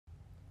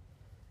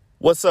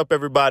What's up,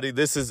 everybody?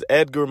 This is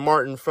Edgar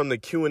Martin from the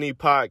Q&E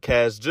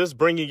podcast, just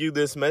bringing you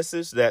this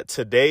message that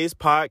today's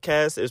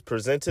podcast is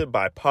presented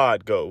by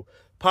Podgo.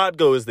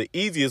 Podgo is the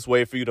easiest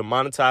way for you to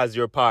monetize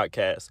your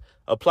podcast.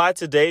 Apply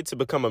today to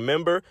become a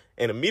member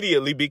and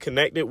immediately be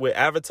connected with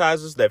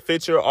advertisers that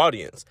fit your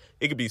audience.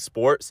 It could be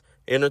sports,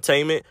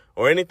 entertainment,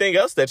 or anything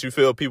else that you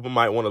feel people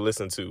might want to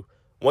listen to.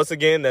 Once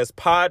again, that's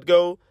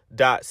podgo.co,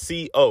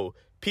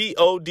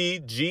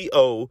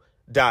 Podgo.co,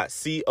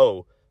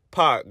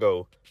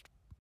 Podgo.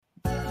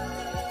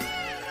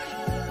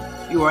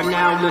 You are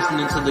now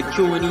listening to the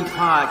Q&E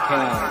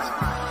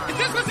podcast. Is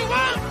this what you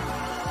want?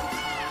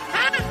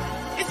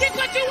 Huh? Is this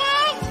what you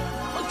want?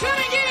 Well, come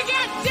and get it,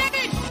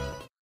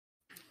 goddammit!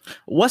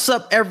 What's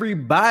up,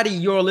 everybody?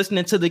 You're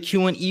listening to the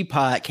Q&E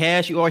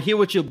podcast. You are here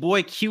with your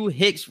boy Q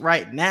Hicks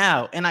right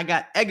now, and I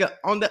got Edgar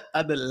on the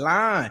other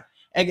line.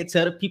 Edgar,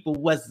 tell the people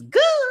what's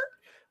good.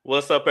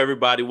 What's up,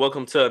 everybody?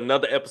 Welcome to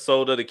another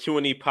episode of the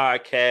Q&E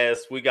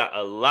podcast. We got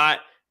a lot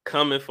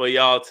coming for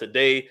y'all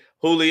today.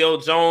 Julio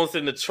Jones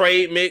in the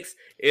trade mix.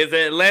 Is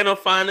Atlanta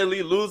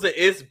finally losing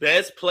its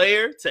best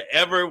player to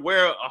ever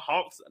wear a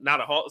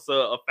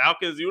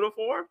Falcons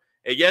uniform?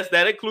 And yes,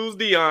 that includes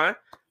Deion,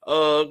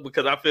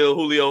 because I feel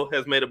Julio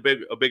has made a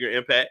bigger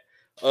impact.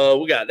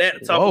 We got that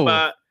to talk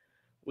about.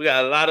 We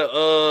got a lot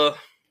of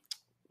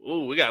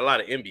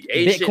NBA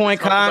Bitcoin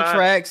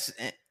contracts,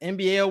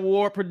 NBA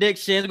award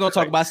predictions. We're gonna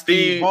talk about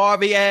Steve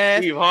Harvey,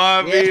 man.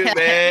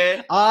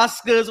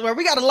 Oscars. Where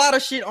we got a lot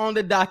of shit on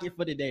the docket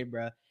for today,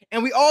 bro.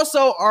 And we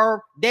also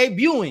are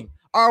debuting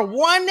our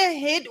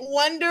one-hit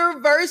wonder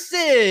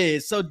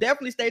verses. So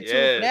definitely stay tuned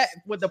for that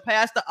with the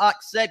Pass the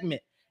Ox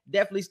segment.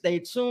 Definitely stay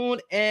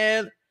tuned.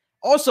 And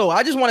also,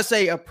 I just want to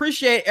say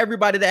appreciate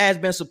everybody that has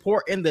been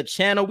supporting the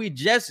channel. We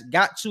just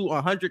got to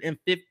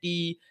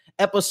 150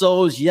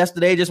 episodes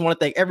yesterday. Just want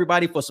to thank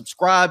everybody for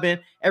subscribing,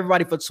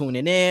 everybody for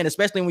tuning in,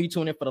 especially when you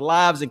tune in for the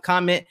lives and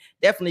comment.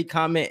 Definitely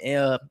comment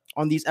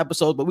on these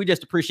episodes, but we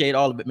just appreciate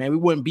all of it, man. We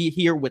wouldn't be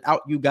here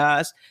without you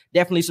guys.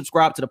 Definitely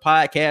subscribe to the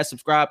podcast,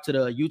 subscribe to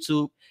the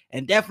YouTube,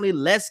 and definitely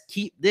let's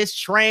keep this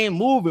train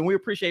moving. We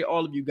appreciate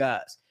all of you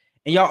guys.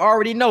 And y'all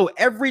already know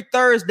every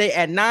Thursday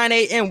at 9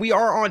 a.m. we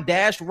are on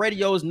Dash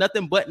Radio's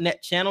Nothing But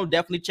Net channel.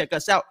 Definitely check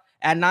us out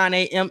at 9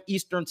 a.m.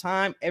 Eastern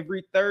time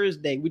every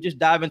Thursday. We just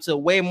dive into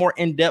way more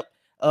in-depth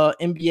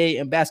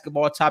NBA and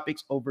basketball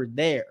topics over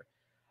there.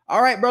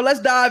 All right, bro, let's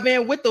dive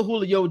in with the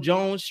Julio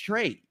Jones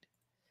trade.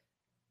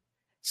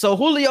 So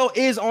Julio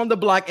is on the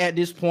block at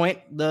this point.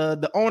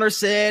 The owner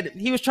said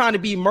he was trying to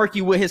be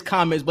murky with his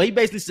comments, but he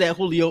basically said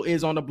Julio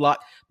is on the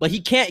block, but he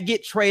can't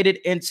get traded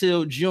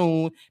until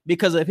June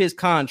because of his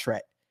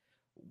contract.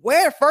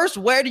 Where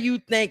do you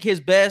think his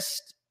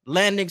best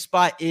landing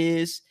spot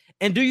is?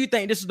 And do you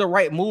think this is the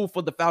right move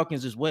for the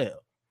Falcons as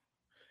well?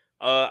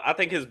 I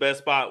think his best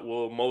spot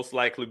will most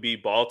likely be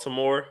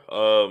Baltimore.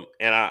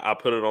 And I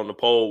put it on the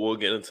poll. We'll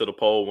get into the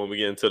poll when we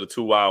get into the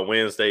 2 Wild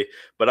Wednesday.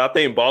 But I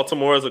think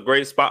Baltimore is a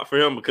great spot for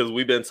him because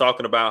we've been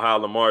talking about how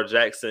Lamar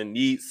Jackson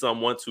needs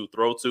someone to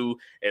throw to.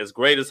 As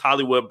great as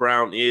Hollywood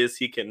Brown is,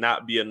 he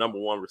cannot be a number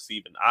one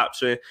receiving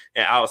option.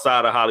 And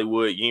outside of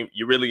Hollywood,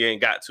 you really ain't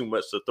got too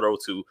much to throw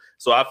to.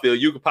 So I feel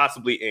you could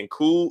possibly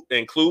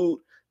include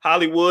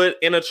Hollywood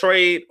in a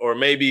trade, or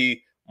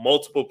maybe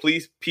multiple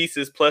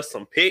pieces plus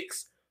some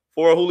picks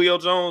for Julio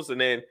Jones.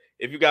 And then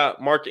if you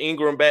got Mark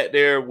Ingram back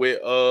there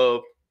with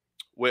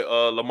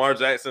Lamar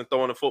Jackson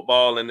throwing the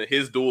football and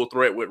his dual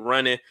threat with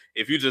running,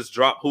 if you just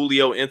drop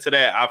Julio into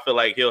that, I feel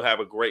like he'll have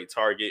a great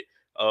target.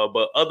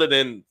 But other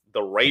than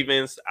the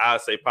Ravens, I'd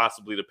say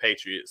possibly the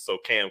Patriots, so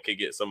Cam can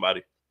get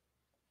somebody.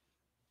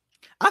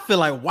 I feel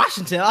like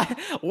Washington,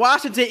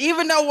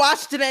 even though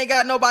Washington ain't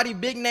got nobody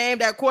big name,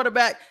 that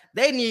quarterback,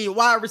 they need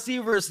wide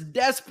receivers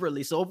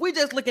desperately. So if we're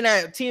just looking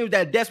at teams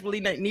that desperately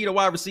need a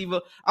wide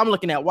receiver, I'm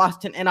looking at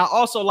Washington. And I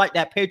also like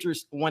that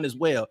Patriots one as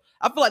well.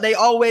 I feel like they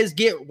always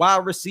get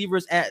wide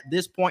receivers at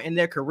this point in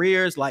their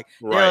careers. Like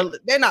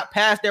they're not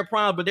past their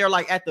prime, but they're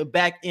like at the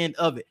back end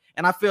of it.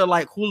 And I feel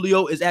like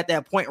Julio is at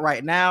that point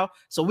right now.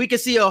 So we can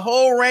see a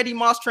whole Randy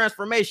Moss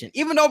transformation.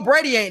 Even though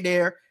Brady ain't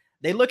there,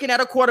 they looking at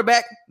a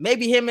quarterback.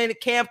 Maybe him and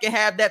Cam can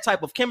have that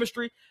type of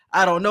chemistry.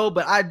 I don't know,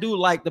 but I do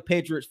like the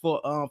Patriots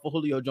for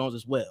Julio Jones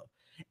as well.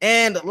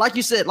 And like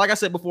I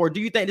said before,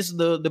 do you think this is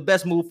the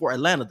best move for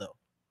Atlanta though?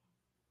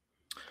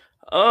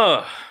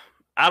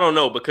 I don't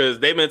know, because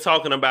they've been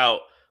talking about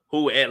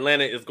who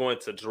Atlanta is going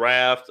to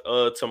draft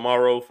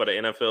tomorrow for the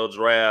NFL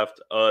draft.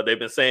 They've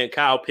been saying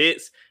Kyle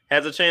Pitts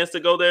has a chance to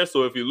go there.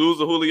 So if you lose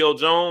a Julio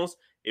Jones,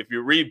 if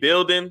you're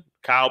rebuilding,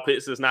 Kyle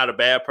Pitts is not a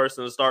bad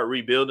person to start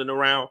rebuilding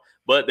around.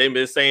 But they've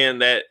been saying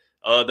that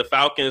the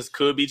Falcons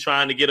could be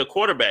trying to get a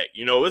quarterback.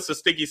 You know, it's a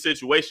sticky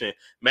situation.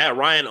 Matt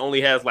Ryan only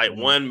has like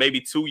 1,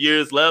 maybe 2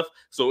 years left.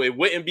 So it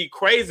wouldn't be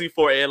crazy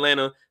for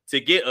Atlanta to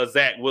get a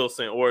Zach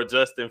Wilson or a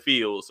Justin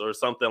Fields or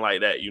something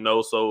like that, you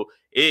know. So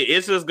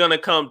it's just going to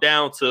come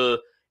down to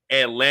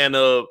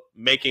Atlanta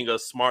making a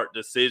smart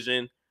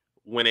decision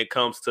when it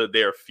comes to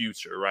their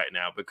future right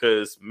now,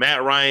 because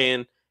Matt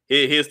Ryan,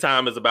 his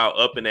time is about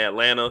up in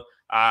Atlanta.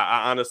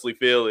 I honestly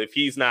feel if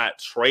he's not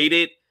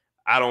traded,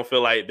 I don't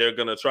feel like they're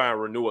going to try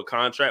and renew a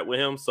contract with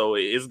him. So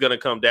it's going to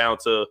come down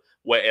to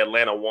what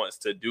Atlanta wants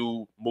to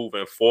do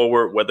moving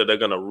forward, whether they're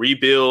going to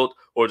rebuild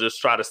or just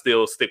try to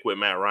still stick with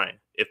Matt Ryan.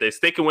 If they're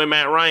sticking with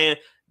Matt Ryan,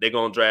 they're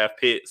going to draft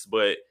Pitts.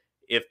 But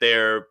if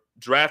they're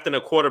drafting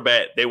a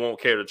quarterback, they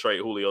won't care to trade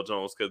Julio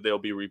Jones because they'll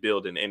be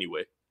rebuilding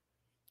anyway.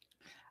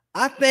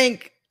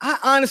 I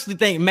honestly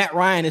think Matt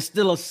Ryan is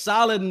still a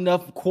solid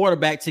enough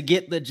quarterback to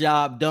get the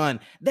job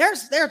done. They're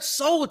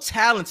so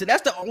talented.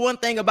 That's the one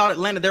thing about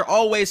Atlanta. They're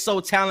always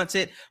so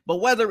talented, but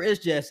whether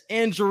it's just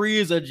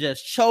injuries or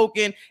just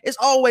choking, it's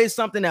always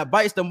something that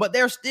bites them, but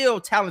they're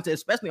still talented,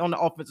 especially on the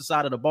offensive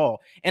side of the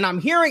ball. And I'm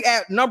hearing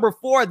at number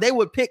 4, they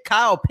would pick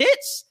Kyle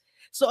Pitts.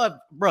 So,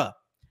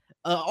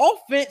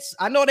 offense,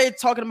 I know they're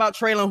talking about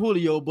Traylon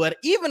Julio, but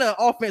even an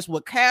offense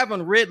with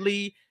Calvin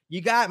Ridley,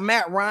 you got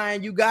Matt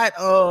Ryan, you got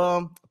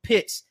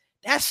Pitts.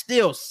 That's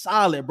still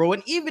solid, bro.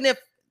 And even if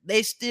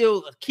they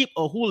still keep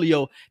a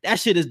Julio, that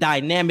shit is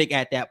dynamic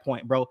at that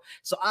point, bro.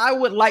 So I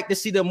would like to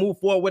see them move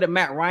forward with a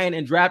Matt Ryan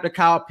and draft a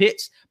Kyle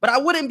Pitts, but I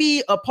wouldn't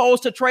be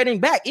opposed to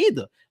trading back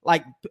either.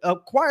 Like,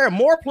 acquire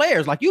more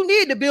players. Like, you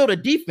need to build a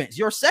defense.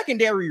 Your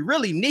secondary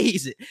really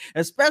needs it,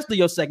 especially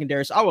your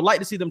secondary. So I would like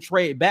to see them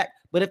trade back.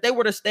 But if they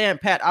were to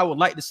stand pat, I would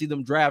like to see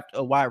them draft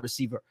a wide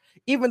receiver.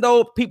 Even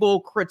though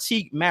people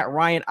critique Matt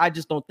Ryan, I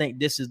just don't think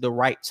this is the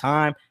right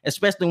time,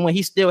 especially when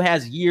he still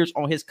has years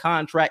on his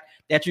contract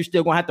that you're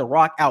still going to have to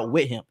rock out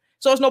with him.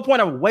 So there's no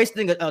point of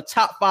wasting a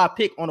top 5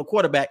 pick on a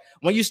quarterback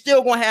when you're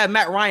still going to have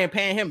Matt Ryan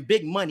paying him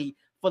big money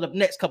for the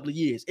next couple of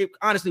years. It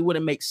honestly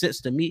wouldn't make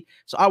sense to me.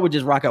 So I would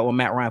just rock out with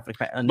Matt Ryan for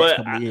the next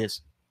couple of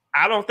years.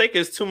 I don't think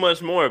it's too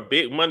much more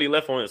big money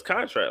left on his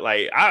contract.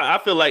 Like, I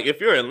feel like if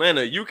you're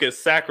Atlanta, you can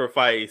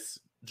sacrifice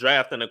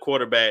drafting a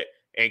quarterback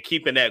and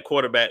keeping that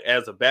quarterback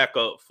as a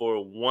backup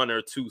for 1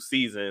 or 2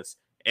 seasons.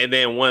 And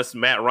then once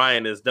Matt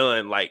Ryan is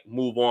done, like,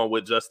 move on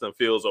with Justin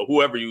Fields or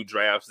whoever you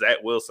draft, Zach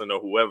Wilson or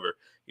whoever.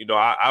 You know,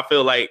 I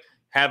feel like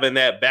having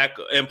that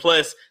backup, and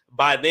plus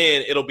by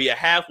then it'll be a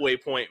halfway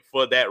point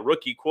for that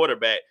rookie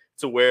quarterback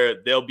to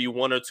where they'll be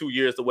 1 or 2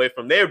 years away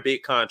from their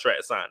big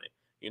contract signing.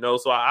 You know,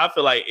 so I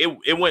feel like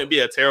it wouldn't be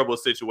a terrible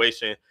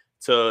situation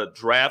to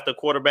draft a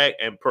quarterback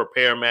and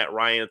prepare Matt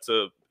Ryan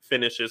to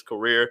finish his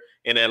career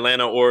in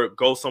Atlanta or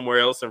go somewhere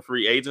else in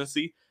free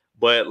agency.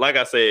 But like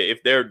I said,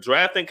 if they're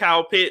drafting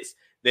Kyle Pitts,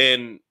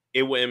 then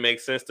it wouldn't make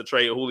sense to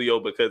trade Julio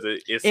because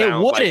it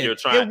sounds like you're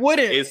trying. It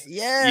wouldn't. It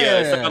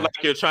sounds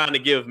like you're trying to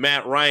give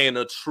Matt Ryan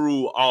a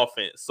true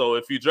offense. So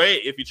if you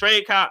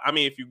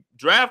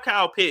draft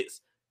Kyle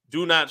Pitts,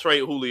 do not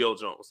trade Julio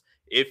Jones.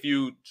 If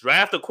you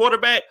draft a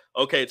quarterback,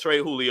 okay,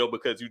 trade Julio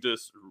because you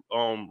just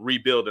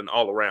rebuilding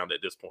all around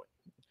at this point.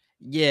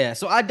 Yeah,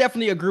 so I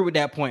definitely agree with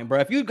that point, bro.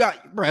 If you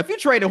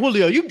traded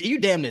Julio, you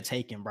damn near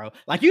taking, bro.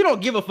 Like, you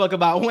don't give a fuck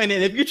about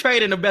winning if you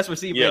trade in the best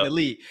receiver in the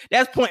league.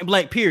 That's point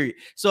blank, period.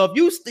 So if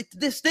you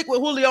stick with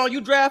Julio and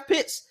you draft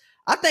Pitts,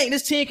 I think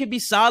this team can be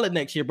solid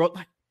next year, bro.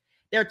 Like,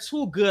 they're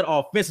too good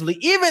offensively,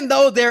 even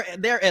though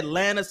they're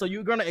Atlanta, so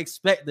you're gonna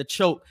expect the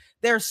choke.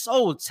 They're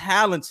so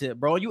talented,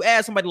 bro. You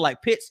add somebody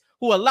like Pitts,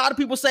 who a lot of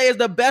people say is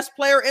the best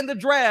player in the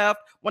draft,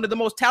 one of the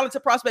most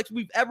talented prospects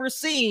we've ever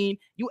seen.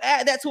 You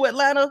add that to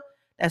Atlanta.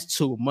 That's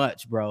too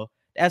much, bro.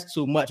 That's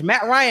too much.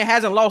 Matt Ryan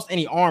hasn't lost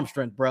any arm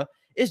strength, bro.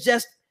 It's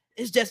just,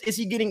 is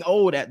he getting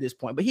old at this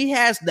point? But he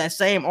has that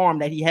same arm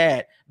that he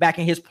had back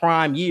in his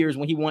prime years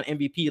when he won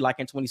MVP, like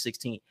in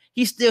 2016.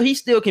 He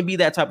still can be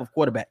that type of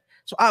quarterback.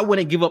 So I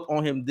wouldn't give up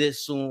on him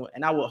this soon,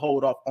 and I would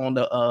hold off on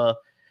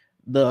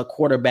the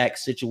quarterback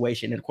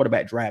situation and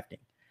quarterback drafting.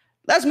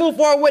 Let's move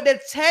forward with the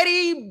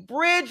Teddy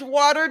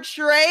Bridgewater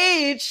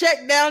trade.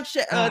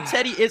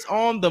 Teddy is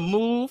on the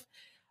move.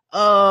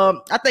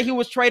 I think he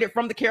was traded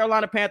from the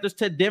Carolina Panthers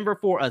to Denver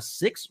for a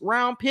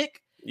 6th-round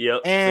pick.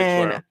 Yep.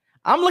 And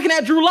I'm looking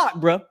at Drew Lock,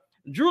 bro.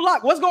 Drew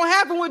Lock, what's going to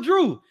happen with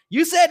Drew?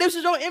 You said this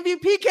was your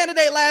MVP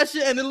candidate last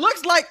year, and it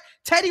looks like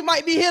Teddy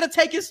might be here to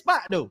take his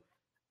spot, though.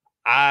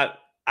 I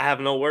have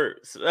no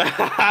words.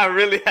 I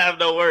really have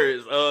no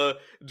words.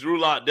 Drew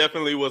Lock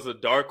definitely was a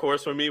dark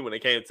horse for me when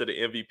it came to the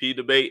MVP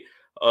debate.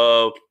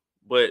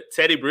 But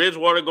Teddy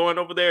Bridgewater going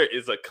over there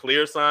is a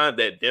clear sign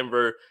that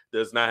Denver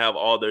does not have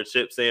all their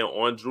chips in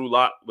on Drew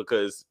Lock,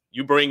 because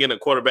you bring in a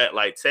quarterback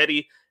like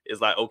Teddy, is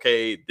like,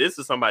 okay, this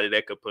is somebody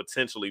that could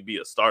potentially be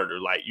a starter.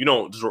 Like, you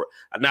don't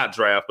not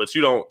draft, but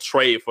you don't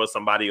trade for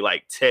somebody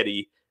like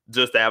Teddy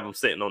just to have him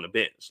sitting on the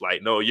bench.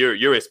 Like, no,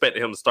 you're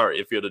expecting him to start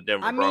if you're the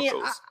Denver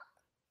Broncos.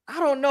 I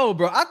don't know,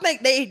 bro. I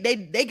think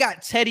they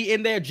got Teddy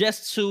in there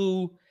just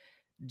to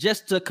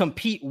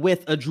compete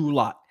with a Drew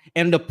Lock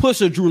and to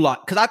push a Drew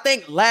Lock. Because I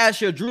think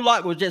last year Drew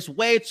Lock was just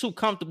way too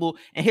comfortable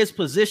in his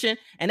position,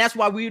 and that's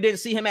why we didn't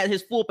see him at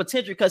his full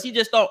potential, because he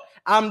just thought,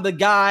 I'm the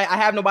guy. I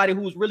have nobody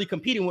who's really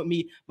competing with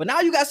me. But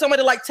now you got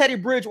somebody like Teddy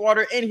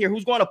Bridgewater in here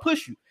who's going to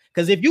push you.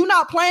 Because if you're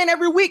not playing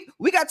every week,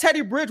 we got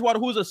Teddy Bridgewater,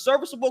 who's a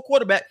serviceable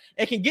quarterback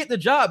and can get the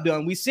job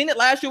done. We've seen it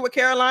last year with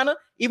Carolina,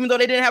 even though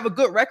they didn't have a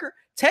good record.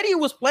 Teddy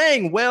was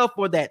playing well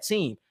for that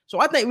team. So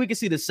I think we can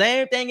see the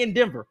same thing in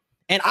Denver.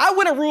 And I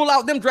wouldn't rule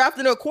out them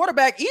drafting a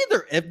quarterback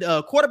either. If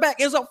the quarterback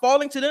ends up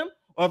falling to them,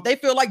 or if they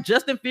feel like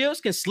Justin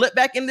Fields can slip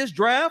back in this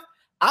draft,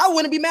 I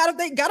wouldn't be mad if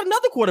they got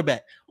another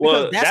quarterback.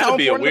 Well, that'd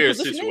be a weird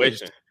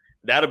situation.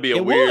 That'll be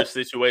a weird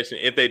situation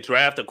if they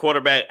draft a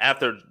quarterback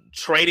after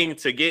trading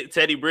to get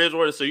Teddy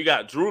Bridgewater. So you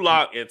got Drew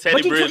Lock and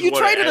Teddy Bridgewater. You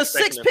traded a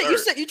 6th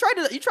pick. You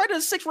traded a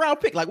 6th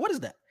round pick. Like, what is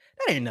that?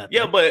 That ain't nothing.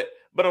 Yeah, but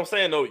I'm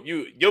saying though,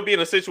 you'll be in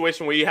a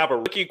situation where you have a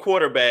rookie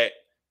quarterback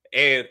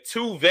and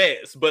 2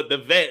 vets, but the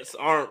vets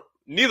aren't.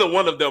 Neither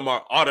one of them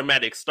are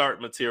automatic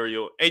start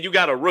material, and you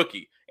got a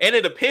rookie. And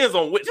it depends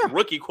on which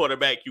rookie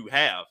quarterback you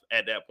have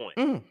at that point.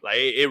 Like,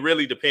 it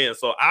really depends.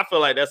 So I feel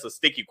like that's a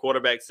sticky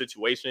quarterback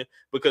situation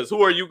because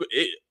who are you?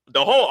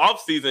 The whole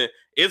offseason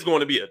is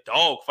going to be a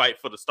dogfight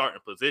for the starting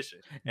position.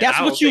 And that's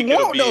what you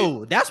want,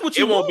 though. That's what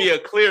you want. It won't be a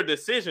clear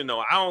decision, though.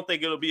 I don't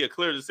think it'll be a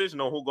clear decision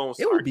on who's going to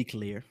start. It will be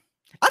clear.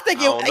 I think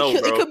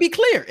it could be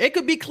clear. It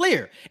could be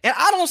clear. And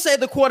I don't say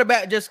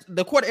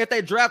if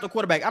they draft a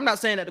quarterback, I'm not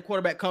saying that the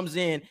quarterback comes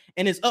in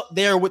and is up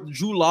there with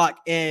Drew Lock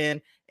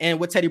and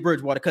with Teddy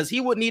Bridgewater, because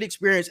he would need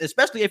experience,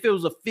 especially if it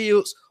was a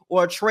Fields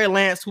or a Trey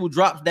Lance who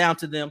drops down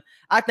to them.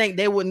 I think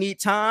they would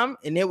need time,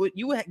 and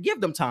you would give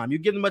them time. You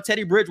give them a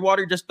Teddy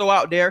Bridgewater, just throw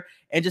out there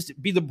and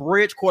just be the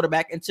bridge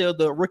quarterback until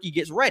the rookie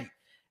gets ready.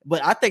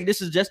 But I think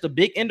this is just a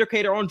big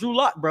indicator on Drew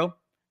Lock, bro.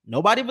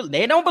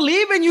 They don't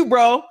believe in you,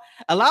 bro.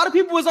 A lot of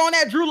people was on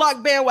that Drew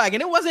Lock bandwagon.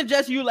 It wasn't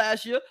just you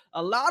last year.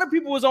 A lot of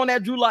people was on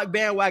that Drew Lock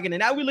bandwagon, and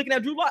now we're looking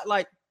at Drew Lock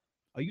like,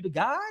 are you the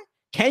guy?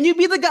 Can you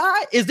be the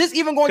guy? Is this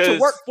even going to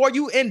work for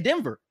you in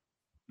Denver?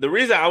 The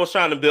reason I was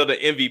trying to build an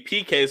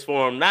MVP case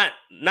for him, not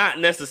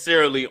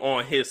necessarily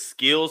on his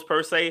skills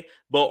per se,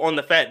 but on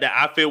the fact that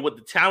I feel with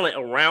the talent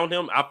around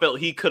him, I felt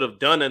he could have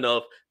done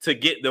enough to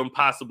get them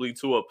possibly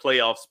to a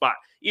playoff spot,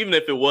 even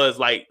if it was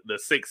like the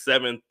 6th,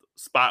 7th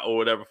spot or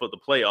whatever for the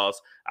playoffs.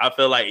 I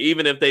feel like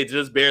even if they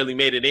just barely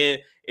made it in,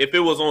 if it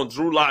was on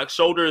Drew Lock's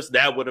shoulders,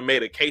 that would have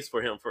made a case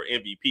for him for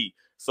MVP.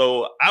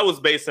 So I was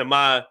basing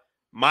my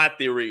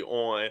theory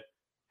on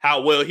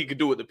how well he could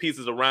do with the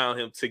pieces around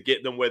him to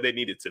get them where they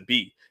needed to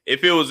be.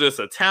 If it was just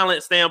a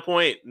talent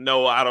standpoint,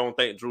 no, I don't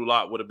think Drew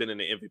Lock would have been in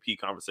the MVP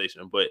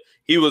conversation, but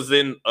he was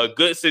in a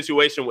good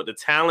situation with the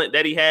talent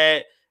that he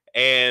had,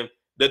 and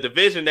the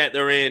division that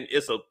they're in,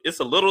 it's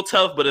a little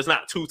tough, but it's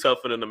not too tough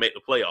for them to make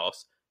the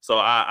playoffs. So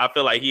I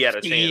feel like he had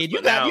a chance.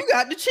 You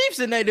got the Chiefs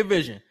in that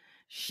division.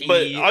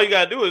 But all you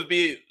gotta do is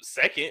be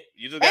second.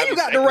 You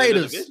got the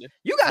Raiders.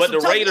 You got some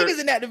tough niggas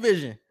in that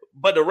division.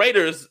 But the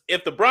Raiders,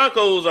 if the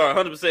Broncos are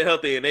 100%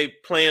 healthy and they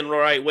playing the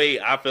right way,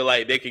 I feel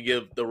like they could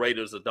give the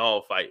Raiders a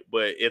dog fight.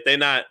 But if they're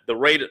not the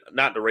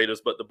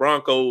Raiders, but the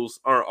Broncos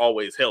aren't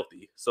always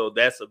healthy, so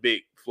that's a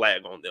big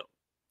flag on them.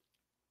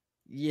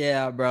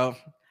 Yeah, bro.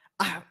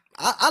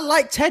 I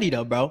like Teddy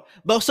though, bro.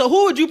 But so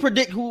who would you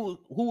predict who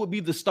would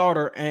be the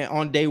starter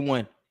on day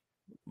one?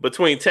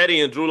 Between Teddy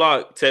and Drew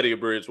Lock, Teddy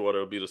Bridgewater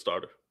will be the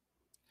starter.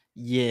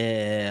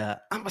 Yeah.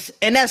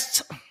 And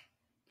that's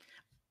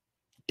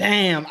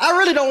damn. I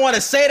really don't want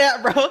to say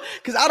that, bro,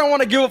 because I don't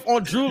want to give up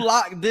on Drew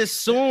Lock this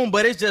soon,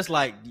 but it's just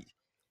like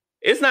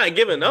it's not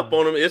giving up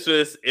on him. It's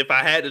just if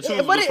I had to choose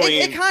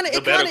between it kind of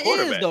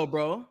is though,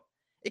 bro.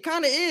 It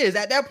kind of is.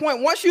 At that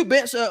point, once you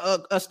bench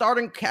a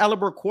starting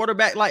caliber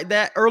quarterback like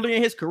that early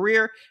in his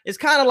career, it's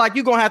kind of like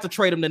you're going to have to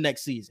trade him the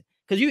next season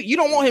because you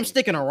don't want him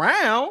sticking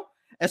around,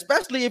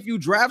 especially if you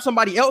draft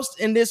somebody else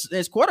in this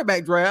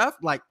quarterback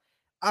draft. Like,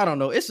 I don't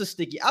know. It's a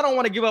sticky. I don't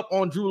want to give up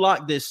on Drew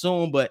Lock this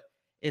soon, but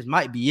it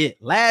might be it.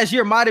 Last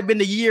year might have been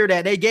the year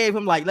that they gave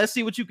him, like, let's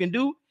see what you can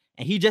do,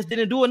 and he just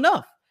didn't do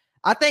enough.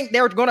 I think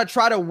they were going to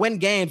try to win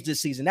games this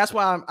season. That's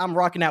why I'm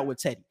rocking out with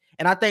Teddy.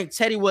 And I think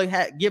Teddy will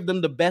give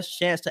them the best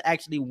chance to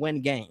actually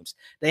win games.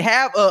 They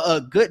have a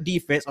good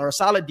defense or a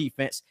solid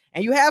defense,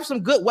 and you have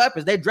some good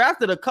weapons. They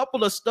drafted a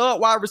couple of stud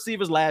wide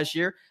receivers last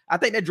year. I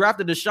think they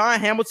drafted Deshaun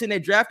Hamilton. They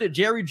drafted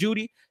Jerry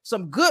Jeudy.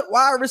 Some good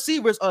wide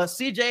receivers,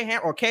 KJ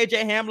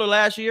Hamler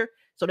last year.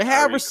 So they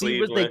have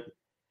receivers.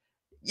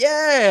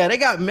 They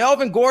got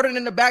Melvin Gordon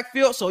in the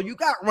backfield. So you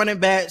got running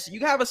backs.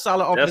 You have a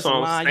solid offensive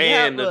line. You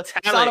have the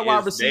solid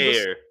wide receivers.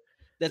 There.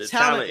 The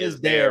talent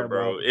is there,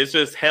 bro. It's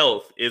just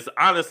health. It's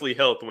honestly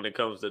health when it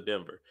comes to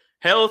Denver.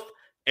 Health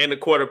and the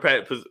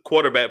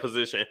quarterback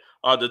position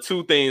are the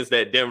two things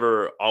that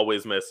Denver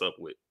always mess up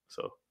with.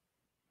 So,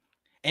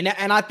 and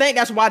I think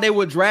that's why they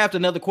would draft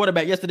another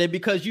quarterback yesterday,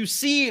 because you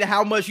see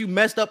how much you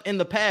messed up in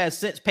the past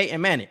since Peyton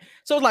Manning.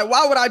 So it's like,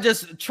 why would I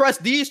just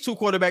trust these two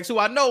quarterbacks who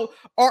I know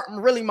aren't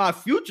really my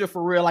future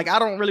for real? Like, I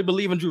don't really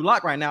believe in Drew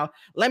Lock right now.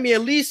 Let me at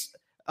least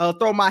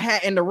throw my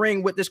hat in the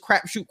ring with this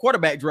crapshoot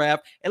quarterback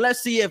draft, and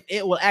let's see if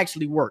it will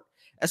actually work.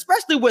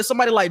 Especially with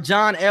somebody like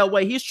John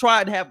Elway. He's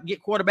tried to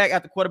get quarterback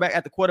after quarterback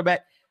after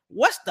quarterback.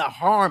 What's the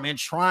harm in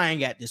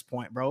trying at this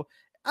point, bro?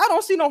 I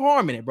don't see no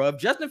harm in it, bro. If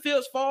Justin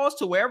Fields falls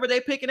to wherever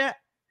they picking at,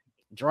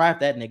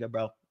 draft that nigga,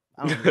 bro.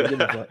 I don't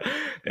give a fuck.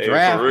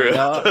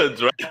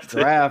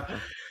 Draft him.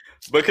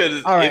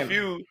 Because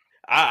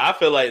I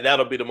feel like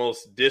that'll be the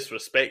most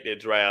disrespected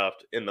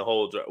draft in the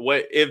whole draft.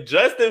 If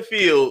Justin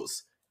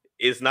Fields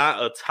is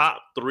not a top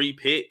 3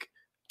 pick,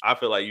 I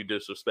feel like you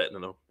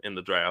disrespecting him in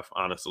the draft,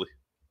 honestly.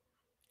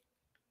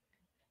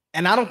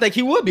 And I don't think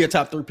he would be a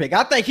top 3 pick.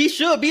 I think he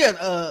should be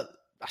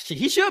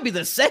he should be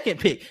the second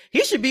pick.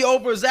 He should be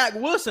over Zach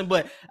Wilson.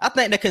 But I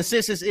think the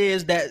consensus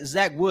is that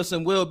Zach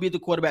Wilson will be the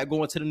quarterback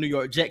going to the New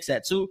York Jets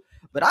at 2.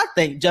 But I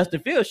think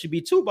Justin Fields should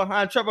be 2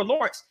 behind Trevor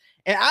Lawrence.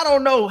 And I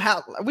don't know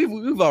how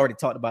we've already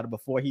talked about it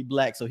before. He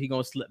black, so he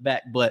gonna slip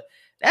back. But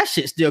that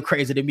shit's still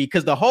crazy to me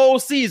because the whole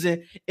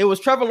season it was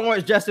Trevor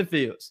Lawrence, Justin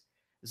Fields.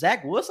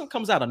 Zach Wilson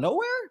comes out of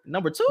nowhere.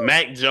 Number 2,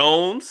 Mac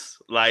Jones.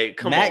 Like,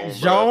 come on, Mac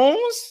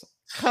Jones.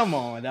 Come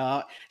on,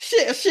 dog.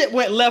 Shit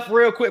went left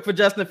real quick for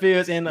Justin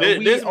Fields, and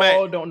we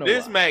all don't know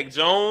this why. Mac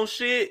Jones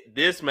shit.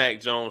 This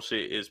Mac Jones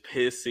shit is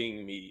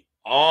pissing me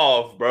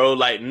off, bro.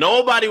 Like,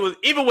 nobody was,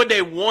 even when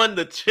they won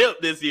the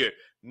chip this year,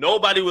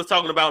 nobody was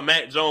talking about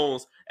Mac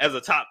Jones as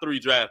a top 3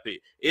 draft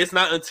pick. It's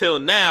not until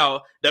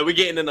now that we're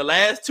getting in the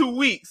last 2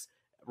 weeks,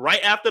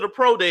 right after the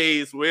pro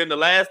days, we're in the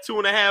last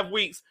 2.5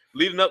 weeks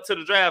leading up to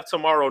the draft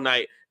tomorrow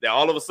night, that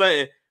all of a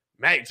sudden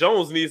Mac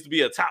Jones needs to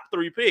be a top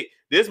 3 pick.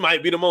 This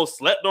might be the most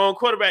slept on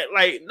quarterback.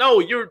 Like, no,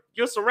 you're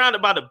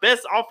surrounded by the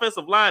best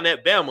offensive line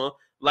at Bama.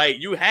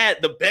 Like, you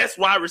had the best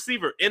wide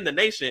receiver in the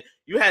nation.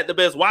 You had the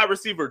best wide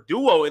receiver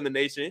duo in the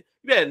nation.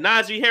 You had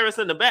Najee Harris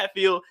in the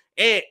backfield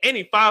and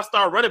any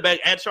 5-star running back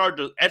at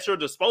your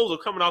disposal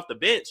coming off the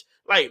bench.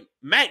 Like,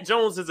 Mac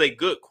Jones is a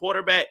good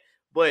quarterback,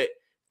 but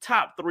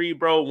top 3,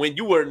 bro, when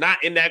you were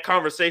not in that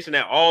conversation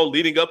at all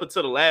leading up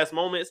until the last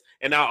moments,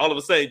 and now all of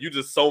a sudden you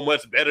just so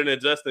much better than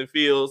Justin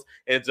Fields,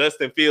 and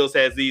Justin Fields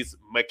has these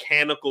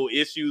mechanical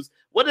issues.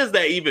 What does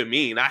that even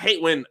mean? I hate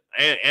when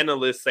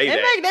analysts say that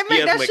he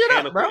has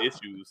mechanical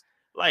issues.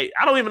 Like,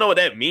 I don't even know what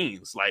that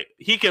means. Like,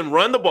 he can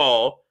run the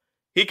ball,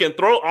 he can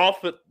throw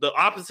off the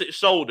opposite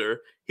shoulder.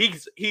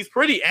 He's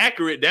pretty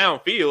accurate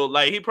downfield.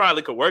 Like, he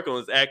probably could work on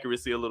his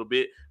accuracy a little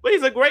bit, but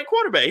he's a great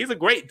quarterback. He's a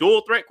great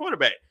dual threat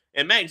quarterback.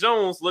 And Mac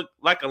Jones looked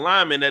like a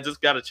lineman that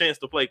just got a chance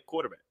to play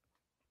quarterback.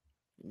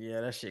 Yeah,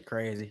 that shit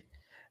crazy.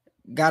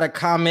 Got a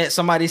comment.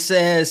 Somebody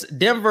says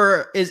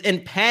Denver is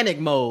in panic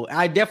mode.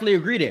 I definitely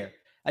agree there.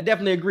 I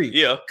definitely agree.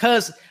 Yeah.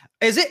 Because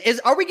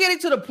are we getting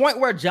to the point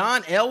where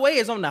John Elway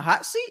is on the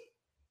hot seat?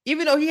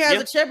 Even though he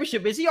has a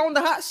championship, is he on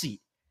the hot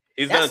seat?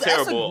 He's done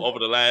terrible over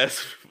the last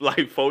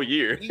 4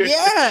 years.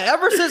 Yeah,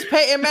 ever since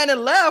Peyton Manning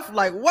left,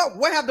 like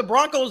what have the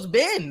Broncos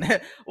been?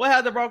 What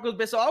have the Broncos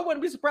been? So I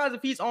wouldn't be surprised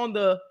if he's on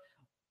the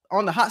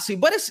hot seat.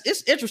 But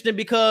it's interesting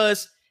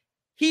because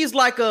he's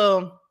like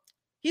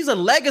he's a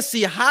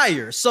legacy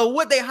hire. So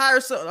would they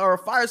hire or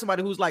fire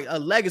somebody who's like a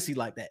legacy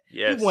like that?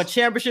 Yes. He won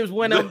championships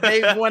with him.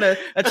 They won a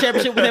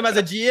championship with him as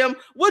a GM.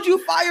 Would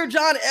you fire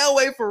John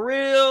Elway for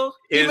real?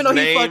 Even though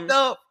he fucked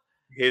up?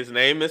 His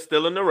name is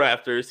still in the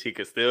rafters. He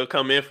can still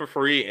come in for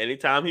free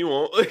anytime he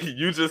wants.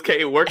 You just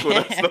can't work with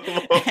us no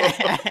more.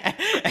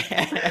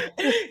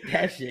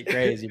 That shit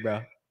crazy,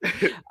 bro.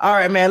 All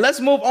right, man. Let's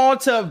move on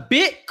to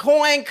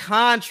Bitcoin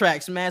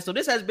contracts, man. So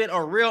this has been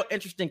a real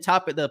interesting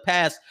topic the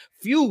past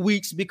few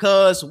weeks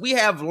because we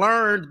have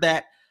learned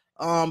that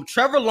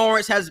Trevor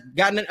Lawrence has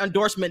gotten an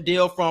endorsement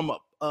deal from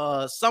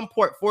some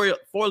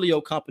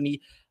portfolio company.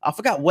 I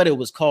forgot what it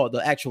was called,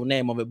 the actual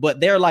name of it, but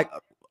they're like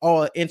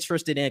all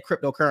interested in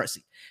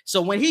cryptocurrency.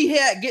 So when he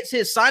gets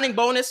his signing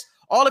bonus,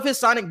 all of his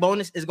signing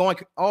bonus is going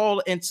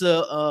all into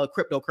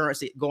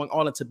cryptocurrency, going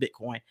all into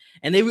Bitcoin.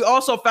 And then we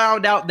also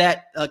found out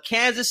that a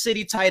Kansas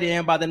City tight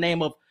end by the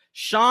name of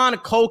Sean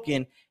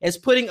Culkin is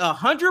putting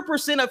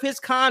 100% of his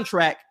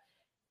contract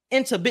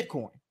into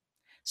Bitcoin.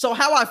 So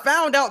how I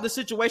found out the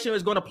situation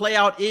is going to play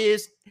out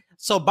is,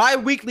 so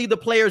bi-weekly the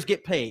players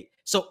get paid.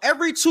 So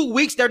every 2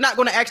 weeks, they're not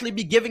going to actually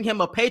be giving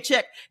him a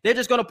paycheck. They're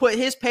just going to put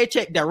his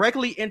paycheck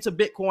directly into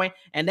Bitcoin.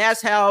 And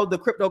that's how the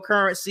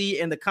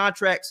cryptocurrency and the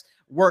contracts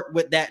work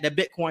with that. The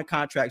Bitcoin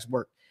contracts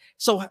work.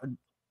 So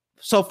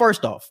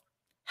first off,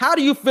 how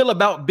do you feel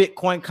about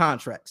Bitcoin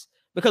contracts?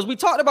 Because we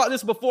talked about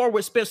this before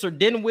with Spencer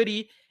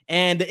Dinwiddie,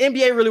 and the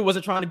NBA really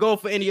wasn't trying to go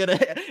for any of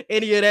that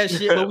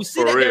shit. But we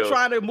see that they're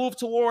trying to move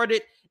toward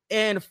it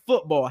in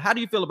football. How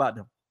do you feel about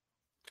them?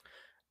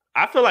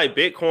 I feel like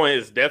Bitcoin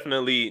is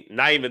definitely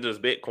not even just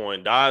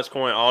Bitcoin,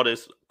 Dogecoin, all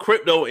this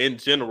crypto in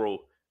general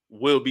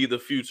will be the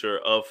future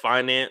of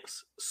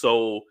finance.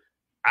 So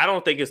I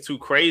don't think it's too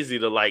crazy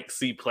to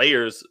see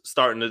players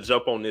starting to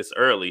jump on this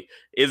early.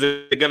 Is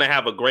it going to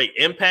have a great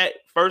impact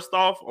first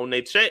off on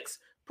their checks?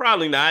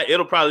 Probably not.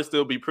 It'll probably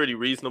still be pretty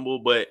reasonable,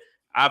 but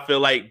I feel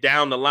like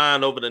down the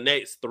line over the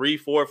next 3,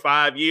 4,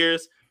 5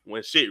 years,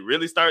 when shit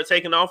really starts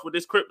taking off with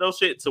this crypto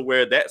shit to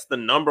where that's the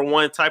number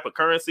one type of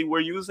currency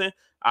we're using,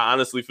 I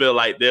honestly feel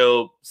like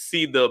they'll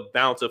see the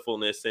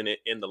bountifulness in it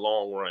in the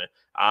long run.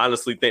 I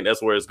honestly think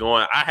that's where it's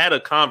going. I had a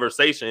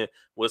conversation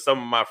with some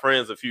of my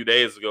friends a few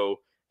days ago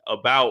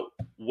about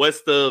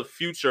what's the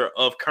future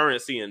of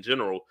currency in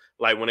general.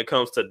 Like when it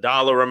comes to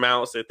dollar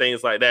amounts and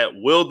things like that,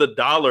 will the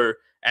dollar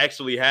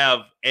actually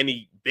have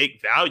any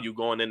big value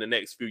going in the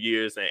next few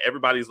years? And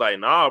everybody's like,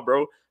 nah,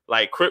 bro.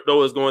 Like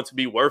crypto is going to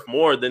be worth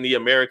more than the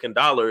American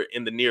dollar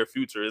in the near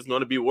future. It's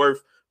going to be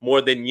worth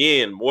more than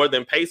yen, more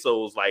than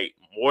pesos, like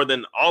more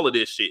than all of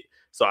this shit.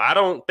 So I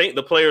don't think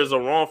the players are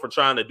wrong for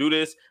trying to do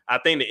this. I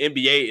think the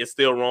NBA is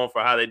still wrong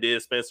for how they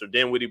did Spencer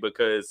Dinwiddie,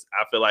 because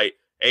I feel like,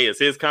 hey, it's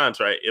his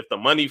contract. If the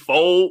money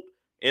fold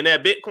in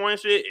that Bitcoin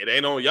shit, it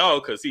ain't on y'all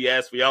because he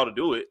asked for y'all to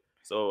do it.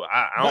 So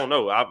I don't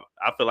know. I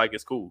feel like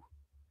it's cool.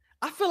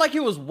 I feel like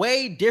it was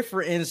way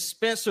different in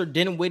Spencer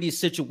Dinwiddie's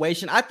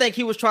situation. I think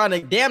he was trying to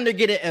damn near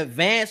get an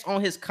advance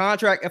on his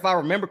contract, if I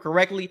remember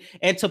correctly,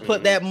 and to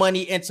put that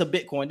money into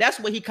Bitcoin. That's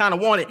what he kind of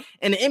wanted.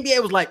 And the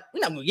NBA was like, we're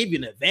not going to give you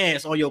an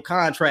advance on your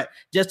contract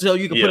just so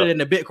you can put it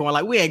into Bitcoin.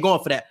 Like, we ain't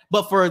going for that.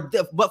 But for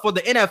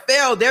the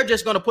NFL, they're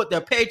just going to put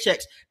their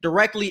paychecks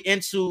directly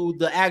into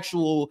the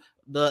actual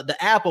the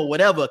app or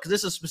whatever, because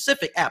it's a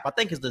specific app. I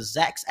think it's the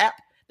Zax app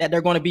that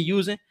they're going to be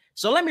using.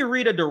 So let me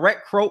read a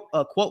direct quote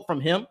from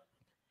him.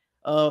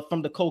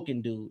 From the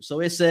Koken dude.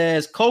 So it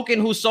says, Koken,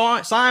 who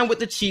signed with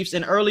the Chiefs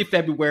in early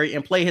February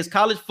and played his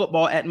college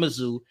football at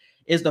Mizzou,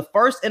 is the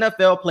first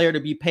NFL player to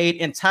be paid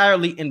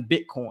entirely in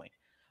Bitcoin,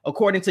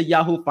 according to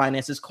Yahoo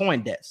Finance's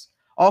CoinDesk.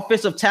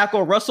 Offensive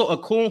tackle Russell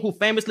Okung, who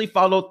famously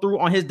followed through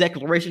on his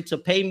declaration to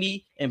pay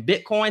me in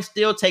Bitcoin,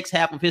 still takes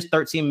half of his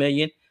 $13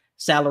 million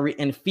salary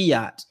in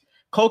fiat.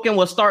 Koken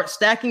will start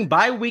stacking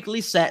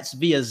bi-weekly sats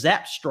via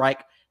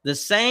Zapstrike, the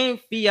same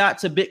fiat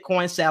to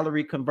Bitcoin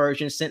salary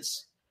conversion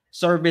since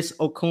service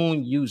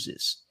Okun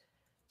uses.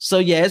 So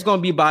yeah, it's going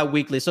to be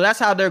bi-weekly. So that's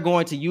how they're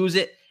going to use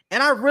it.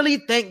 And I really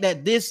think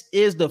that this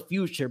is the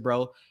future,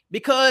 bro,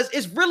 because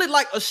it's really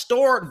like a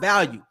stored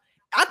value.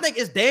 I think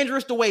it's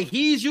dangerous the way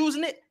he's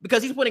using it,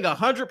 because he's putting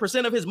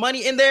 100% of his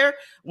money in there.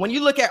 When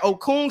you look at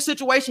Okun's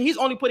situation, he's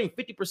only putting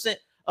 50%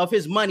 of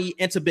his money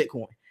into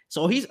Bitcoin.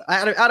 So he's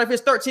out of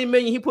his 13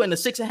 million, he putting the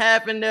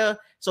 6.5 in there.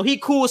 So he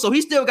cool. So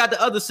he still got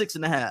the other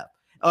 6.5.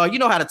 You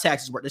know how the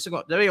taxes work. They're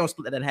going to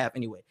split that in half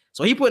anyway.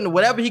 So he putting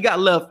whatever he got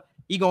left,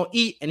 he going to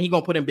eat, and he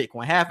going to put in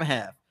Bitcoin, half and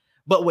half.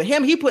 But with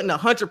him, he putting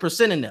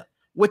 100% in there,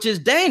 which is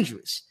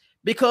dangerous,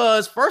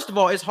 because first of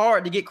all, it's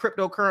hard to get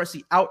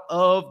cryptocurrency out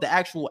of the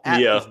actual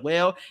app as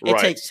well. It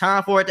takes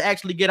time for it to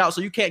actually get out.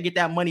 So you can't get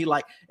that money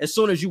like as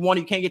soon as you want.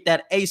 You can't get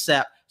that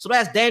ASAP. So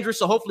that's dangerous.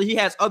 So hopefully he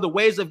has other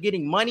ways of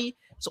getting money.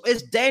 So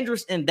it's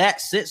dangerous in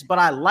that sense, but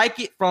I like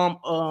it from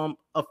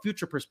a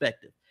future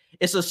perspective.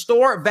 It's a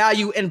stored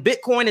value, and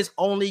Bitcoin is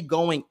only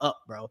going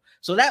up, bro.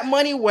 So that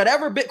money,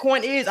 whatever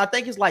Bitcoin is, I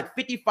think it's like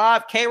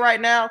 55K right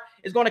now,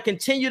 is going to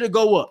continue to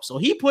go up. So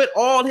he put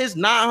all his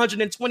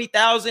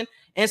 920,000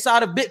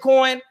 inside of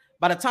Bitcoin.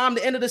 By the time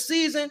the end of the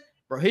season,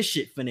 bro, his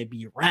shit finna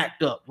be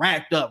racked up.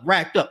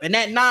 And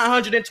that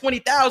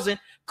 920,000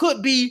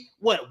 could be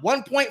what,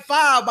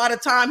 1.5 by the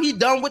time he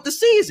done with the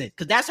season,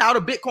 because that's how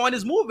the Bitcoin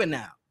is moving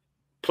now.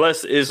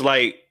 Plus, it's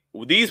like,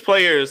 these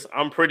players,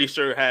 I'm pretty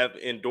sure, have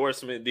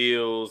endorsement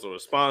deals or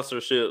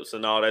sponsorships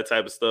and all that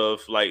type of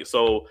stuff. Like,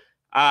 so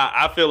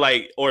I feel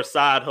like, or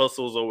side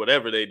hustles or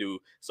whatever they do.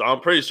 So I'm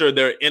pretty sure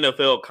their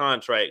NFL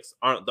contracts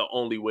aren't the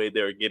only way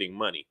they're getting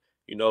money.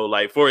 You know,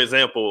 like, for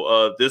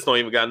example, this don't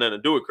even got nothing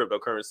to do with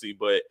cryptocurrency,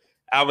 but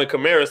Alvin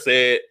Kamara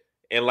said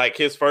in like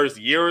his first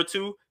year or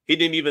two, he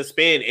didn't even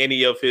spend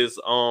any of his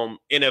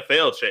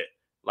NFL check.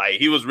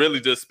 Like, he was really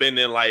just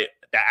spending like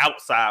the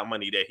outside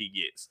money that he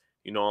gets.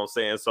 You know what I'm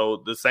saying?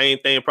 So the same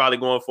thing probably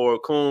going for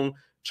Okung.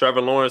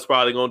 Trevor Lawrence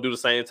probably going to do the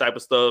same type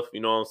of stuff.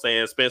 You know what I'm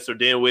saying? Spencer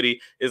Dinwiddie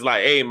is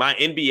like, hey, my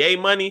NBA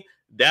money,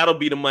 that'll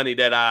be the money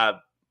that I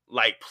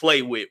like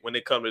play with when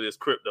it comes to this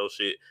crypto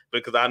shit.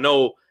 Because I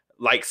know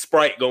like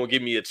Sprite going to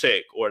give me a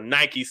check, or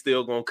Nike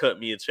still going to cut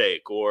me a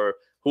check, or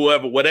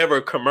whoever,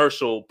 whatever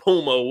commercial,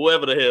 Puma,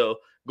 whoever the hell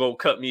going to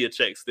cut me a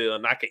check still,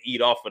 and I can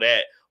eat off of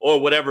that. Or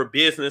whatever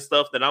business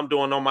stuff that I'm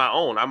doing on my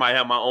own. I might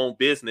have my own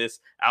business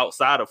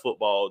outside of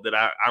football that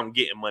I'm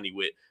getting money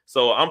with.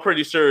 So I'm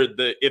pretty sure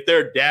that if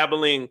they're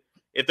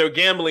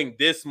gambling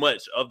this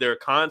much of their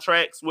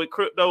contracts with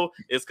crypto,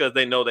 it's because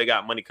they know they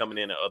got money coming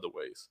in other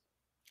ways.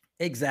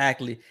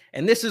 Exactly.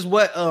 And this is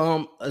what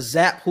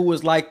Zap, who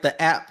is like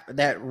the app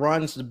that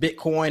runs the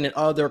Bitcoin and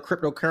other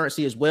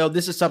cryptocurrency as well,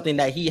 this is something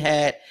that he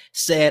had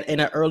said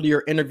in an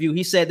earlier interview.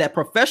 He said that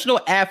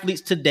professional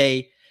athletes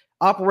today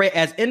operate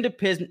as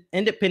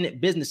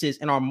independent businesses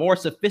and are more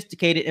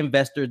sophisticated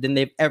investors than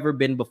they've ever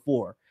been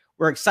before.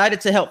 We're excited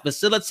to help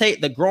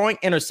facilitate the growing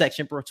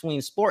intersection between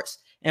sports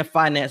and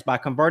finance by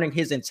converting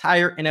his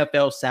entire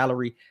NFL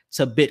salary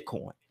to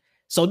Bitcoin.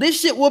 So this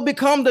shit will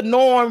become the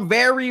norm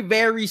very,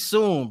 very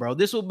soon, bro.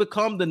 This will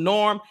become the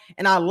norm.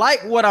 And I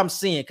like what I'm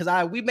seeing,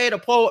 because we made a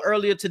poll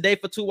earlier today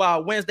for 2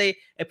 Wild Wednesday,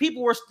 and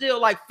people were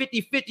still like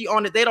 50-50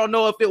 on it. They don't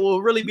know if it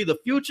will really be the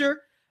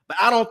future. But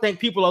I don't think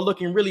people are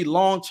looking really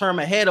long-term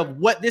ahead of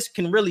what this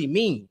can really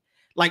mean.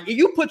 Like, if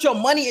you put your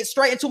money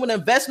straight into an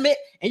investment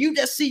and you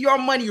just see your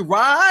money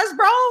rise,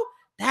 bro,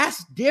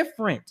 that's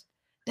different.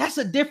 That's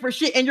a different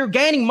shit. And you're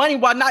gaining money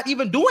while not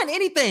even doing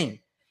anything.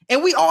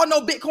 And we all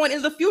know Bitcoin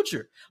is the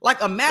future.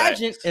 Like,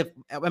 imagine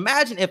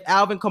if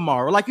Alvin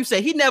Kamara, like you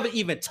said, he never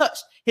even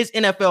touched his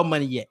NFL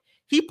money yet.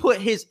 He put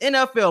his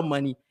NFL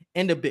money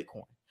into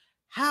Bitcoin.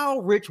 How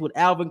rich would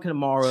Alvin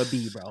Kamara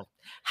be, bro?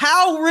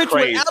 How rich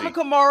would Alvin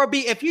Kamara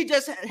be if he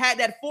just had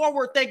that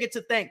forward thinking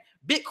to think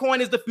Bitcoin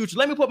is the future?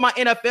 Let me put my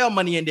NFL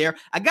money in there.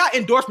 I got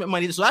endorsement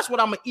money, so that's what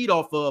I'm going to eat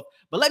off of.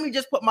 But let me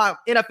just put my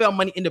NFL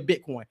money into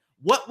Bitcoin.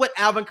 What would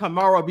Alvin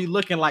Kamara be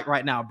looking like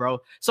right now, bro?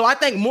 So I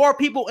think more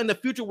people in the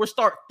future will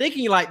start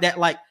thinking like that,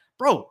 like,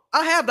 bro,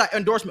 I have that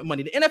endorsement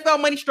money, the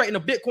NFL money straight into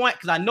Bitcoin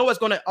because I know it's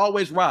going to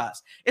always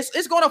rise.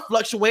 It's going to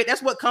fluctuate.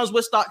 That's what comes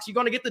with stocks. You're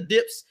going to get the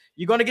dips.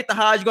 You're going to get the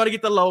highs. You're going to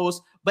get the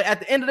lows. But at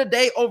the end of the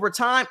day, over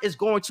time, it's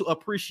going to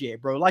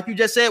appreciate, bro. Like you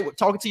just said,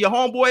 talking to your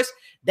homeboys,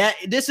 that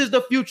this is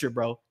the future,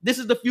 bro. This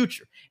is the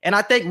future. And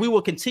I think we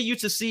will continue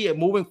to see it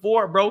moving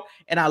forward, bro.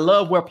 And I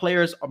love where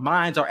players'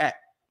 minds are at.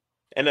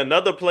 And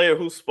another player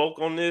who spoke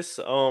on this,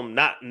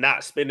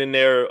 not spending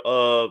their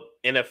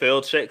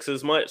NFL checks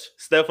as much,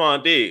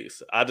 Stephon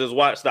Diggs. I just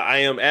watched the I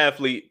Am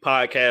Athlete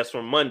podcast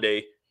from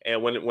Monday,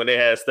 and when they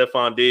had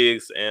Stephon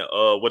Diggs and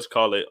what's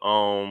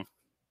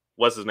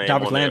his name?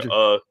 Jarvis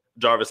Landry.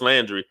 Jarvis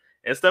Landry.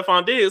 And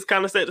Stephon Diggs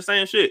kind of said the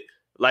same shit.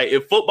 Like,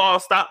 if football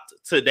stopped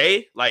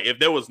today, like if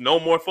there was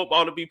no more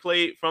football to be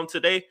played from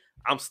today,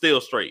 I'm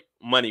still straight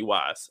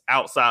money-wise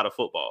outside of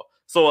football.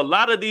 So a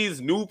lot of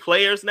these new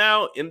players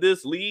now in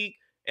this league,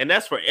 and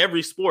that's for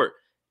every sport,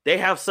 they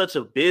have such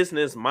a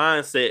business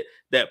mindset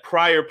that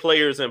prior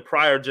players and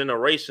prior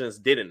generations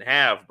didn't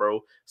have, bro.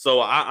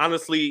 So I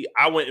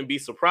wouldn't be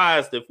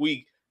surprised if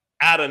we,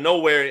 out of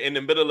nowhere in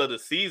the middle of the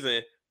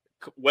season,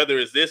 whether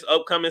it's this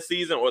upcoming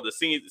season or the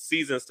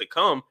seasons to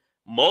come,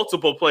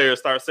 multiple players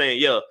start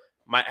saying, yeah,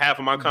 half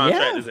of my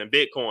contract is in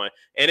Bitcoin.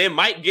 And it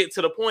might get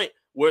to the point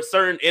where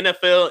certain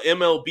NFL,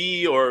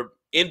 MLB, or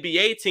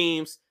NBA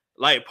teams,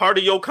 like, part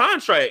of your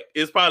contract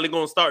is probably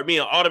going to start being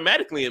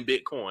automatically in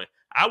Bitcoin.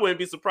 I wouldn't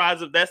be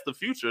surprised if that's the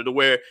future, to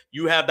where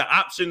you have the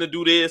option to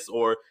do this,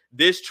 or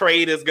this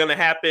trade is going to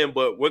happen,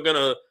 but we're going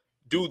to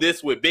do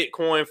this with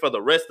Bitcoin for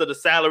the rest of the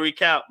salary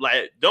cap.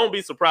 Like, don't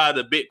be surprised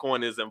that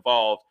Bitcoin is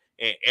involved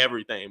in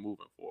everything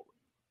moving forward.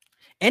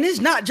 And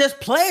it's not just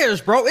players,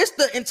 bro. It's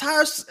the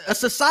entire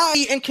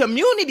society and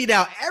community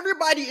now.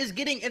 Everybody is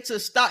getting into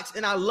stocks,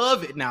 and I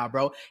love it now,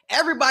 bro.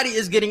 Everybody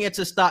is getting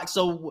into stocks.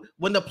 So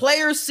when the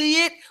players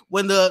see it,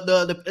 when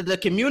the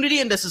community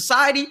and the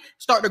society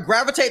start to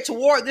gravitate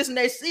toward this, and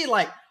they see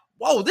like,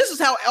 whoa, this is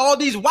how all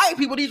these white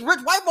people, these rich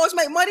white folks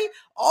make money.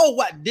 Oh,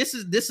 what? This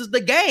is the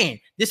game.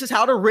 This is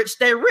how the rich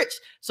stay rich.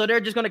 So they're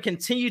just going to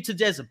continue to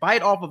just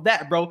bite off of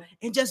that, bro,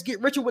 and just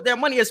get richer with their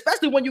money,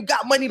 especially when you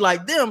got money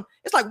like them.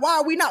 It's like, why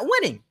are we not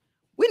winning?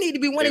 We need to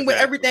be winning with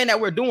everything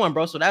that we're doing,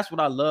 bro. So that's what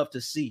I love to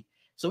see.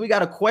 So we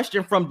got a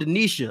question from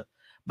Denisha,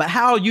 but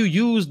how you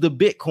use the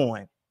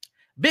Bitcoin.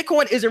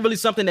 Bitcoin isn't really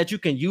something that you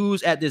can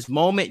use at this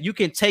moment. You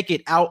can take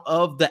it out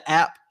of the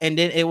app, and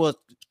then it will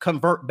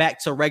convert back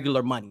to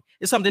regular money.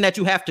 It's something that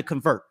you have to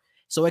convert.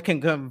 So it can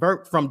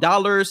convert from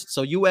dollars,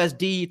 so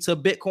USD, to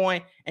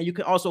Bitcoin, and you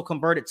can also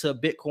convert it to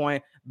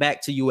Bitcoin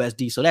back to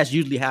USD. So that's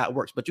usually how it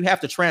works, but you have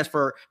to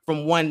transfer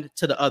from one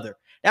to the other.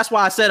 That's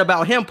why I said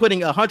about him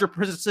putting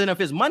 100% of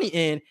his money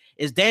in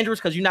is dangerous,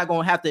 because you're not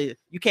going to have to,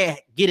 you can't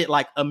get it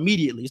like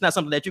immediately. It's not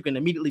something that you can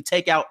immediately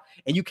take out,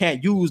 and you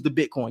can't use the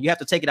Bitcoin. You have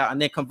to take it out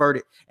and then convert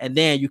it, and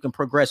then you can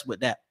progress with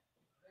that.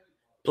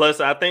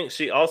 Plus, I think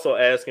she also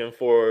asking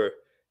for,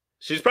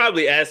 she's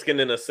probably asking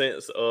in a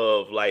sense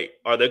of like,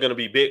 are there going to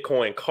be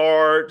Bitcoin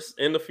cards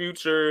in the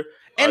future?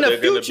 In the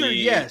future,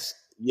 yes.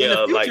 Yeah, in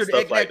the future, like stuff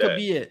like that that could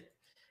be it.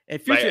 In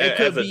future, like, it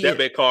could as a be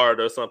debit card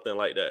or something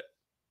like that.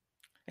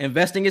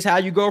 Investing is how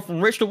you go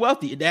from rich to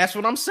wealthy. That's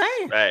what I'm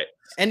saying. Right.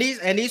 And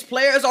these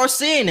players are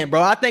seeing it,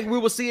 bro. I think we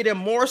will see it in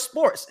more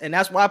sports. And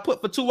that's why I put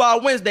for 2 Hour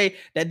Wednesday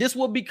that this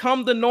will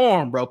become the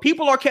norm, bro.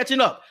 People are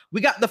catching up. We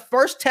got the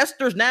first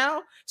testers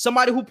now.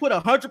 Somebody who put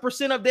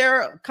 100% of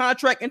their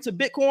contract into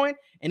Bitcoin,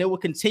 and it will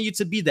continue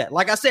to be that.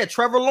 Like I said,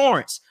 Trevor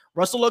Lawrence,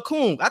 Russell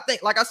Okung. I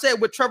think, like I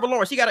said, with Trevor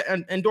Lawrence, he got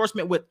an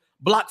endorsement with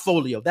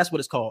Blockfolio. That's what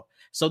it's called.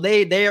 So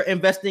they are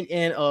investing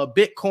in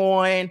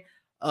Bitcoin,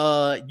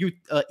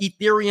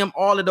 Ethereum,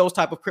 all of those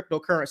type of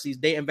cryptocurrencies.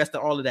 They invest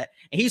in all of that,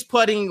 and he's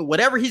putting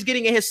whatever he's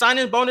getting in his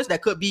signing bonus,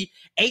 that could be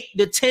 8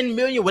 to 10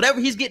 million, whatever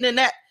he's getting in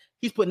that,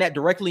 he's putting that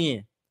directly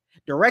in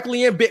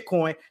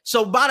Bitcoin.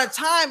 So by the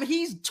time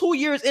he's 2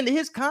 years into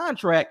his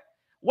contract,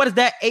 what is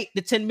that 8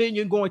 to 10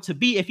 million going to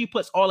be if he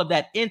puts all of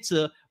that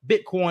into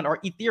Bitcoin or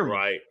Ethereum?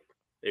 Right.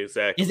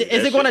 Exactly.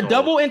 Is it going to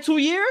double in 2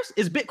 years?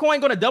 Is Bitcoin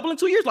going to double in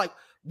 2 years? Like,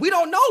 we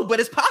don't know, but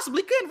it's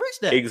possibly could reach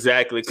that.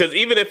 Exactly. Because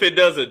even if it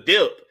does a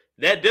dip,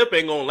 that dip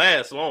ain't gonna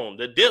last long.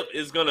 The dip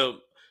is gonna,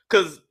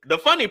 because the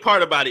funny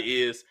part about it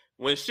is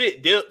when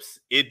shit dips,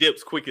 it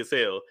dips quick as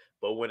hell.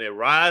 But when it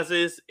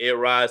rises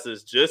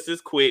just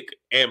as quick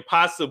and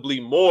possibly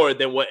more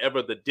than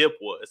whatever the dip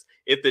was.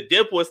 If the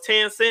dip was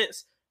 10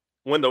 cents,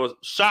 when the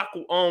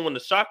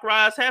shock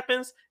rise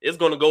happens, it's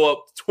gonna go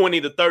up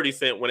 20 to 30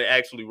 cents when it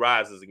actually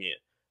rises again.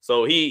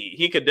 So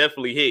he could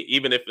definitely hit,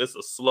 even if it's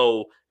a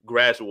slow,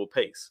 gradual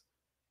pace.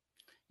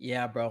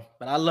 Yeah, bro.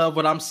 But I love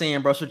what I'm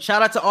seeing, bro. So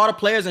shout out to all the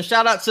players, and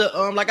shout out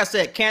to like I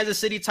said, Kansas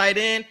City tight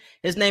end.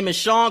 His name is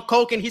Sean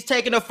Koken. He's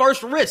taking the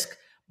first risk,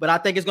 but I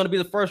think it's going to be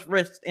the first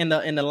risk in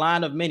the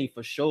line of many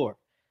for sure.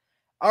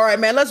 All right,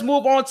 man. Let's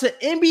move on to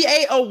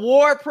NBA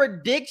award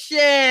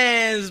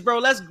predictions, bro.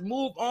 Let's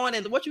move on.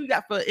 And what you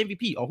got for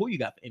MVP? Or who you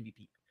got for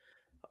MVP?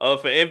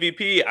 For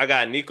MVP, I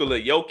got Nikola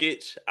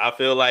Jokic. I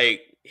feel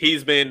like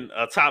he's been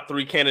a top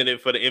 3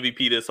 candidate for the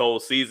MVP this whole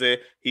season.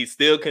 He's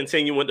still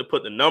continuing to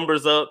put the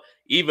numbers up,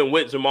 even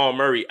with Jamal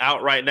Murray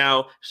out right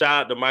now.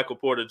 Shout out to Michael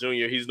Porter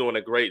Jr. He's doing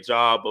a great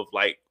job of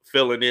like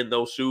filling in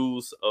those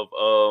shoes of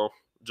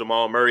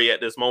Jamal Murray at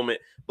this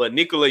moment. But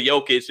Nikola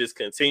Jokic is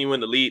continuing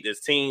to lead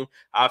this team.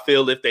 I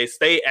feel if they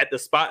stay at the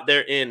spot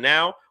they're in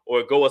now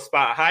or go a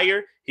spot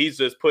higher, he's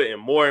just putting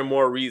more and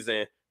more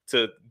reason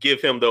to give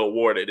him the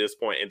award at this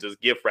point and just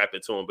gift wrap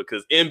it to him,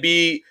 because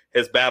Embiid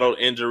has battled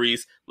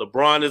injuries.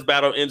 LeBron has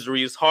battled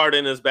injuries.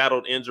 Harden has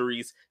battled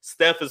injuries.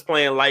 Steph is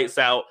playing lights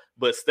out,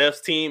 but Steph's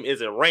team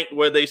isn't ranked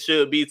where they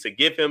should be to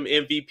give him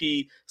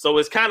MVP. So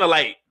it's kind of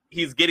like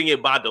he's getting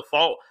it by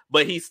default,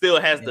 but he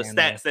still has the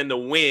stats and the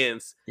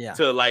wins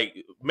to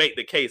like make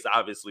the case,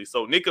 obviously.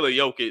 So Nikola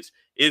Jokic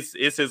is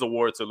his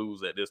award to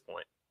lose at this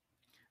point.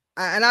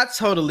 And I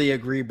totally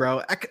agree,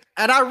 bro.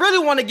 And I really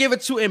want to give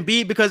it to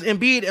Embiid because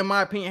Embiid, in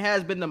my opinion,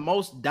 has been the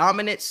most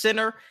dominant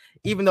center,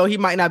 even though he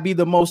might not be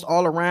the most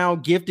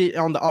all-around gifted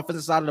on the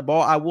offensive side of the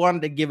ball. I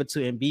wanted to give it to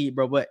Embiid,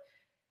 bro, but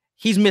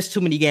he's missed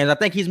too many games. I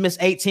think he's missed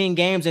 18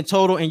 games in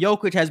total, and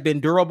Jokic has been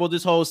durable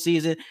this whole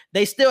season.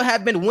 They still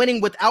have been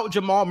winning without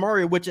Jamal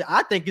Murray, which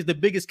I think is the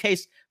biggest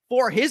case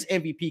for his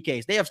MVP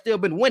case. They have still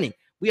been winning.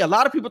 A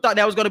lot of people thought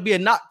that was going to be a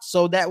knock,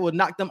 so that would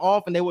knock them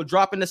off and they would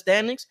drop in the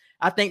standings.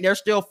 I think they're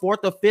still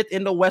 4th or 5th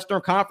in the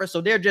Western Conference,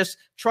 so they're just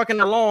trucking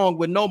along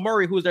with no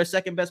Murray, who's their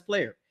second best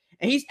player.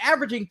 And he's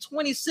averaging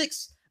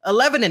 26,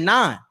 11, and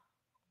 9.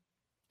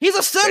 He's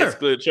a center.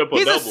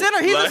 He's a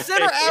center. He's a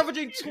center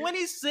averaging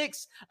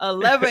 26,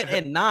 11,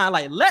 and 9.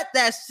 Like, let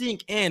that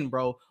sink in,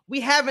 bro. We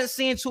haven't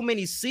seen too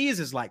many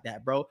seasons like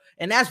that, bro.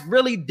 And that's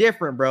really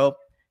different, bro.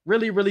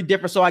 Really, really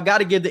different. So I got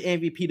to give the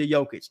MVP to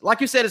Jokic.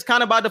 Like you said, it's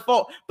kind of by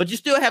default, but you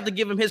still have to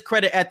give him his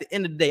credit at the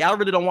end of the day. I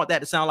really don't want that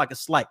to sound like a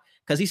slight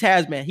because he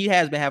has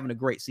been having a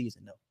great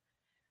season, though.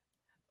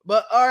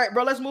 But all right,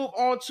 bro, let's move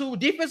on to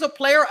Defensive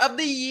Player of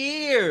the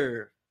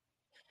Year.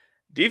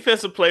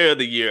 Defensive Player of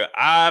the Year.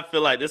 I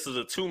feel like this is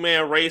a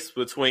 2-man race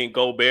between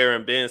Gobert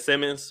and Ben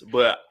Simmons,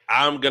 but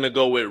I'm going to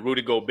go with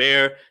Rudy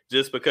Gobert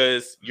just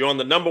because you're on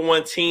the number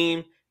 1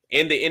 team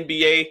in the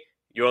NBA.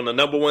 You're on the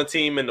number 1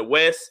 team in the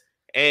West,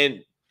 and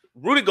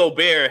Rudy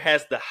Gobert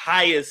has the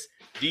highest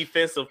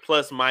defensive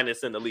plus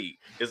minus in the league.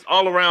 His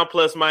all-around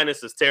plus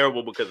minus is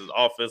terrible because his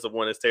offensive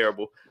one is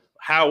terrible.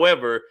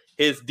 However,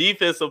 his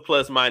defensive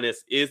plus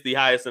minus is the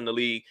highest in the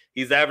league.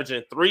 He's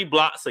averaging 3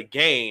 blocks a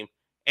game,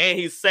 and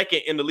he's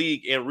second in the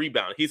league in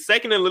rebounding. He's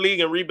second in the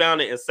league in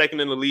rebounding and second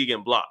in the league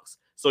in blocks.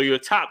 So you're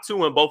top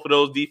 2 in both of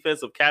those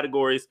defensive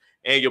categories,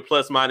 and your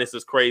plus minus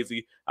is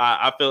crazy.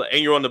 I feel,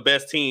 and you're on the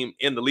best team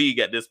in the league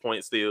at this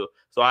point still.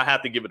 So I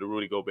have to give it to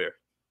Rudy Gobert.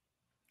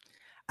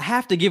 I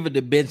have to give it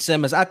to Ben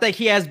Simmons. I think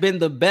he has been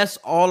the best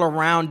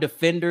all-around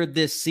defender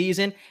this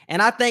season.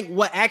 And I think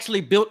what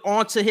actually built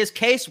onto his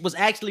case was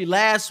actually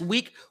last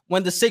week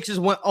when the Sixers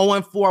went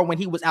 0-4 when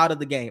he was out of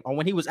the game, or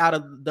when he was out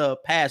of the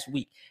past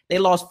week. They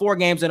lost 4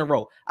 games in a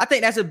row. I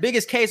think that's the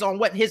biggest case on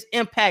what his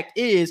impact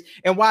is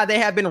and why they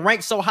have been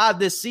ranked so high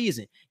this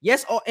season.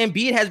 Yes,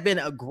 Embiid has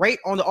been great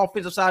on the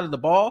offensive side of the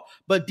ball,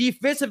 but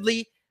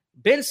defensively,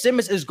 Ben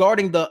Simmons is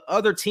guarding the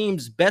other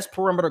team's best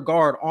perimeter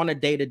guard on a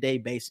day-to-day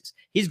basis.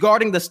 He's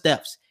guarding the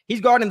Stephs. He's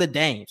guarding the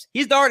Dames.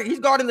 He's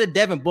guarding the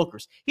Devin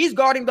Bookers. He's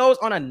guarding those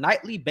on a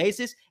nightly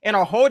basis and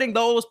are holding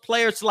those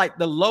players to like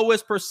the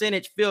lowest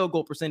percentage field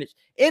goal percentage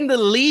in the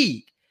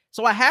league.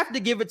 So I have to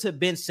give it to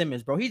Ben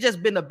Simmons, bro. He's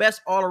just been the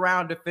best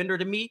all-around defender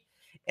to me.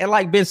 And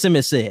like Ben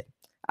Simmons said,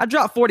 I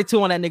dropped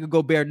 42 on that nigga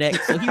Gobert neck,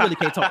 so he really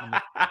can't talk to me.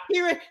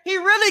 He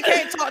really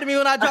can't talk to me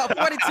when I drop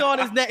 42 on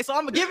his neck. So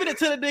I'm giving it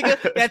to the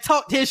nigga that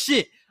talked his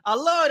shit. I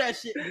love that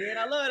shit, man.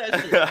 I love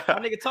that shit. My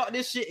nigga talked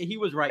this shit and he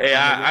was right. Hey,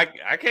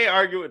 I can't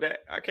argue with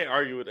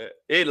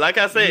that. Like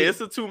I said, it's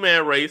a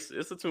 2-man race.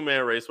 It's a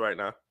 2-man race right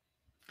now.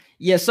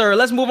 Yes, sir.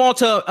 Let's move on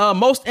to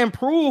most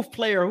improved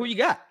player. Who you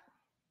got?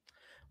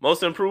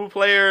 Most improved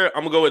player,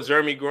 I'm gonna go with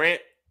Jeremy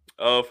Grant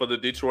for the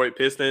Detroit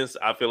Pistons.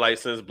 I feel like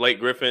since Blake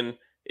Griffin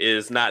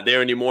is not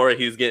there anymore,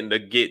 he's getting to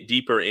get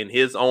deeper in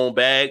his own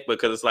bag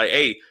because it's like,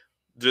 hey,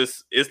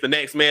 it's the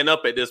next man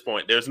up at this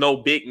point. There's no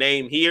big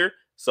name here.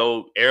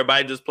 So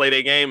everybody just play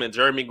their game, and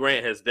Jeremy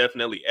Grant has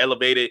definitely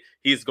elevated.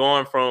 He's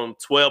gone from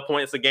 12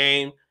 points a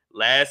game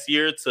last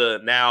year to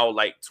now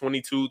like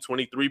 22,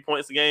 23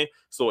 points a game.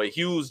 So a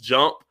huge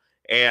jump.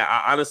 And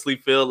I honestly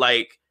feel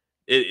like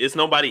it's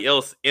nobody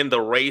else in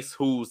the race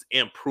who's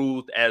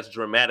improved as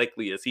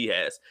dramatically as he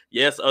has.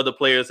 Yes, other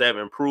players have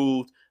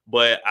improved,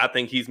 but I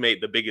think he's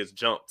made the biggest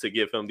jump to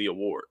give him the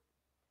award.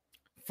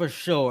 For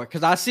sure,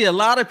 because I see a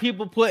lot of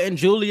people putting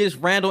Julius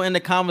Randle in the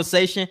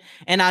conversation,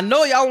 and I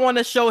know y'all want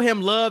to show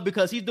him love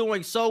because he's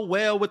doing so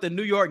well with the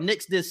New York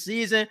Knicks this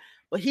season,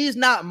 but he's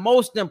not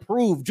most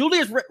improved.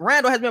 Julius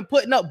Randle has been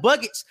putting up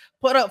buckets,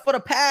 put up for the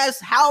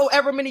past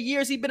however many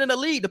years he's been in the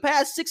league. The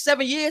past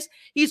 6-7 years,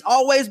 he's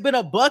always been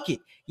a bucket.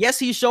 Yes,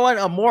 he's showing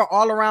a more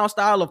all-around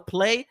style of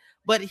play,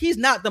 but he's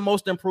not the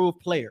most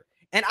improved player.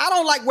 And I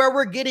don't like where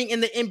we're getting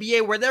in the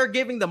NBA, where they're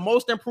giving the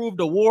most improved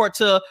award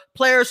to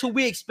players who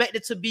we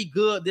expected to be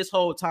good this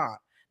whole time.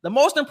 The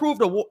most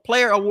improved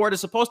player award is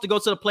supposed to go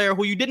to the player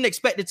who you didn't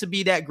expect it to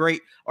be that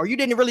great, or you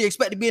didn't really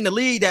expect to be in the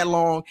league that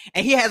long,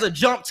 and he has a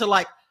jump to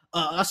like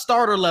a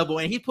starter level,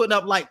 and he's putting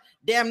up like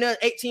damn near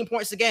 18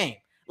 points a game.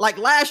 Like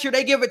last year,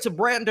 they give it to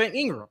Brandon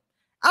Ingram.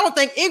 I don't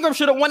think Ingram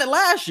should have won it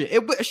last year.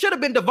 It should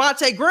have been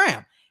Devontae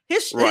Graham.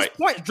 His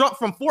points dropped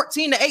from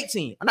 14 to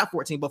 18. Not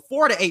 14, but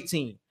 4 to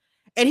 18.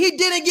 And he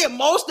didn't get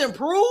most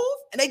improved,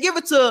 and they give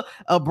it to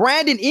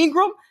Brandon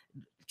Ingram.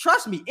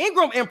 Trust me,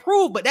 Ingram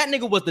improved, but that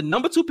nigga was the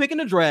number 2 pick in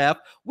the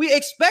draft. We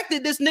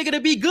expected this nigga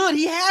to be good.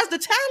 He has the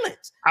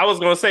talent. I was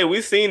going to say,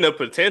 we've seen the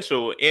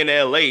potential in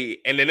LA,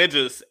 and then it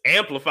just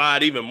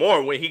amplified even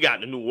more when he got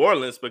to New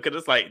Orleans, because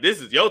it's like,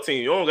 this is your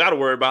team. You don't got to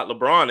worry about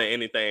LeBron or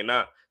anything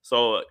now.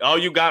 So all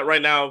you got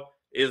right now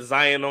is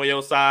Zion on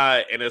your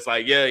side, and it's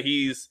like, yeah,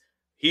 he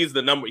was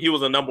a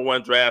number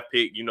 1 draft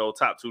pick,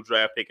 top 2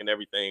 draft pick and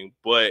everything,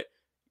 but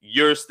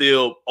you're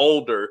still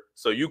older,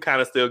 so you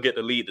kind of still get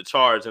to lead the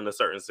charge in a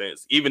certain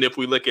sense. Even if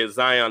we look at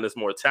Zion as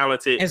more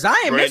talented. And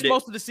Zion missed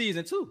most of the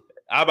season too.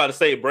 I'm about to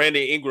say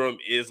Brandon Ingram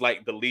is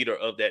like the leader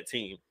of that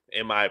team,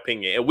 in my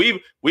opinion. And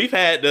we've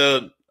had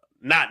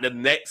not the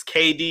next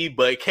KD,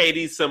 but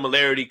KD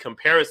similarity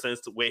comparisons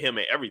with him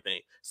and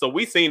everything. So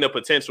we've seen the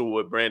potential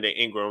with Brandon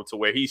Ingram to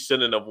where he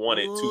shouldn't have won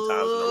it 2 times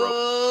in a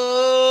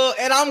row.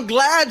 And I'm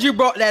glad you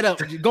brought that up.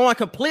 You're going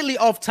completely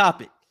off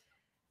topic.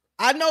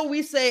 I know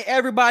we say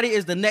everybody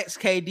is the next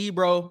KD,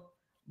 bro,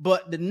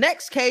 but the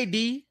next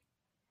KD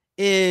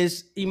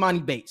is Imani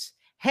Bates,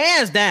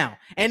 hands down.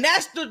 And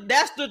that's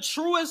the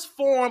truest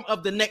form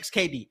of the next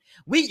KD.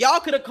 Y'all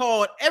could have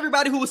called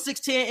everybody who was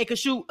 6'10" and could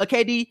shoot a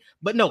KD,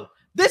 but no,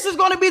 this is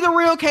going to be the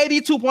real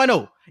KD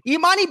 2.0.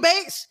 Imani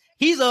Bates,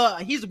 he's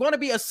going to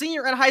be a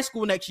senior in high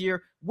school next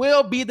year,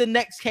 will be the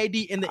next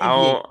KD in the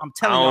NBA. I'm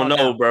telling you. I don't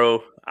know,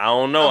 bro. I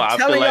don't know.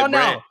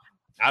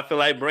 I feel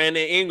like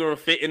Brandon Ingram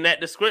fit in that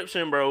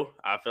description, bro.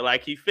 I feel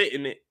like he fit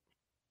in it.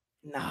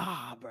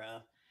 Nah, bro.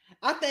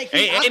 I think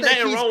ain't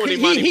nothing wrong with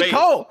Imani Bates.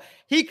 Cold.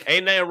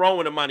 Ain't nothing wrong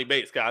with Imani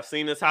Bates, cause I've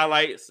seen his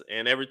highlights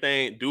and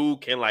everything.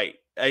 Dude can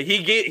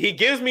he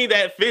gives me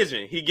that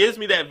vision. He gives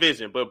me that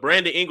vision. But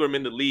Brandon Ingram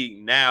in the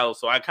league now,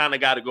 so I kind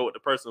of got to go with the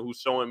person who's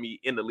showing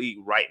me in the league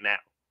right now.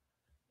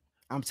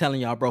 I'm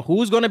telling y'all, bro,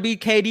 who's gonna be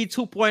KD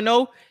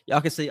 2.0? Y'all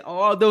can say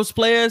all those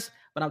players.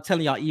 But I'm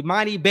telling y'all,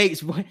 Imani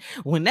Bates,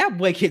 when that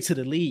boy gets to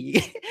the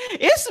league,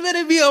 it's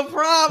gonna be a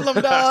problem,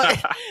 dog.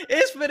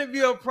 It's gonna be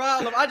a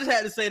problem. I just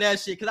had to say that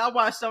shit because I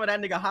watched some of that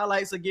nigga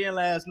highlights again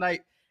last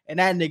night, and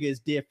that nigga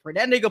is different.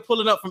 That nigga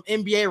pulling up from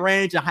NBA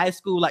range in high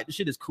school, like the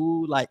shit is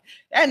cool. Like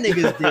that nigga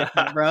is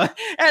different, bro.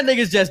 That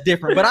nigga's just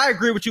different. But I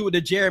agree with you with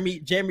the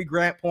Jeremy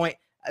Grant point.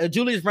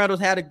 Julius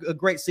Randle's had a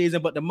great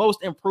season, but the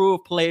most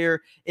improved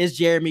player is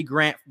Jeremy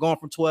Grant, going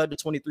from 12 to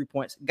 23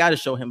 points. Got to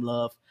show him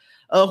love.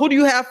 Who do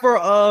you have for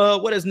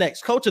what is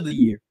next? Coach of the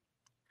year.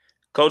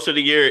 Coach of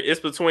the year. It's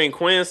between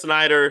Quinn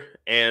Snyder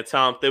and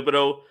Tom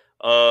Thibodeau.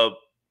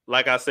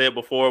 Like I said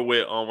before,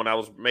 with when I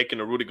was making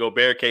the Rudy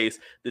Gobert case,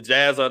 the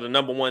Jazz are the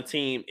number 1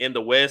 team in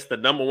the West, the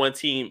number 1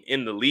 team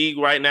in the league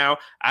right now.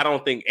 I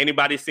don't think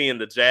anybody's seeing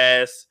the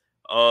Jazz.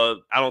 I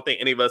don't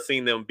think any of us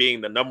seen them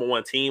being the number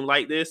 1 team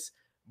like this.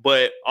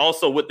 But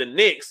also with the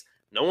Knicks,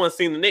 no one's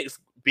seen the Knicks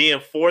being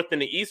 4th in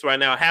the East right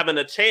now, having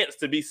a chance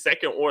to be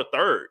 2nd or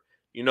 3rd.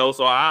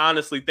 So I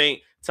honestly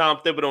think Tom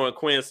Thibodeau and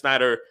Quinn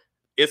Snyder,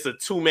 it's a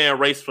 2-man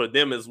race for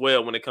them as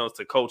well when it comes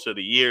to Coach of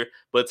the Year.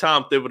 But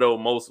Tom Thibodeau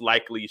most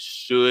likely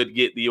should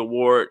get the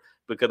award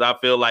because I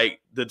feel like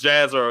the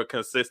Jazz are a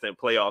consistent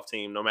playoff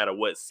team no matter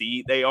what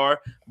seed they are.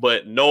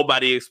 But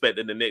nobody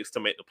expected the Knicks to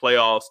make the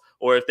playoffs.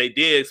 Or if they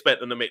did expect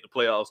them to make the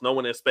playoffs, no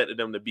one expected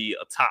them to be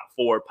a top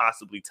 4,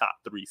 possibly top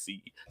 3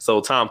 seed. So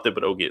Tom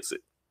Thibodeau gets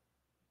it.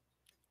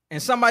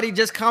 And somebody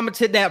just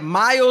commented that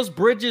Miles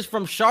Bridges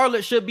from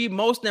Charlotte should be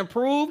most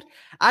improved.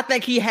 I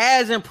think he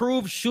has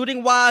improved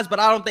shooting wise, but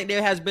I don't think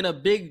there has been a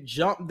big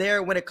jump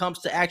there when it comes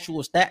to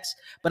actual stats.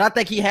 But I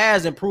think he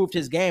has improved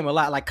his game a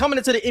lot. Like coming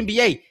into the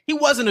NBA, he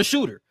wasn't a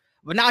shooter,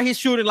 but now he's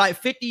shooting like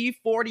 50,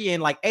 40,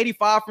 and like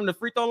 85 from the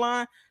free throw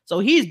line. So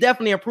he's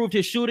definitely improved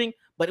his shooting,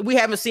 but we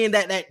haven't seen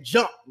that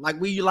jump like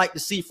we like to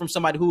see from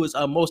somebody who is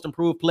a most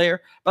improved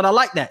player. But I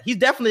like that. He's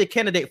definitely a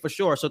candidate for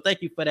sure. So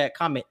thank you for that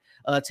comment,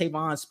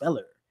 Tavon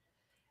Speller.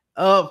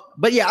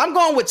 But yeah, I'm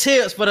going with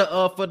Tibbs for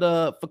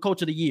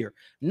Coach of the Year.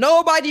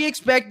 Nobody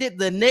expected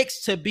the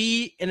Knicks to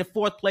be in the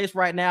 4th place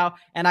right now,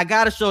 and I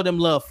gotta show them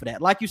love for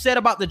that. Like you said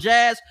about the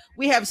Jazz,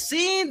 we have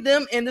seen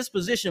them in this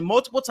position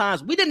multiple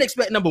times. We didn't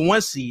expect number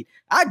 1 seed.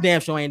 I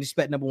damn sure ain't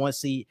expect number 1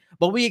 seed,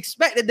 but we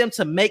expected them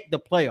to make the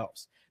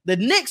playoffs. The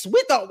Knicks,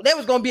 we thought there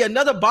was going to be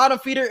another bottom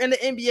feeder in the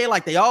NBA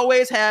like they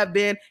always have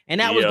been,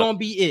 and that was going to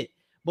be it.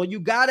 But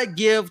you got to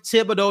give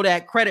Thibodeau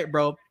that credit,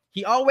 bro.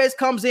 He always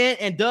comes in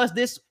and does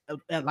this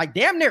like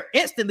damn near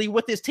instantly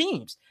with his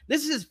teams.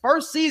 This is his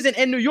first season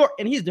in New York,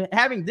 and he's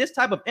having this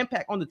type of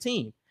impact on the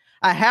team.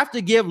 I have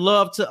to give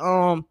love to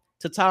Tom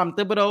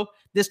Thibodeau.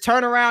 This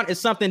turnaround is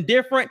something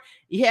different.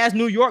 He has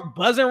New York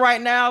buzzing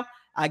right now.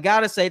 I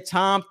gotta say,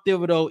 Tom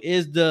Thibodeau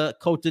is the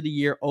coach of the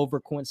year over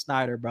Quinn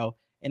Snyder, bro.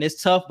 And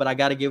it's tough, but I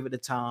gotta give it to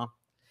Tom.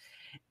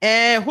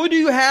 And who do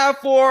you have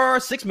for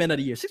 6 man of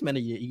the year? 6 man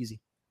of the year, easy.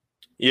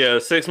 Yeah,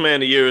 6 man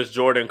of the year is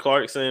Jordan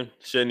Clarkson.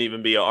 Shouldn't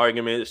even be an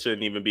argument.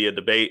 Shouldn't even be a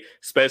debate,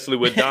 especially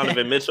with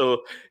Donovan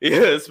Mitchell.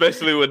 Yeah,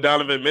 especially with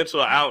Donovan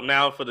Mitchell out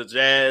now for the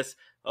Jazz.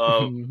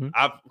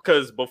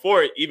 Because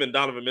before even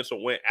Donovan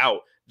Mitchell went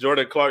out,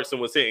 Jordan Clarkson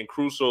was hitting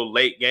crucial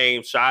late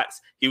game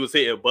shots. He was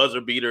hitting buzzer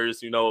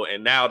beaters,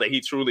 and now that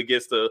he truly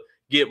gets to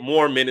get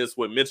more minutes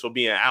with Mitchell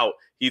being out,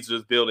 he's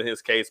just building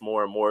his case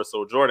more and more.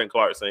 So Jordan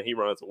Clarkson, he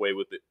runs away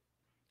with it.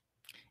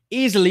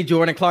 Easily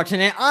Jordan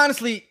Clarkson. And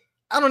honestly,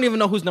 I don't even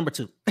know who's number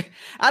 2.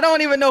 I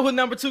don't even know who's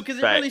number 2 because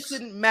it really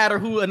shouldn't matter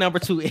who a number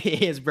 2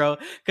 is, bro.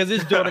 Because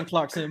it's Jordan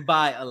Clarkson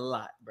by a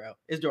lot, bro.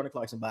 It's Jordan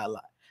Clarkson by a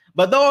lot.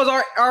 But those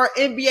are our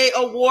NBA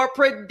award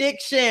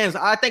predictions.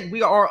 I think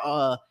we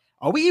are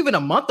we even a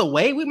month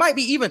away? We might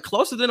be even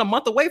closer than a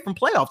month away from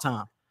playoff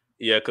time.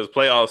 Yeah, because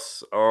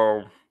playoffs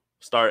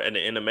start at the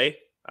end of May,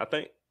 I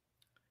think.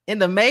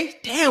 End of May?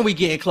 Damn, we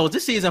getting close.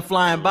 This season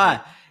flying by.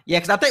 Yeah,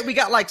 because I think we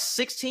got like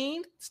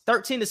 13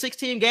 to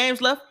 16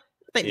 games left.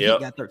 I think we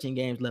got 13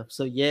 games left.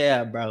 So,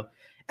 yeah, bro.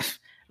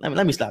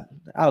 Let me stop.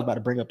 I was about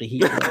to bring up the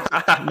Heat.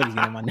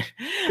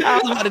 I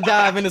was about to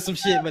dive into some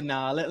shit, but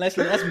nah, let's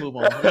move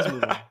on. Let's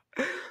move on.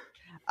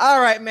 All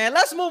right, man.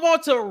 Let's move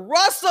on to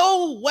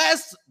Russell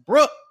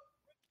Westbrook.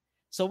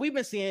 So we've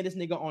been seeing this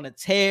nigga on a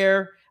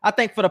tear. I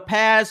think for the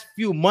past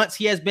few months,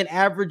 he has been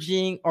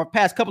averaging, or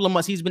past couple of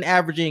months, he's been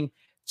averaging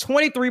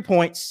 23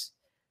 points,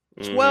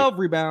 12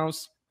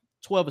 rebounds,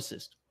 12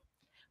 assists.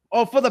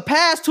 Or for the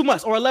past 2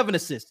 months, or 11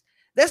 assists.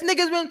 This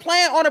nigga's been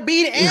playing on a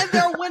beat, and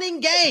they're winning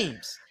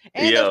games.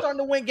 And they're starting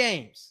to win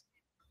games.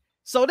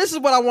 So this is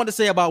what I want to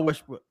say about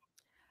Westbrook.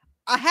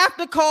 I have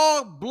to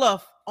call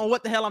bluff on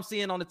what the hell I'm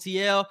seeing on the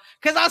TL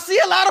because I see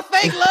a lot of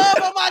fake love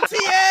on my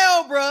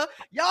TL, bro.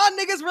 Y'all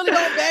niggas really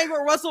don't bang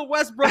with Russell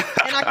Westbrook,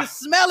 and I can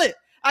smell it.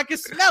 I can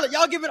smell it.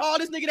 Y'all giving all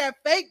this nigga that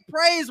fake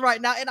praise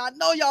right now, and I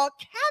know y'all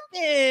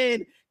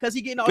capping because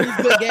he getting all these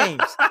good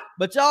games.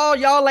 But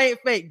y'all ain't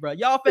fake, bro.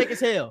 Y'all fake as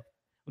hell.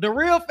 The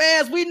real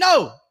fans, we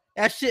know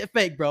that shit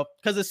fake, bro.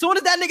 Because as soon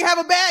as that nigga have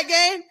a bad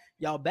game,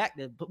 y'all back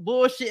to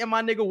bullshit and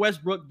my nigga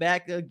Westbrook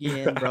back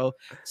again, bro.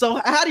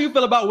 So how do you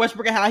feel about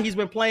Westbrook and how he's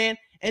been playing?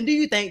 And do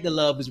you think the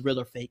love is real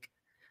or fake?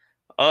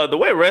 The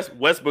way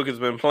Westbrook has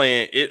been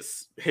playing,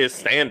 it's his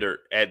standard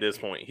at this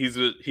point. He's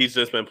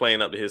just been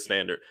playing up to his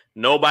standard.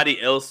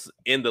 Nobody else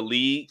in the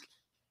league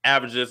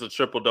averages a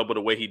triple-double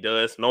the way he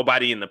does.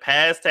 Nobody in the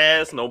past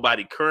has,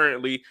 nobody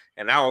currently,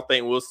 and I don't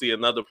think we'll see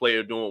another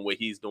player doing what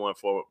he's doing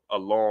for a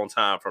long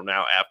time from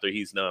now after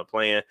he's done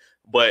playing.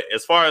 But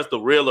as far as the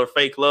real or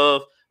fake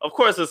love, of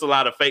course, there's a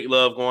lot of fake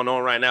love going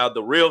on right now.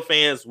 The real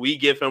fans, we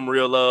give him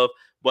real love.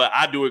 But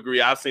I do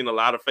agree. I've seen a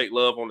lot of fake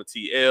love on the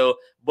TL.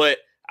 But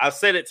I've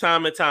said it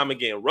time and time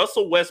again.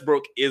 Russell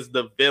Westbrook is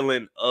the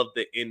villain of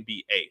the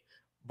NBA.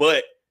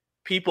 But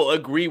people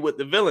agree with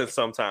the villain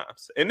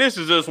sometimes. And this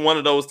is just one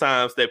of those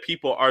times that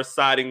people are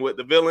siding with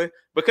the villain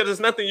because there's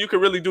nothing you can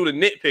really do to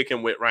nitpick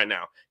him with right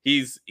now.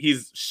 He's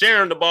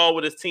sharing the ball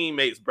with his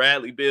teammates,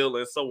 Bradley Beal,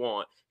 and so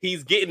on.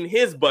 He's getting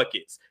his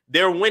buckets.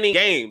 They're winning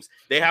games.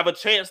 They have a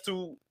chance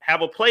to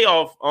have a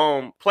playoff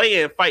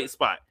play-in fight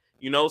spot.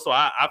 So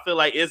I feel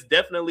like it's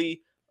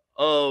definitely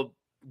a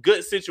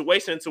good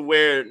situation to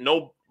where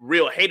no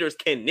real haters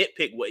can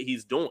nitpick what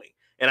he's doing.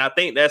 And I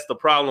think that's the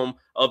problem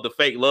of the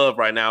fake love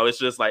right now. It's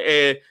just like,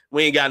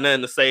 we ain't got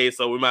nothing to say,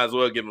 so we might as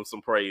well give him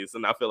some praise.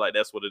 And I feel like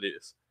that's what it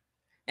is.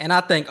 And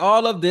I think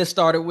all of this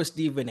started with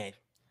Stephen A.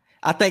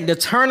 I think the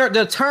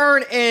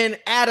turn in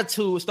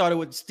attitude started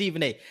with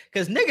Stephen A.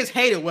 Because niggas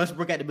hated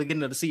Westbrook at the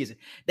beginning of the season.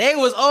 They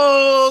was,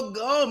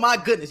 oh my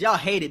goodness, y'all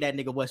hated that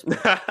nigga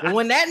Westbrook. But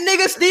when that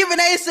nigga Stephen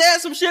A said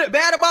some shit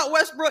bad about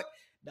Westbrook,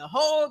 the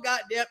whole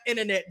goddamn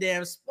internet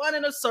spun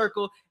in a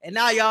circle, and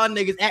now y'all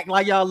niggas act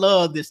like y'all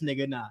love this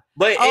nigga now.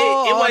 But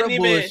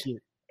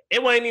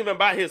it wasn't even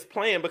about his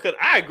plan because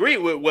I agree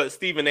with what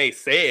Stephen A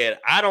said.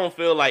 I don't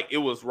feel like it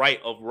was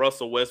right of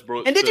Russell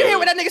Westbrook. And did you hear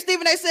what that nigga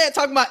Stephen A said?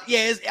 Talking about,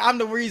 I'm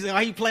the reason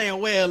why he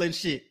playing well and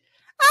shit.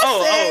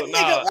 No.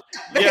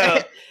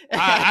 Yeah.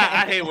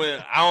 I hate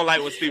when I don't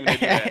like when Stephen A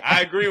do that. I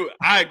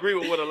agree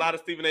with what a lot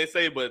of Stephen A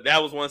say, but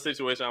that was one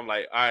situation I'm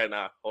like, all right,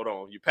 now hold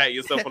on. You pat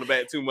yourself on the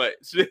back too much.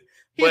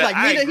 He's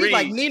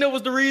like Nina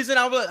was the reason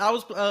I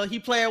was he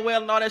playing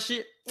well and all that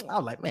shit. I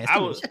was like, man,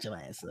 shut your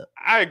ass up.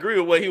 I agree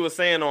with what he was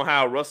saying on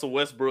how Russell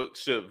Westbrook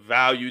should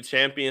value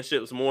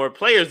championships more.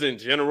 Players in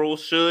general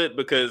should,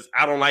 because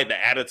I don't like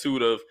the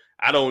attitude of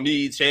I don't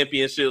need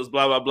championships,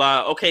 blah, blah,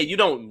 blah. Okay, you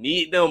don't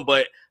need them,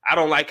 but I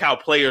don't like how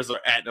players are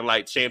acting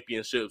like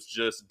championships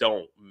just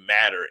don't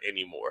matter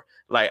anymore.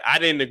 Like, I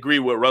didn't agree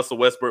with Russell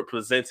Westbrook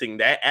presenting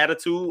that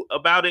attitude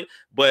about it,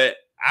 but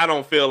I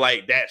don't feel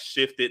like that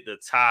shifted the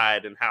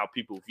tide and how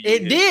people view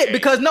it. Did game.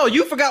 Because no,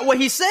 you forgot what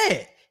he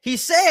said. He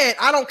said,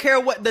 I don't care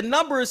what the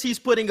numbers he's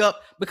putting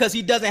up because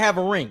he doesn't have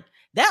a ring.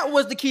 That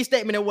was the key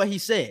statement of what he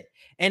said.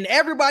 And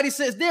everybody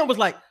since then was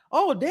like,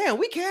 oh, damn,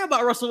 we care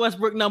about Russell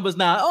Westbrook numbers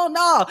now. Oh,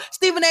 no,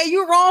 Stephen A.,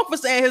 you're wrong for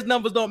saying his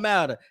numbers don't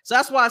matter. So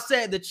that's why I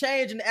said the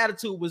change in the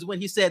attitude was when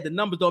he said the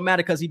numbers don't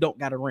matter because he don't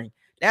got a ring.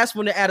 That's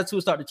when the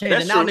attitude started to change.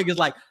 That's and now true. niggas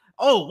like,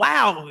 oh,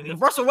 wow,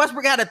 if Russell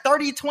Westbrook had a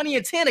 30, 20,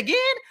 and 10 again?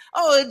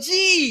 Oh,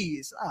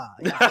 geez. Oh,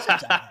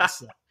 yeah,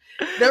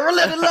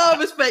 the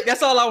love is fake.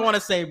 That's all I want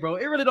to say, bro.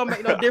 It really don't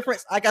make no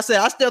difference. Like I said,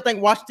 I still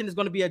think Washington is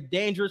going to be a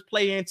dangerous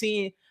play-in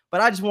team,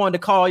 but I just wanted to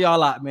call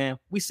y'all out, man.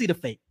 We see the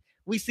fake.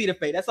 We see the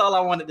fate. That's all I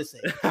wanted to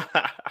say.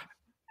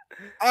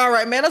 All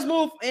right, man. Let's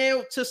move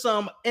into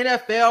some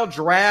NFL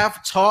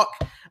draft talk.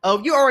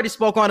 You already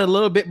spoke on it a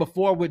little bit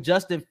before with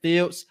Justin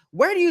Fields.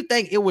 Where do you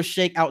think it will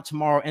shake out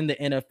tomorrow in the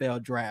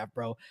NFL draft,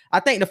 bro? I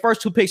think the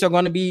first two picks are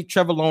going to be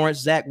Trevor Lawrence,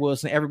 Zach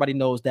Wilson. Everybody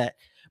knows that.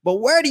 But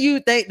where do you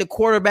think the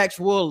quarterbacks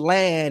will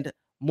land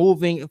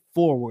moving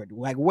forward?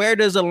 Like, where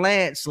does a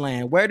Lance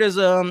land? Where does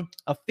a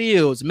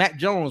Fields, Mac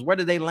Jones, where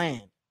do they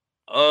land?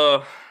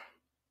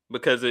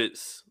 Because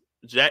it's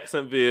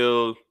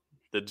Jacksonville,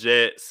 the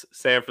Jets,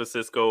 San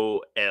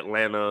Francisco,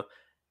 Atlanta.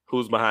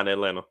 Who's behind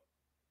Atlanta?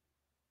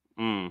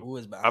 Who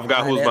is behind? I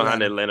forgot who's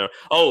behind Atlanta.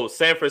 Oh,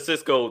 San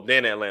Francisco,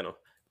 then Atlanta.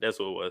 That's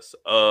what it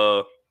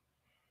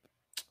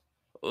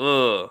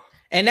was.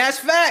 And that's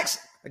facts.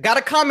 I got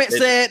a comment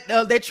said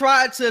they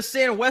tried to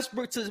send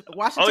Westbrook to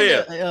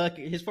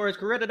Washington for his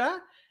career to die.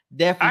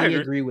 Definitely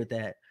agree with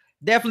that.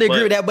 Definitely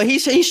agree with that. But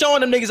he's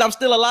showing them niggas I'm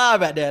still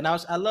alive out there. And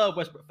I love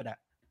Westbrook for that.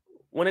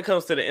 When it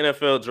comes to the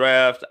NFL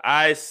draft,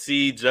 I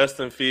see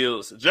Justin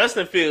Fields.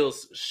 Justin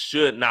Fields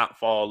should not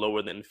fall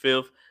lower than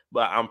fifth,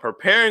 but I'm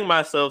preparing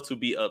myself to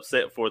be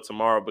upset for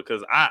tomorrow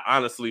because I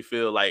honestly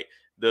feel like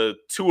the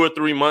 2 or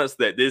 3 months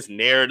that this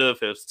narrative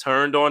has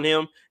turned on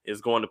him is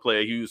going to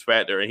play a huge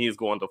factor, and he's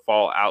going to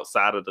fall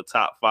outside of the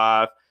top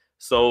 5.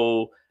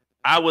 So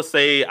I would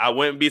say I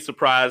wouldn't be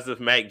surprised if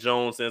Mac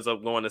Jones ends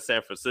up going to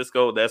San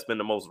Francisco. That's been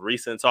the most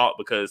recent talk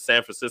because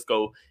San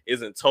Francisco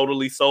isn't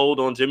totally sold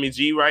on Jimmy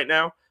G right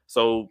now.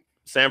 So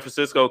San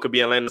Francisco could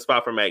be a landing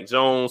spot for Mac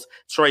Jones.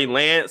 Trey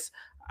Lance,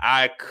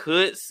 I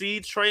could see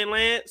Trey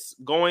Lance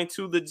going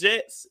to the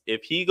Jets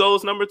if he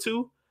goes number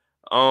 2.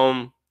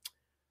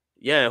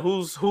 Yeah,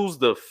 who's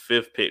the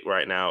 5th pick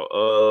right now?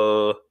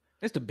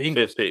 It's the Bengals.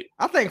 5th pick.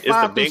 I think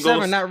 5 through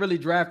 7 not really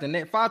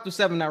drafting. 5 through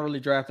 7 not really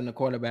drafting the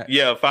quarterback.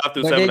 Yeah, 5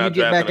 through 7 not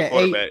drafting the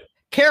quarterback. 8,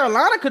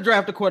 Carolina could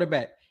draft a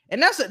quarterback,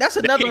 and that's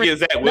another. They can get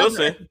Zach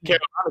Wilson.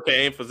 Carolina can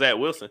aim for Zach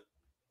Wilson.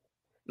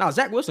 No,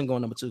 Zach Wilson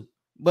going number 2.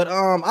 But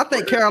I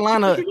think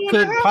Carolina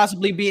could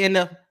possibly be in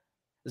the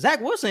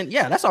Zach Wilson.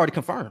 Yeah, that's already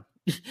confirmed.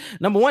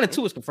 Number 1 and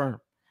 2 is confirmed.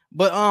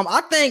 But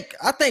I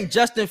think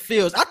Justin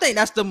Fields. I think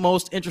that's the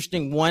most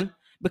interesting one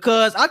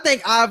because I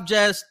think I've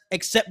just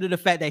accepted the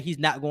fact that he's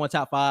not going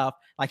top 5.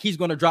 Like he's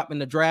going to drop in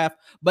the draft.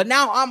 But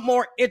now I'm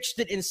more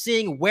interested in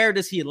seeing where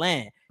does he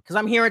land because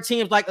I'm hearing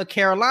teams like a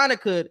Carolina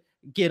could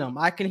get him.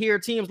 I can hear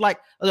teams like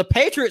the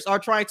Patriots are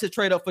trying to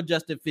trade up for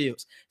Justin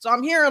Fields. So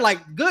I'm hearing like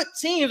good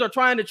teams are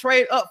trying to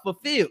trade up for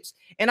Fields.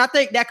 And I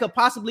think that could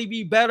possibly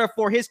be better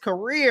for his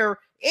career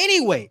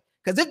anyway.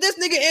 Because if this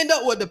nigga end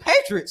up with the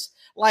Patriots,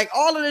 like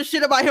all of this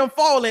shit about him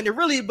falling, it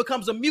really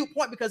becomes a moot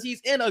point because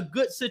he's in a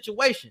good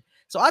situation.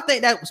 So I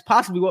think that was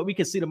possibly what we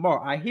can see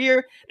tomorrow. I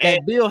hear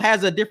that Bill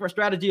has a different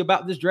strategy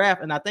about this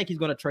draft, and I think he's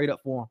going to trade up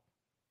for him.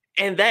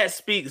 And that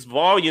speaks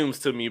volumes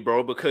to me,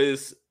 bro,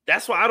 because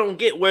that's why I don't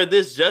get where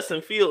this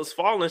Justin Fields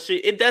falling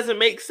shit. It doesn't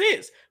make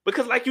sense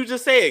because like you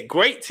just said,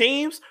 great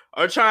teams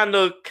are trying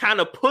to kind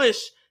of push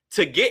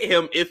to get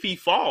him if he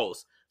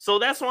falls. So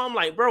that's why I'm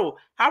like, bro,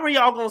 how are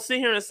y'all going to sit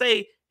here and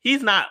say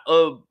he's not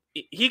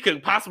he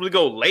could possibly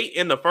go late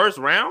in the first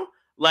round?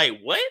 Like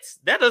what?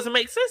 That doesn't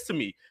make sense to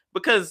me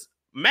because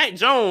Mac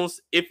Jones,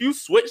 if you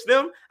switch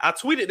them, I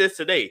tweeted this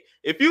today.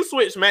 If you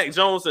switch Mac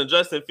Jones and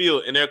Justin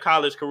Fields in their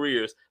college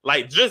careers,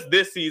 like just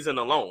this season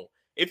alone,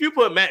 if you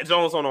put Mac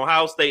Jones on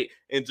Ohio State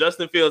and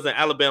Justin Fields in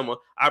Alabama,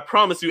 I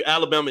promise you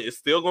Alabama is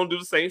still going to do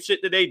the same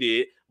shit that they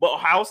did, but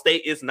Ohio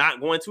State is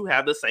not going to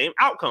have the same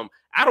outcome.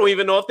 I don't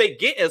even know if they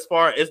get as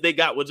far as they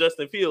got with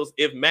Justin Fields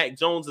if Mac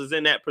Jones is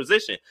in that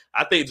position.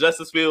 I think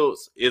Justin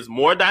Fields is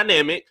more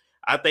dynamic.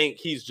 I think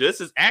he's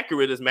just as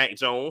accurate as Mac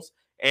Jones,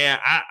 and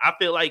I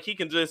feel like he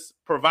can just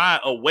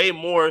provide a way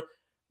more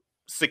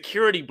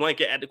security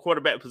blanket at the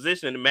quarterback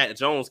position than Mac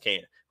Jones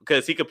can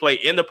because he could play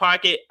in the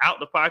pocket, out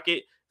the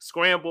pocket,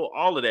 scramble,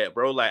 all of that,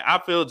 bro. Like I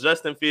feel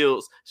Justin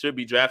Fields should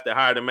be drafted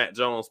higher than Mac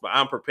Jones, but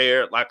I'm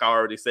prepared, like I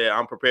already said,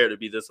 I'm prepared to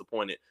be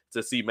disappointed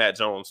to see Mac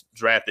Jones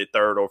drafted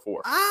 3rd or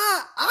 4th.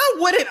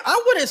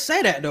 I wouldn't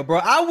say that though, bro.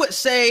 I would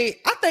say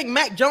I think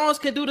Mac Jones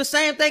can do the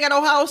same thing at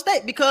Ohio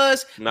State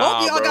because both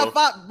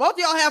of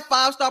y'all have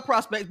 5-star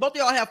prospects, both of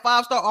y'all have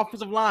 5-star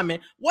offensive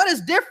linemen. What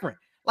is different?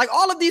 Like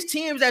all of these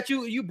teams that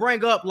you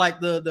bring up, like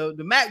the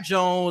Mac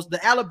Jones,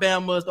 the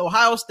Alabamas, the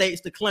Ohio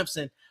States, the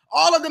Clemson,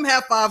 all of them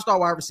have 5-star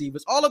wide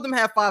receivers. All of them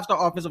have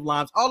 5-star offensive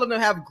lines. All of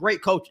them have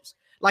great coaches.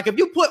 Like if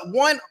you put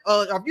one,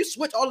 or if you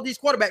switch all of these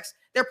quarterbacks,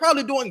 they're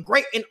probably doing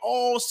great in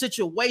all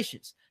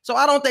situations. So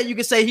I don't think you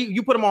can say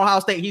you put him on Ohio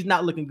State, he's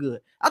not looking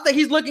good. I think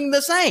he's looking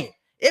the same,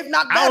 if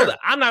not better.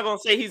 I'm not going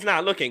to say he's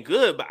not looking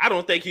good, but I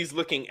don't think he's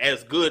looking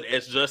as good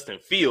as Justin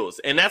Fields.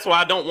 And that's why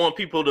I don't want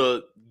people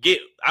to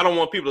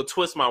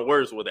twist my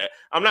words with that.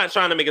 I'm not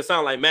trying to make it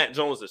sound like Mac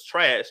Jones is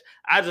trash.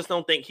 I just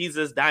don't think he's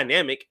as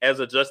dynamic as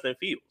a Justin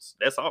Fields.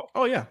 That's all.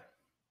 Oh, yeah.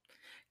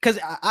 Because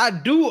I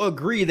do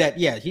agree that,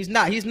 yeah, he's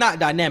not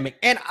dynamic.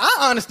 And I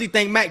honestly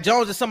think Mac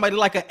Jones is somebody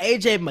like an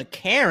A.J.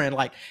 McCarron.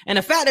 Like, and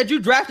the fact that you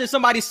drafted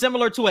somebody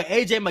similar to an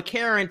A.J.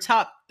 McCarron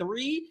top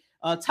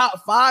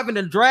 5 in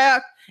the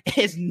draft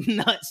is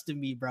nuts to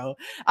me, bro.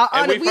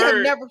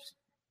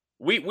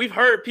 We've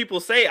heard people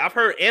say, I've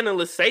heard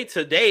analysts say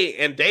today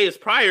and days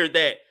prior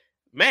that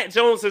Mac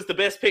Jones is the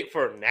best pick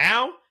for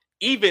now,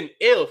 even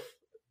if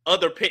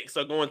other picks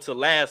are going to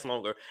last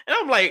longer. And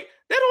I'm like,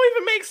 that don't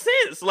even make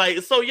sense. Like,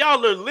 so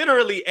y'all are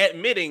literally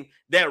admitting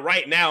that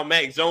right now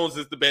Mac Jones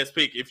is the best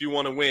pick if you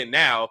want to win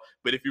now.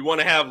 But if you want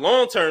to have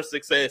long-term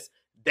success,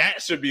 that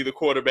should be the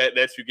quarterback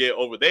that you get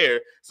over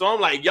there. So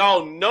I'm like,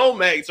 y'all know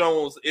Mac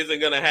Jones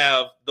isn't going to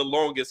have the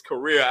longest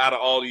career out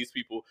of all these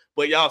people,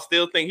 but y'all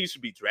still think he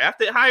should be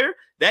drafted higher?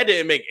 That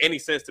didn't make any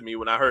sense to me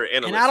when I heard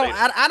analysts say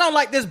that. I don't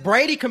like this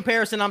Brady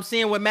comparison I'm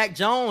seeing with Mac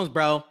Jones,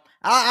 bro.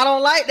 I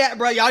don't like that,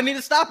 bro. Y'all need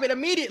to stop it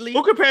immediately.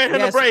 Who compared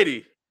him to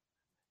Brady?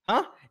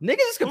 Huh?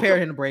 Niggas is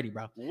comparing him to Brady,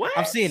 bro. What?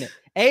 I'm seeing it.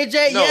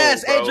 AJ, No,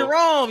 yes. bro. Hey,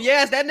 Jerome,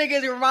 yes. That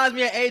nigga reminds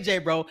me of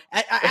AJ, bro.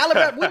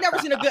 Alabama, we've never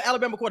seen a good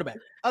Alabama quarterback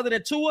other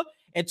than Tua,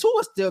 and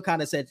Tua's still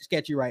kind of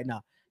sketchy right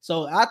now.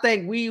 So I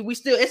think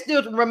it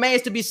still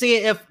remains to be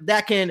seen if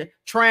that can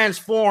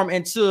transform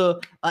into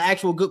an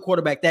actual good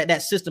quarterback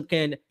that system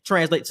can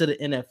translate to the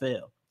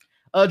NFL.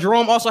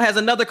 Jerome also has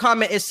another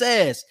comment. It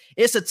says,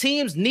 it's a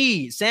team's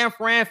need. San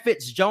Fran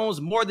fits Jones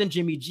more than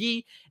Jimmy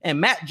G,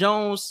 and Matt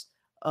Jones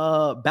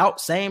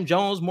about same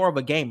Jones, more of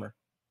a gamer.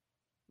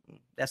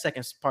 That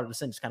second part of the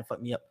sentence kind of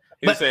fucked me up.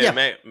 He's saying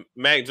yeah.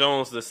 Mac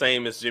Jones the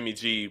same as Jimmy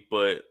G,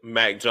 but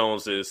Mac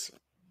Jones is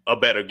a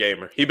better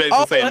gamer. He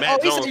basically saying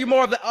Mac Jones. You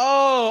more of the.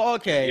 Oh,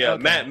 okay. Yeah,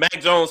 okay.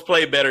 Mac Jones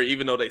play better,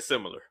 even though they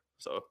similar.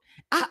 So.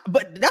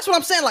 But that's what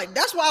I'm saying. Like,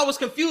 that's why I was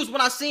confused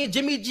when I seen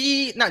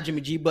not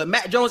Jimmy G, but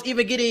Matt Jones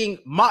even getting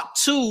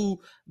mocked to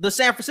the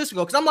San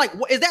Francisco. Because I'm like,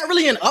 is that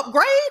really an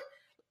upgrade?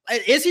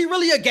 Is he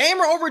really a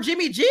gamer over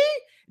Jimmy G?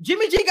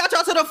 Jimmy G got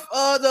y'all to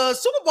the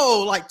Super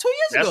Bowl like 2 years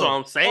ago. That's what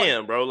I'm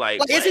saying, bro.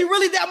 Like is he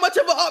really that much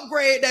of an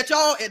upgrade that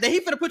he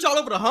finna put y'all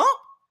over the hump?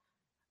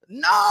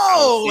 No,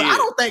 I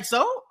don't think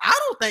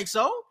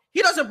so.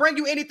 He doesn't bring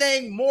you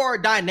anything more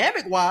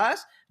dynamic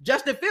wise.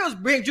 Justin Fields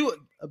brings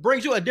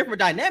you a different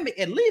dynamic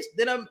at least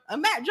than a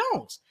Matt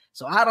Jones.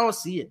 So I don't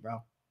see it, bro.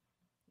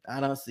 I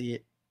don't see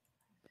it.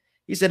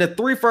 He said the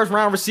 3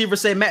 first-round receivers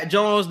say Matt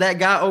Jones, that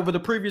guy over the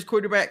previous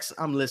quarterbacks.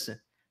 I'm listening.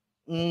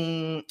 I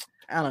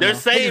don't know. They're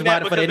saying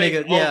that because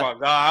nigga. Oh my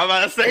god! I'm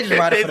about to say they just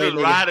ride it for their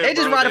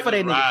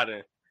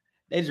nigga.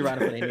 They just ride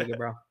it for their nigga,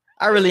 bro.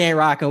 I really ain't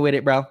rocking with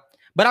it, bro.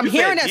 But I'm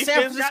hearing that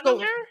San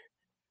Francisco.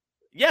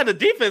 Yeah, the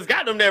defense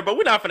got them there, but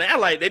we're not gonna act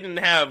like they didn't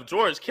have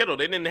George Kittle.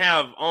 They didn't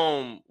have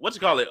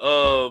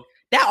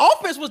that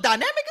offense was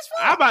dynamic as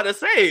fuck. I'm about to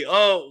say,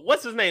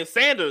 what's his name?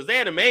 Sanders. They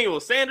had Emmanuel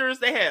Sanders.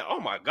 They had, oh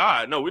my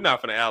god, no, we're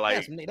not gonna act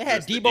like they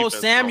had Deebo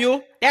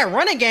Samuel. That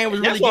running game was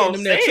really getting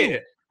them there too.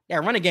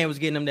 That running game was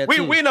getting them there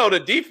too. We know the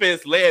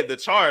defense led the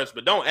charge,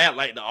 but don't act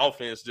like the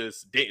offense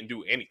just didn't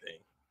do anything.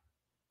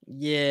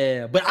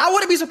 Yeah, but I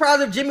wouldn't be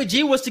surprised if Jimmy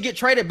G was to get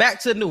traded back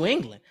to New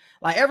England.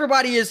 Like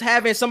everybody is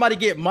having somebody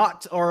get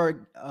mocked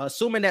or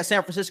assuming that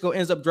San Francisco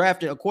ends up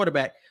drafting a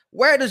quarterback.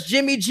 Where does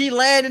Jimmy G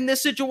land in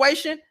this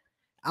situation?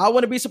 I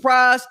wouldn't be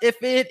surprised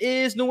if it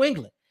is New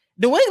England.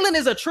 New England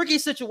is a tricky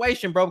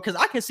situation, bro, because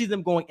I can see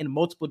them going in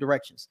multiple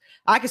directions.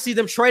 I can see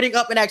them trading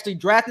up and actually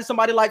drafting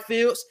somebody like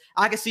Fields.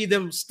 I can see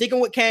them sticking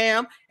with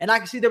Cam, and I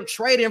can see them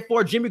trading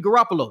for Jimmy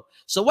Garoppolo.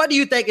 So what do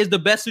you think is the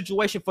best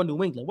situation for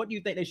New England? What do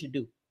you think they should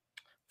do?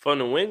 For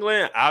New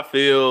England, I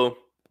feel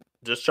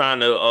just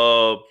trying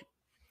to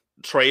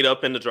trade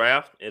up in the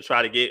draft and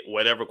try to get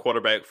whatever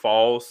quarterback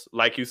falls.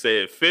 Like you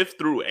said, 5th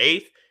through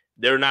 8th,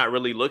 they're not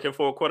really looking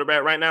for a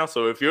quarterback right now.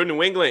 So if you're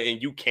New England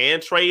and you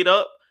can trade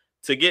up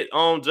to get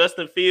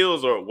Justin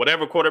Fields or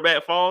whatever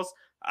quarterback falls,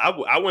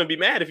 I wouldn't be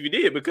mad if you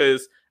did,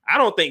 because I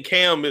don't think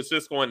Cam is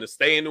just going to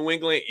stay in New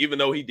England, even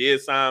though he did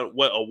sign a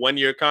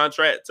 1-year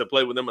contract to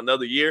play with them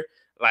another year.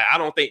 Like, I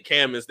don't think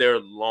Cam is there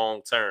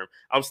long term.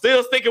 I'm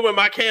still sticking with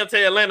my Cam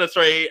to Atlanta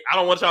trade. I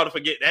don't want y'all to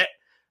forget that.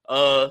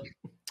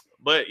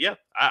 But yeah,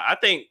 I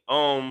think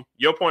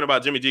your point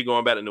about Jimmy G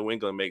going back to New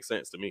England makes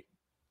sense to me.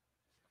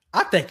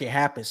 I think it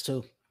happens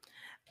too.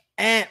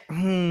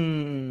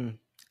 And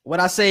what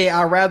I say,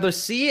 I'd rather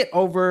see it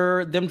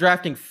over them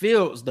drafting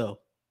Fields, though.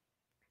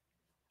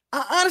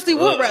 I honestly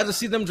would rather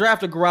see them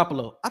draft a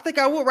Garoppolo. I think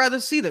I would rather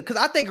see that,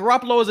 because I think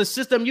Garoppolo is a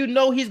system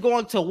he's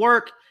going to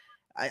work.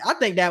 I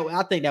think that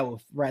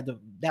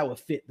would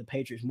fit the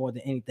Patriots more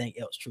than anything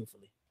else,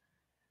 truthfully.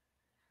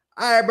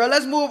 All right, bro.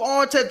 Let's move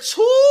on to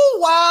 2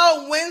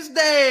 Wild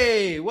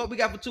Wednesday. What we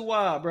got for 2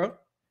 Wild, bro?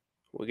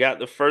 We got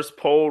the first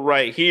poll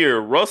right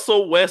here.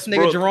 Russell Westbrook.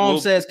 Nigga Jerome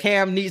says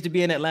Cam needs to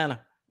be in Atlanta.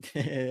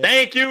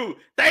 Thank you.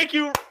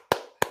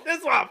 This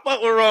is why I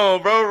fuck with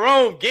Rome, bro.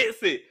 Rome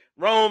gets it.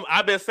 Rome,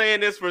 I've been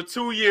saying this for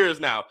 2 years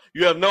now.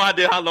 You have no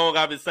idea how long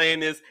I've been saying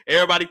this.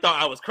 Everybody thought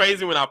I was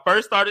crazy when I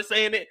first started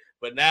saying it,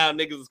 but now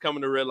niggas is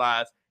coming to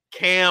realize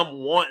Cam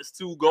wants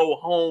to go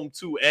home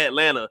to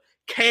Atlanta.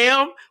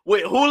 Cam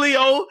with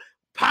Julio,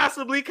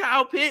 possibly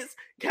Kyle Pitts,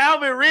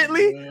 Calvin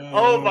Ridley.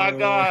 Oh my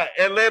God.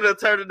 Atlanta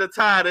turning the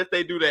tide if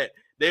they do that.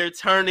 They're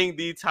turning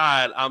the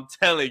tide. I'm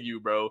telling you,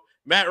 bro.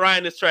 Matt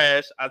Ryan is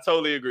trash. I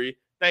totally agree.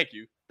 Thank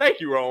you. Thank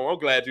you, Ron. I'm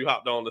glad you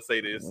hopped on to say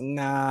this.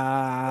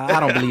 Nah, I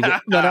don't believe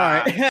it. But all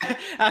right.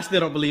 I still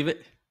don't believe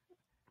it.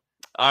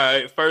 All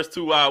right. First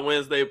 2 Wild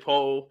Wednesday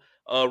poll.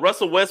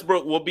 Russell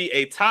Westbrook will be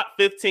a top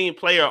 15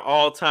 player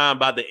all time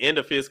by the end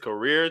of his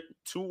career.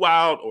 Too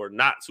wild or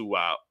not too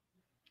wild?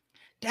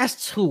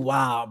 That's too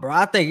wild, bro.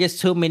 I think it's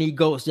too many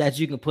GOATs that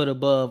you can put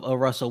above a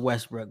Russell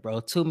Westbrook, bro.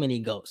 Too many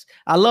GOATs.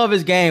 I love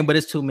his game, but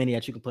it's too many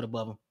that you can put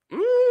above him.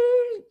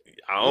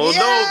 I don't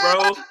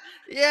know, bro.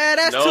 Yeah,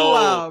 that's too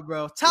wild,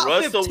 bro. Top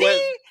Russell 15?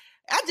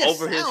 I just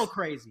sound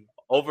crazy.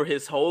 Over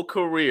his whole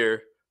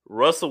career,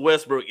 Russell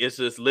Westbrook is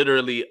just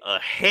literally a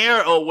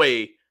hair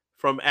away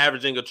from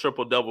averaging a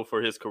triple-double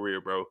for his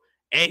career, bro.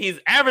 And he's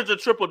averaged a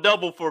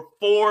triple-double for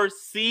 4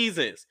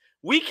 seasons.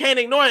 We can't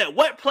ignore that.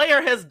 What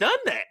player has done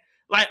that?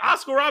 Like,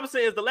 Oscar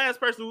Robertson is the last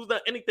person who's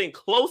done anything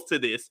close to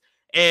this.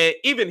 And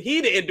even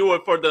he didn't do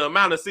it for the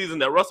amount of season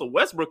that Russell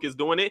Westbrook is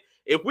doing it.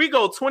 If we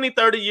go 20,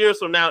 30 years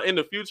from now in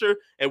the future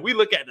and we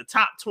look at the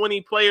top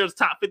 20 players,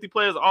 top 50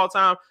 players of all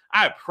time,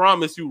 I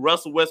promise you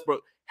Russell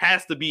Westbrook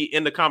has to be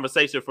in the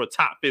conversation for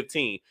top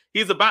 15.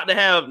 He's about to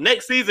have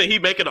next season, he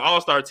making an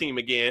all-star team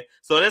again.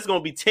 So that's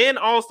going to be 10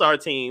 all-star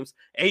teams.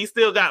 And he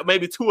still got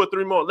maybe 2 or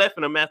 3 more left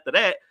in him after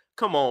that.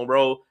 Come on,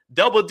 bro.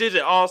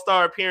 Double-digit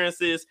all-star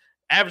appearances,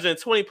 averaging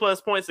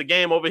 20-plus points a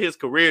game over his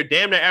career,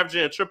 damn near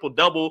averaging a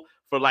triple-double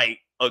for like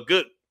a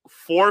good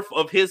fourth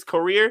of his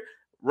career.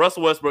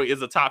 Russell Westbrook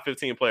is a top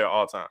 15 player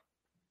all time.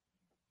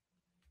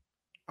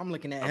 I'm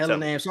looking at hella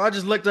names. So I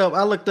looked up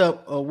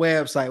a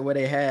website where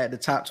they had the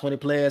top 20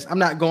 players. I'm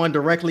not going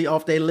directly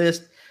off their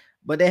list,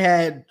 but they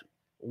had,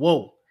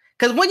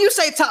 because when you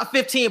say top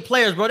 15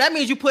 players, bro, that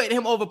means you putting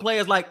him over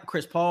players like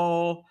Chris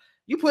Paul.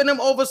 You putting him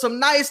over some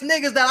nice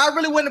niggas that I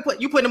really wouldn't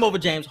put. You putting him over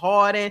James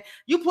Harden.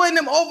 You putting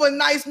him over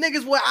nice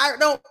niggas where I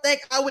don't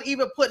think I would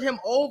even put him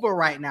over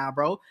right now,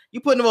 bro. You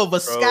putting him over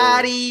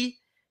Scotty.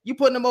 You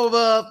putting him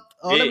over.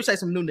 Let me say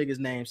some new niggas'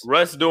 names.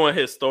 Russ doing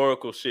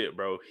historical shit,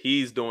 bro.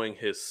 He's doing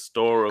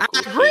historical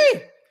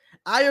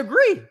I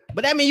agree.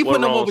 But that means you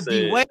putting him over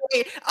D-Wade.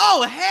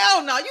 Oh,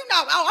 hell no.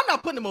 I'm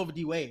not putting him over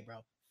D-Wade,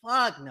 bro.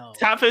 Fuck no.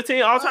 Top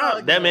 15 all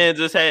time. That man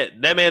just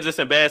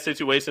in bad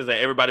situations and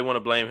everybody want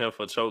to blame him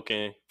for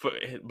choking.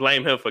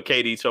 Blame him for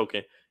KD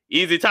choking.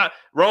 Easy top.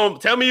 Rome,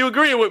 tell me you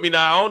agree with me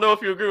now. I don't know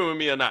if you agree with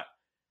me or not.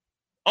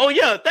 Oh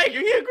yeah, thank you.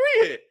 He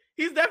agreed.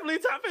 He's definitely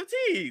top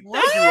 15.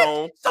 What? Thank you,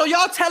 Rome. So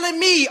y'all telling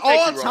me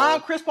all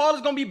time Chris Paul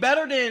is gonna be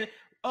better than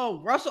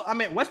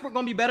Westbrook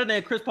gonna be better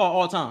than Chris Paul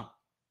all time?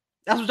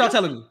 That's what y'all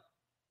telling me.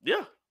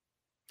 Yeah.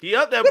 He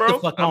up there,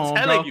 bro. I'm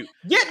telling you.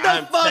 Get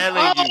the fuck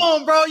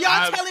on, bro.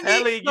 Y'all telling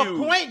me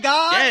the point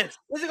guard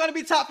is it going to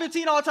be top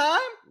 15 all time?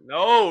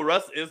 No,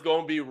 Russ is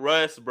going to be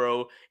Russ,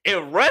 bro.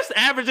 If Russ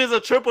averages a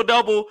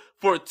triple-double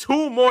for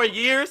 2 more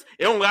years,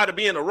 it don't got to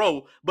be in a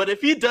row. But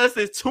if he does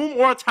this 2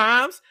 more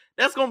times,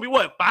 that's going to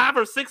be 5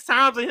 or 6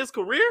 times in his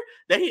career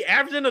that he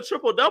averaging a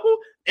triple-double?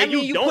 And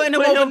you don't putting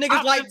him over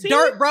niggas like 15?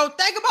 Dirk, bro.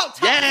 Think about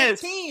top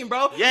 15,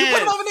 bro. Yes. You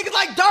put him over niggas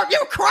like Dirk.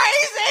 You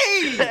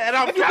crazy. And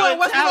I'm if you put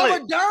Westbrook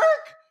over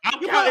Dirk? I'm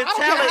counting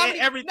talent and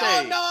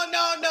everything. No.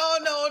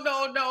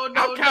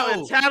 I'm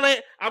counting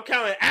talent. I'm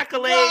counting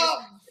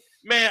accolades.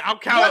 Man, I'm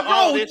counting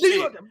all this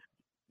shit.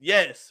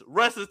 Yes,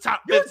 Russ is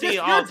top 15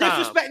 all time.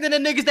 You're disrespecting the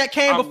niggas that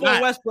came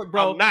before Westbrook,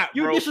 bro.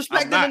 You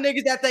disrespecting the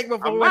niggas that came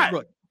before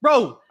Westbrook.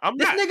 Bro,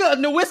 this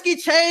nigga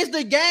Nowitzki changed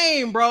the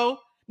game, bro.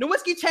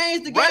 Nowitzki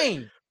changed the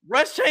game.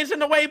 Russ changing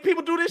the way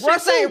people do this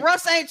shit.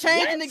 Russ ain't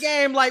changing the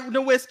game like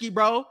Nowitzki,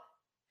 bro.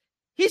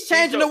 He's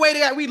changing the way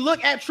that we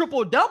look at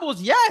triple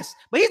doubles, yes,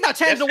 but he's not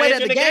changing the way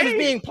that the game is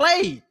being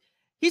played.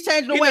 He's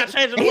changing the way. He's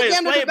not changing the way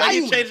it's played, but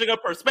he's changing a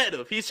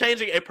perspective. He's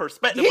changing a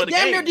perspective of the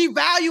game.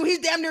 He's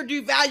damn near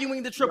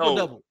devaluing the triple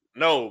double.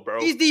 No, bro.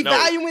 He's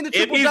devaluing the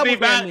triple double.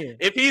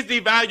 If he's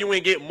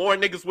devaluing it, more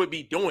niggas would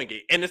be doing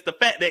it, and it's the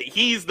fact that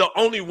he's the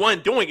only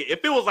one doing it.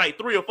 If it was like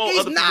 3 or 4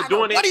 other people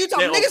doing it, what are you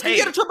talking? Niggas can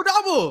get a triple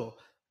double.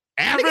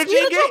 Averaging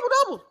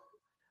it.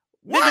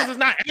 Niggas is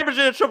not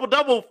averaging a triple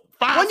double.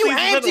 When you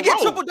aim to get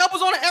triple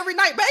doubles on an every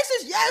night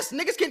basis, yes,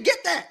 niggas can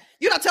get that.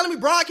 You're not telling me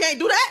Bron can't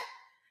do that?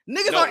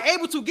 Niggas are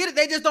able to get it.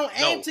 They just don't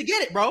aim to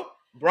get it, bro.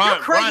 Bron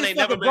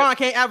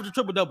can't average a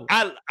triple double.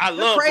 I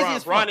love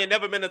Bron. Bron ain't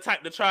never been the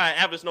type to try and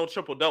average no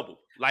triple double.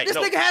 Like this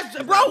nigga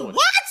has, bro.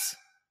 What?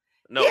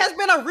 No, he has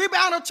been a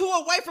rebound or 2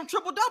 away from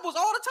triple doubles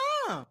all the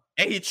time,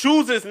 and he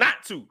chooses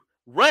not to.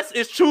 Russ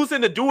is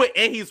choosing to do it,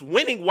 and he's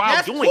winning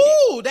while doing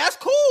it. That's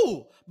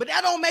cool. But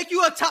that don't make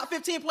you a top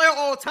 15 player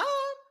all time.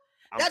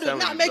 That does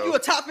not make you a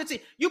top 15.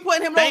 You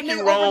putting him Thank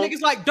over you,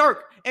 niggas like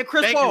Dirk and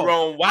Chris Thank Paul. you,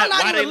 Rome.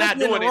 Why they not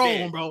doing it Rome,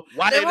 then? bro?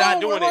 Why they not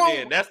doing it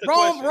then? That's the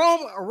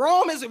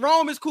question.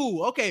 Rome is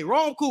cool. Okay,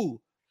 Rome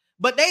cool.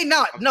 But they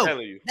not. I'm no,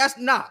 telling you. that's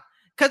not.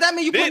 Because that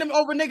means you putting them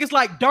over niggas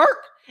like Dirk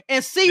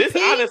and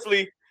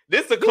CP.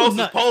 This is the closest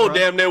nuts, poll bro.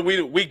 damn near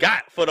we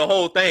got for the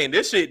whole thing.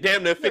 This shit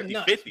damn near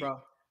 50-50. Bro.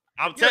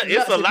 I'm telling you,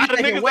 it's a lot of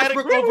niggas that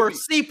agree over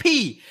with me.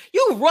 CP.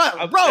 You run,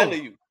 I'm bro.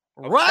 telling you.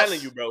 I'm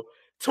telling you, bro.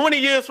 20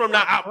 years from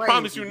now, I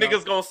promise you, bro.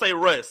 niggas gonna say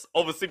Russ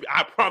over CP.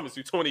 I promise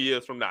you, 20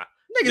 years from now,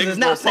 niggas is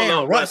not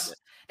saying Russ.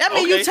 That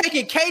means you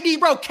taking KD,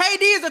 bro.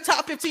 KD is a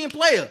top 15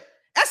 player.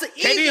 That's an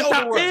easy over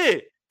top 10.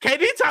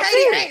 KD top 10.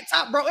 KD ain't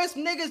top, bro. It's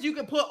niggas you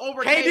can put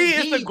over KD.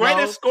 KD is the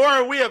greatest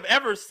scorer we have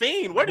ever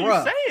seen. What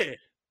are you saying?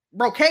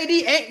 Bro,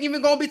 KD ain't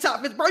even gonna be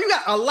top 15. Bro, you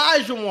got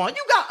Elijah Wan.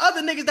 You got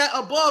other niggas that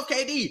above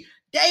KD.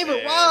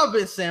 David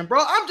Robinson,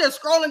 bro. I'm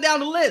just scrolling down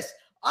the list.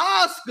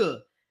 Oscar.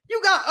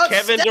 You got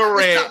Kevin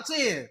Durant. Top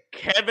 10.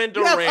 Kevin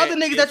Durant. You have other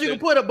niggas that you can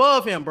put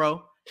above him,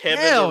 bro.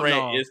 Kevin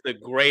Durant is the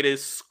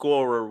greatest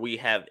scorer we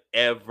have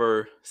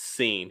ever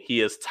seen.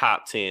 He is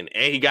top 10,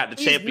 and he got the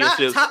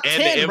championships top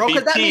 10, and the bro.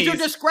 Because that means you're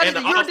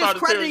discrediting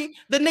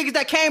the niggas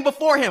that came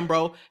before him,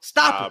 bro.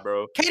 Stop it,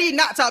 bro. KD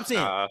not top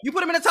 10. You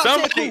put him in the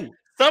top 10. Cool.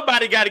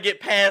 Somebody got to get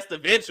past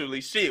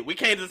eventually. Shit, we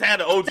can't just have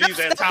the OGs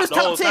at top the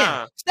whole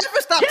time. Steph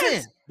is top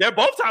 10. They're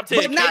both top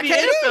 10. But not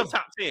KD. Is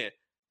top 10.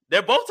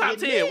 They're both top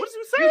 10. What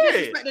you saying? You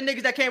disrespect the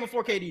niggas that came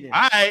before KD then.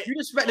 All right. You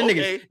disrespect the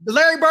niggas.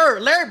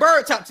 Larry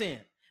Bird top 10.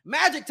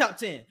 Magic top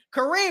 10.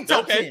 Kareem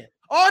top 10.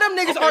 All them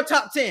niggas are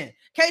top 10.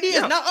 KD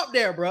is not up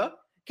there, bro.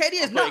 KD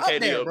is not up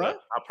there, bro.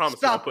 I promise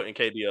you, I'm putting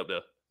KD up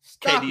there.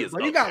 Stop KD it,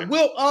 bro. You got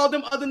Wilt, all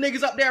them other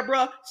niggas up there,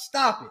 bro.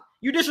 Stop it.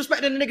 You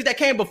disrespecting the niggas that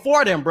came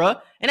before them, bro.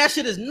 And that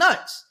shit is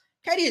nuts.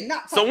 KD is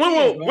not top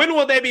 10, when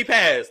will they be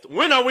passed?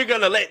 When are we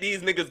gonna let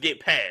these niggas get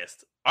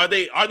passed? Are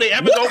they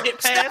ever gonna get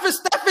passed?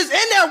 Steph is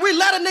in there. We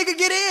let a nigga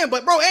get in,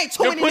 but bro, ain't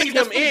too many niggas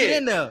that's gonna get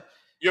in there.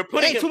 You're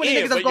putting him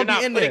in, but you're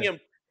not putting him.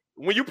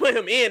 When you put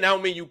him in, that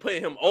don't mean you put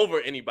him over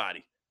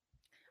anybody.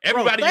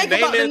 Everybody, think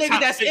about the nigga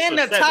that's in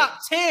the top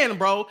 10,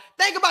 bro.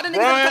 Think about the niggas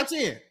that's top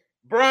 10.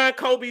 Brian,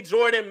 Kobe,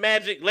 Jordan,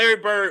 Magic, Larry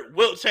Bird,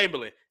 Wilt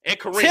Chamberlain, and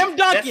Kareem. Tim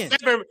Duncan.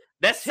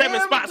 That's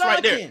seven spots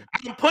right there.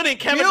 I'm putting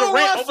Kevin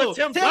Durant over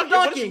Tim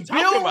Duncan.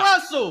 Bill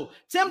Russell.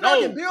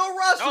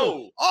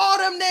 All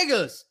them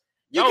niggas.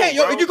 You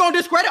can't. You gonna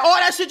discredit all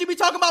that shit you be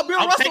talking about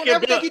Bill Russell and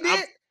everything he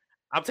did?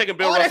 I'm taking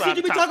Bill Russell. All that shit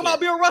you be talking about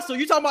Bill Russell.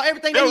 You talking about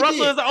everything that he did. Bill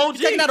Russell is an OG.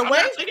 You taking that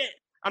away?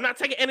 I'm not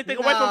taking anything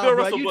away from Bill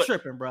Russell. You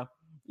tripping, bro.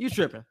 You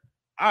tripping.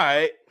 All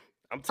right.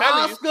 I'm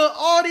telling you. Oscar,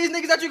 all these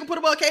niggas that you can put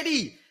above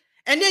KD.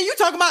 And then you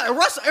talking about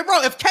Russell.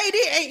 Bro, if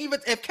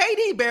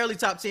KD barely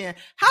top 10,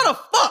 how the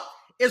fuck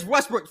is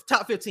Westbrook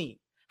top 15?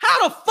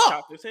 How the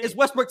fuck is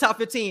Westbrook top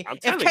 15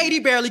 if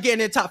KD barely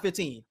getting in top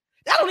 15?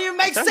 That don't even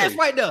make sense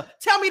right there.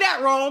 Tell me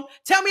that, Rome.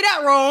 Tell me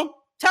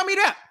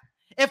that.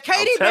 If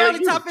KD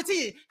barely top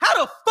 15,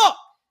 how the fuck?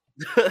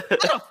 How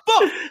the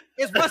fuck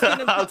is Westbrook in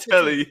the top 15? I'm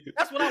telling you.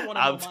 That's what I want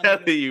to know. I'm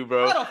telling you,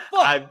 bro. How the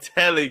fuck? I'm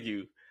telling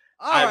you.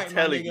 I'm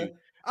telling you.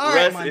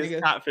 Russ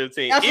is top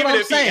 15. That's even what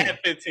I'm if saying. he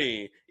at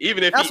 15.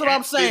 Even if that's he what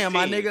I'm 15. saying,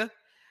 my nigga.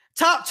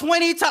 Top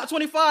 20, top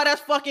 25,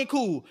 that's fucking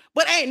cool.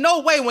 But ain't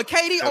no way when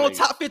KD on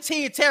top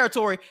 15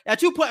 territory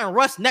that you putting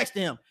Russ next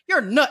to him.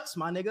 You're nuts,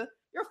 my nigga.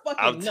 You're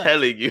fucking nuts. I'm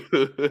telling you.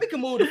 We can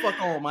move the fuck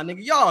on, my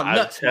nigga. Y'all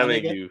nuts, I'm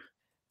telling you.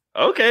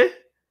 Okay.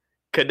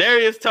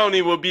 Kadarius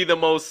Toney will be the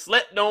most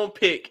slept on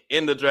pick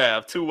in the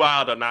draft. Too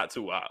wild or not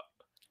too wild?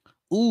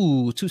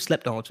 Ooh, too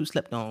slept on.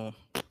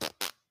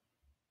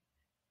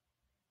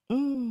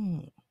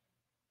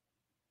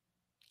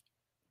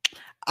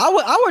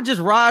 I would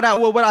just ride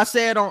out with what I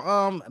said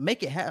on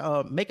make it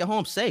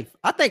home safe.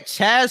 I think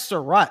Chaz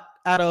Surratt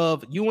out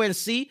of UNC,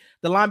 the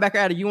linebacker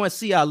out of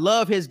UNC, I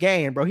love his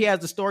game, bro. He has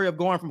the story of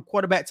going from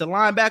quarterback to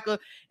linebacker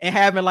and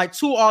having like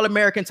 2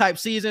 All-American type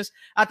seasons.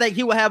 I think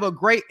he will have a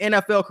great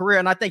NFL career,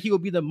 and I think he will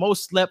be the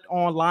most slept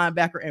on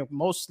linebacker and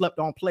most slept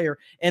on player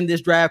in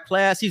this draft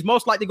class. He's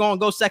most likely going to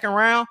go second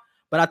round,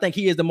 but I think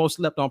he is the most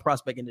slept on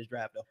prospect in this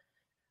draft, though.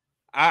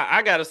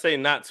 I gotta say,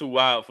 not too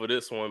wild for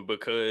this one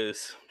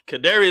because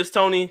Kadarius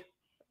Toney,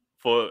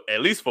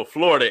 at least for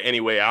Florida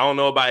anyway, I don't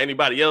know about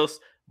anybody else,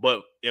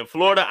 but in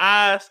Florida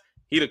eyes,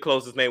 he the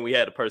closest name we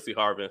had to Percy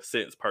Harvin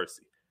since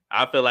Percy.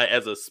 I feel like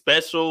as a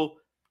special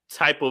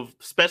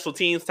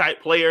teams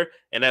type player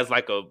and as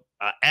like a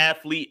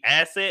athlete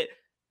asset,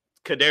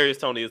 Kadarius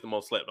Toney is the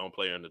most slept on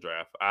player in the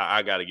draft.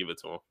 I got to give it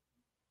to him.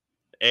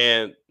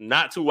 And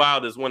Not Too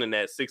Wild is winning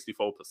that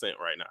 64%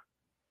 right now.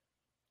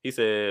 He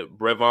said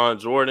Brevon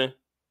Jordan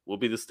will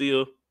be the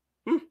steal.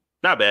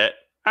 Not bad.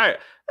 All right.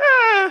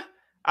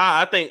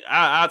 I think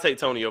I'll take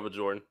Toney over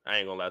Jordan. I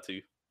ain't gonna lie to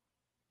you.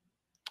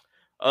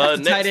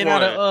 That's tight end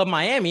out of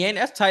Miami, ain't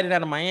that's tight end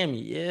out of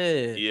Miami?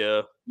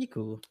 Yeah. He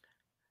cool.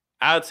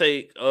 I'll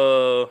take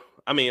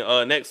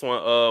next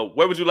one.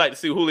 Where would you like to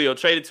see Julio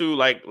traded to?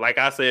 Like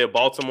I said,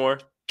 Baltimore.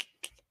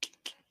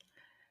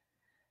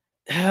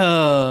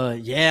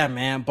 Yeah,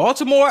 man.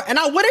 Baltimore, and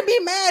I wouldn't be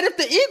mad if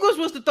the Eagles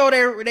was to throw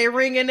their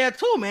ring in there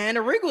too, man.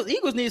 The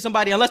Eagles need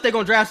somebody, unless they're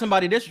gonna draft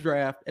somebody this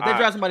draft. If they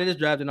draft somebody this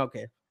draft, then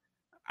okay.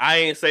 I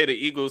ain't say the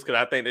Eagles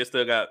because I think they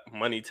still got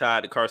money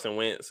tied to Carson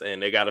Wentz,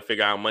 and they got to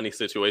figure out money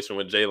situation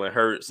with Jalen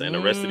Hurts and the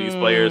rest of these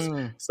players.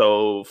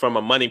 So from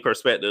a money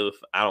perspective,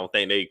 I don't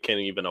think they can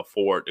even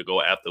afford to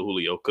go after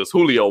Julio because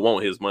Julio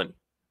want his money.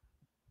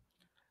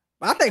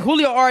 I think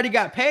Julio already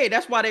got paid.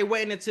 That's why they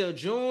waiting until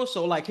June.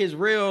 So like his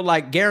real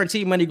like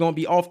guaranteed money gonna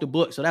be off the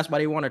book. So that's why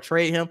they want to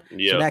trade him.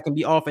 Yeah. So that can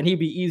be off, and he'd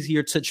be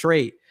easier to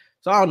trade.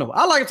 So I don't know.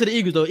 I like it to the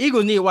Eagles though.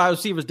 Eagles need wide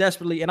receivers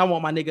desperately, and I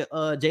want my nigga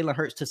Jalen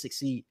Hurts to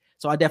succeed.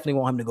 So I definitely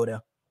want him to go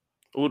there.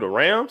 Ooh, the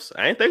Rams?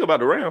 I ain't think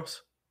about the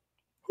Rams.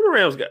 Who the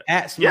Rams got?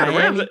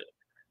 The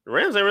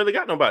Rams ain't really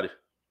got nobody.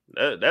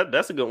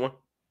 That's a good one.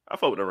 I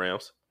fuck with the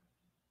Rams.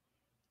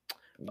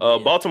 Yeah.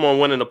 Baltimore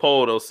winning the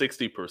poll though,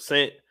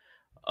 60%.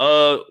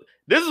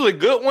 This is a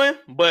good one,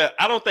 but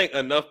I don't think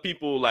enough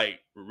people like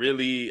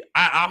really.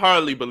 I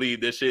hardly believe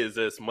this shit is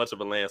as much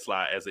of a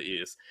landslide as it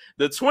is.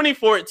 The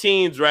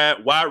 2014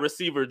 draft wide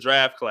receiver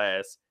draft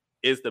class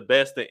is the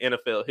best in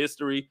NFL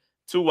history.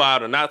 Too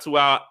wild or not too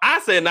wild? I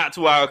said not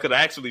too wild because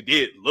I actually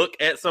did look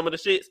at some of the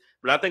shits,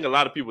 but I think a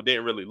lot of people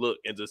didn't really look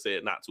and just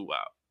said not too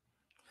wild.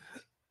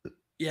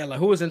 Yeah, like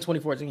who was in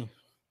 2014?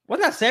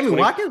 Wasn't that Sammy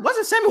Watkins?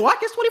 Wasn't Sammy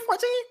Watkins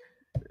 2014?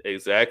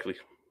 Exactly.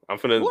 I'm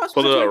finna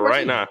pull it up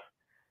right now.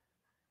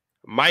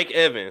 Mike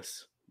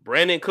Evans,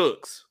 Brandon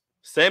Cooks,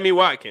 Sammy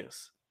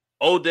Watkins,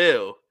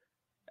 Odell,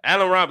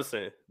 Allen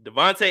Robinson,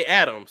 Devontae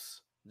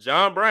Adams,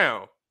 John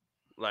Brown.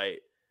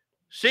 Like,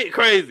 shit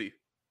crazy.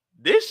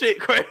 This shit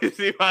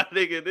crazy, my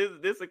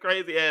nigga. This a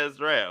crazy ass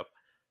draft.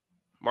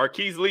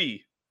 Marquise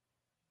Lee.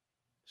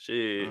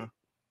 Shit.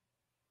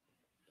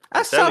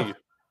 That's tough.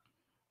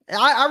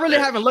 I really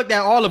haven't looked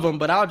at all of them,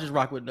 but I'll just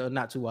rock with the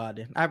not too wild.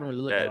 I haven't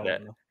really looked at all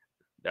of them.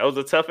 That was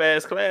a tough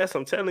ass class,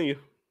 I'm telling you.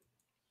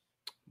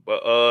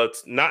 But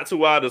not too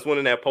wild is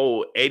winning that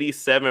poll,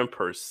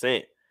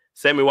 87%.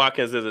 Sammy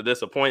Watkins is a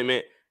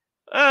disappointment.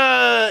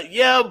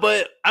 Yeah,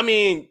 but I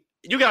mean,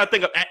 you gotta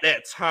think of at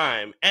that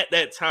time,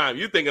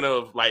 you're thinking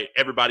of like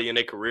everybody in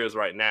their careers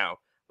right now.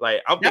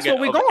 Like that's what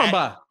we're going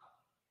by.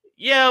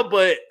 Yeah,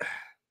 but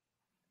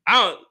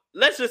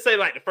let's just say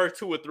like the first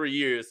 2 or 3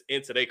 years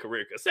into their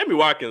career, because Sammy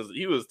Watkins,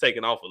 he was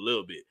taking off a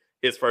little bit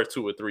his first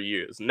 2 or 3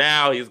 years.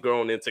 Now he's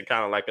grown into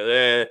kind of like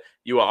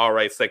you are all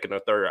right, second or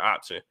third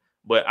option.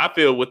 But I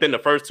feel within the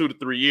first 2 to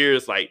 3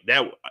 years, like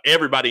that,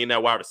 everybody in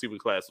that wide receiver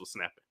class was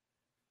snapping.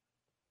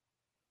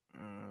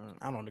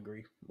 I don't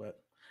agree, but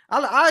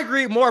I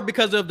agree more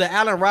because of the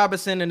Allen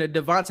Robinson and the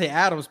Devontae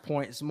Adams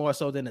points more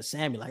so than the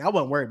Sammy. Like I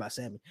wasn't worried about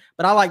Sammy,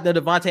 but I like the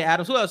Devontae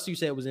Adams. Who else you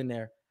said was in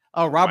there?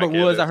 Oh, Robert Mike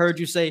Woods. Evans. I heard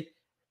you say.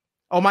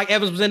 Oh, Mike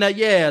Evans was in there.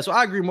 Yeah, so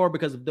I agree more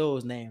because of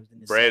those names.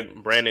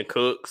 Brandon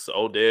Cooks,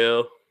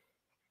 Odell.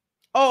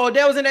 Oh,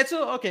 Odell was in there too.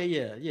 Okay,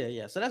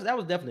 yeah. So that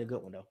was definitely a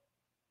good one though.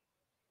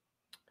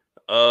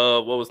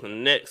 What was the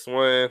next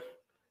one?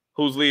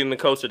 Who's leading the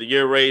coach of the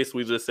year race?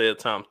 We just said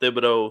Tom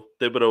Thibodeau.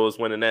 Thibodeau is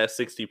winning that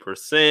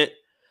 60%.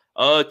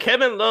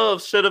 Kevin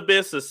Love should have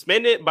been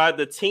suspended by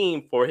the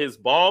team for his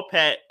ball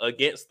pat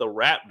against the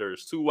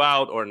Raptors. Too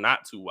wild or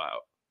not too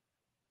wild?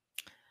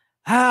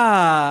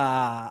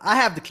 I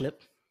have the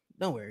clip.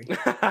 Don't worry.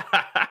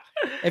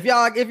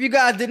 If you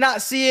guys did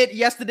not see it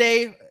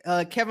yesterday,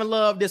 Kevin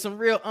Love did some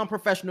real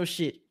unprofessional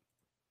shit.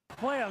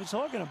 Play I'm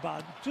talking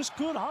about, just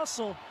good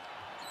hustle.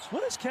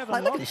 What is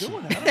Kevin Love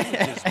doing?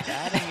 Just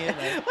batting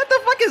it. What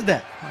the fuck is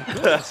that? My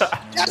goodness.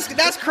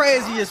 That's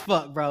crazy as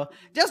fuck, bro.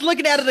 Just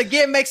looking at it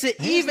again makes it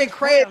even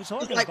crazy.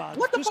 Like,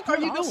 what the fuck are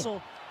you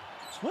doing?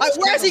 Like,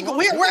 where is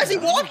he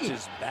walking?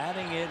 Just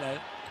batting it.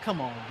 Come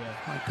on, bro.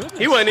 My goodness.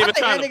 He wasn't even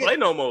trying to play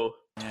no more.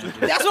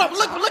 That's what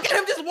look at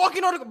him just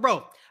walking on the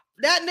bro.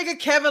 That nigga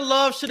Kevin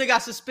Love should have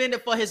got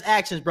suspended for his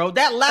actions, bro.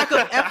 That lack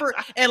of effort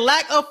and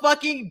lack of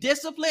fucking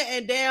discipline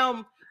and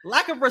damn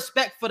lack of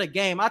respect for the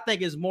game, I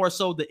think, is more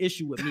so the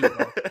issue with me,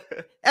 bro.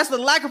 That's the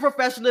lack of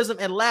professionalism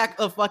and lack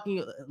of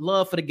fucking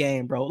love for the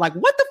game, bro. Like,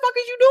 what the fuck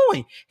is you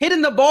doing?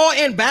 Hitting the ball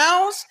in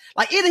bounds?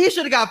 Like, either he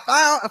should have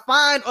got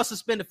fined or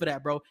suspended for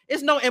that, bro.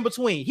 It's no in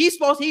between. He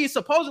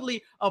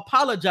supposedly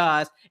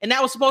apologized, and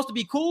that was supposed to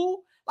be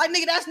cool. Like,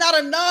 nigga, that's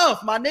not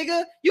enough, my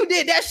nigga. You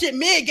did that shit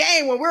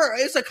mid-game when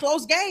it's a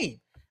close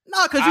game.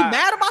 No, because you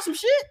mad about some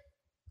shit?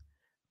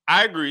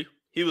 I agree.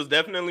 He was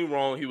definitely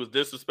wrong. He was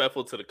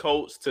disrespectful to the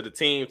coach, to the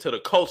team, to the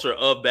culture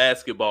of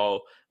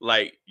basketball.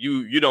 Like,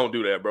 you don't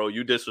do that, bro.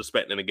 You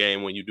disrespecting the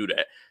game when you do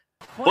that.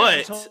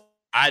 But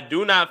I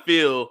do not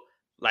feel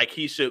like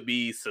he should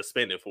be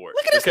suspended for it.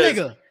 Look at this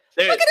nigga.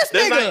 Look at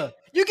this nigga.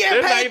 You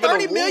getting paid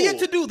 $30 million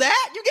to do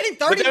that? You getting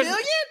 $30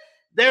 million?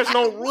 There's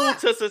no rule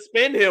to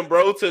suspend him,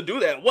 bro, to do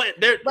that. What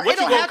you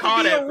gonna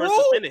call that for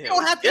suspending him? It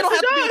don't have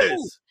to be a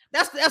rule.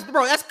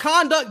 That's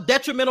conduct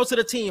detrimental to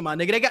the team, my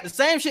nigga. They got the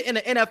same shit in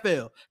the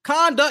NFL.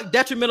 Conduct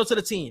detrimental to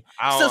the team.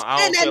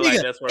 Suspend that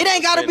nigga. It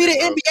ain't gotta be the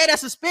NBA that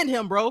suspend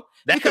him, bro.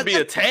 That could be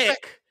a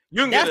tech.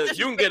 You can get a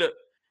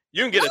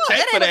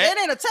tech for that.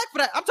 It ain't a tech for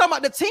that. I'm talking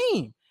about the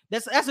team.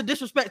 That's a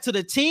disrespect to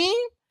the team.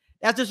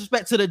 That's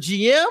disrespect to the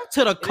GM,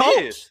 to the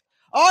coach,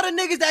 all the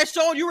niggas that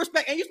showing you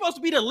respect, and you're supposed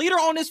to be the leader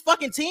on this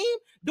fucking team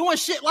doing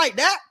shit like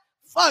that.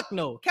 Fuck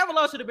no. Kevin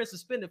Love should have been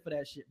suspended for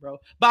that shit, bro.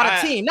 By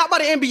the team, not by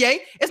the NBA.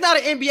 It's not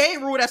an NBA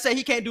rule that say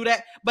he can't do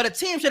that, but a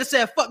team should have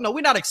said, fuck no,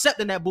 we're not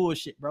accepting that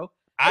bullshit, bro.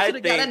 I should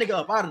have got that nigga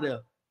up out of there.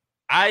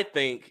 I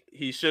think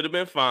he should have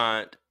been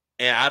fined,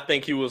 and I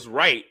think he was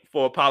right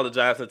for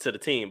apologizing to the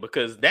team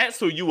because that's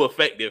who you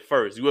affected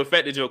first. You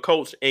affected your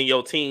coach and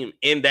your team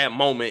in that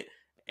moment,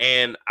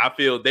 and I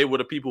feel they were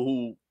the people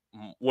who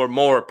were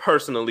more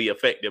personally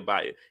affected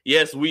by it.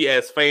 Yes, we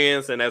as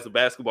fans and as a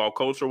basketball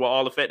culture were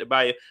all affected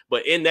by it,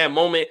 but in that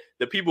moment,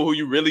 the people who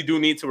you really do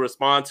need to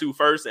respond to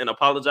first and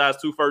apologize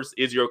to first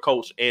is your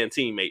coach and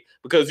teammate,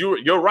 because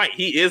you're right.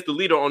 He is the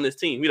leader on this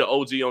team. He's the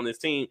OG on this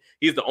team.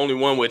 He's the only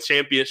one with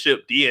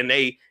championship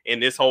DNA in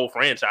this whole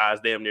franchise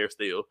damn near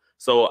still.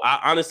 So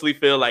I honestly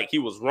feel like he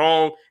was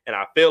wrong, and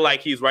I feel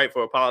like he's right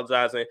for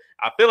apologizing.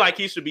 I feel like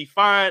he should be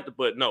fined,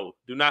 but no,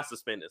 do not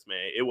suspend this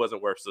man. It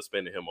wasn't worth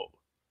suspending him over.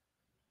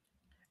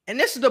 And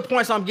this is the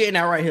points I'm getting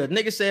at right here.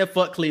 Nigga said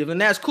fuck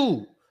Cleveland. That's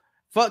cool.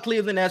 Fuck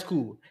Cleveland. That's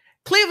cool.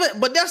 Cleveland,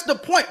 but that's the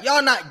point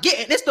y'all not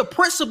getting. It's the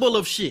principle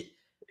of shit.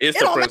 It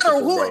don't matter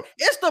who.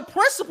 It's the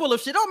principle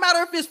of shit. It don't matter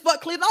if it's fuck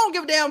Cleveland. I don't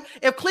give a damn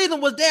if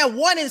Cleveland was damn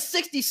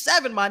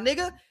 1-67, my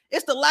nigga.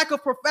 It's the lack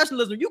of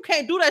professionalism. You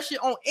can't do that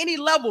shit on any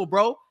level,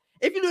 bro.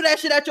 If you do that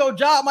shit at your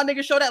job, my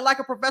nigga, show that lack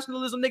of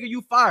professionalism, nigga,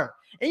 you fired.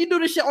 And you do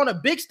this shit on a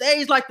big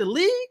stage like the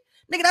league,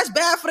 nigga, that's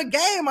bad for the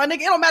game, my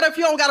nigga. It don't matter if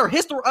you don't got a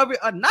history of it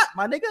or not,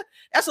 my nigga.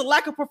 That's a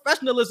lack of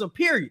professionalism,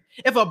 period.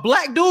 If a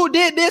black dude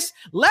did this,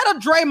 let a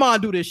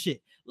Draymond do this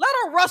shit. Let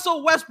a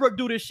Russell Westbrook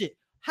do this shit.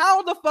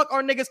 How the fuck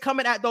are niggas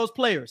coming at those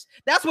players?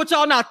 That's what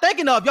y'all not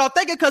thinking of. Y'all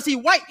thinking because he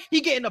white,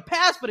 he getting a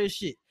pass for this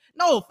shit.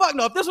 No, fuck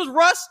no. If this was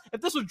Russ,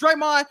 if this was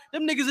Draymond,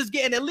 them niggas is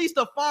getting at least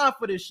a fine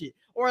for this shit.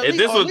 Or at if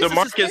least, this was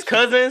DeMarcus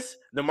Cousins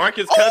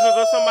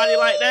or somebody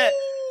like that,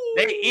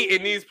 they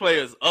eating these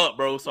players up,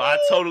 bro. So I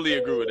totally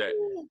agree with that.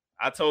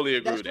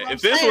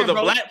 If this was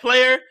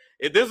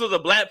a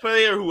black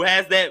player who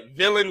has that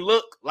villain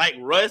look like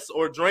Russ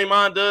or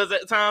Draymond does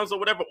at times or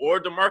whatever, or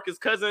DeMarcus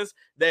Cousins,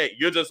 that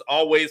you're just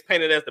always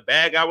painted as the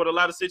bad guy with a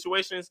lot of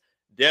situations,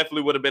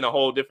 definitely would have been a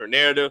whole different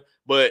narrative.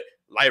 But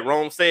like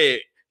Rome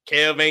said,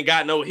 Kev ain't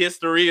got no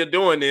history of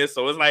doing this,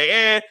 so it's like,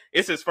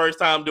 it's his first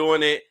time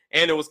doing it,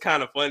 and it was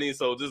kind of funny,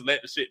 so just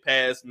let the shit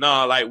pass.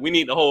 Nah, like, we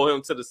need to hold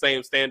him to the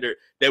same standard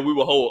that we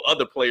will hold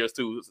other players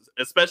to,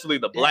 especially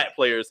the black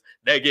players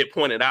that get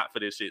pointed out for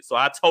this shit. So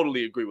I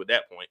totally agree with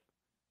that point.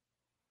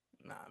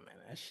 Nah, man,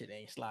 that shit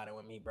ain't sliding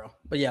with me, bro.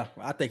 But yeah,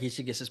 I think he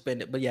should get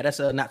suspended. But yeah, that's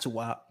not too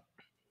wild.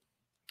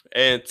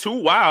 And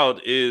Too Wild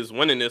is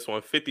winning this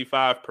one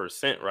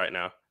 55% right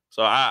now.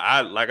 So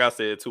I like I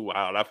said, Too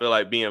Wild. I feel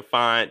like being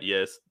fined,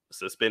 yes.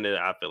 Suspended,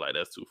 I feel like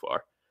that's too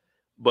far.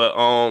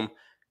 But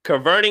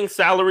converting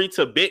salary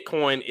to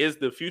Bitcoin is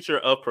the future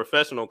of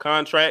professional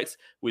contracts.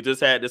 We just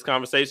had this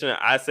conversation.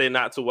 I say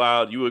not too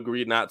wild. You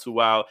agree not too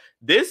wild.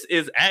 This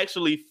is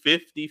actually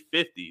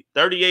 50-50.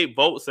 38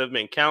 votes have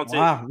been counted.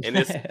 Wow. And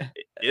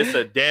it's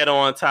a dead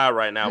on tie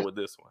right now with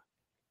this one.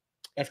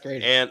 That's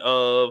crazy. And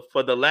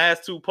for the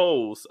last two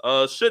polls,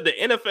 should the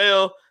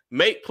NFL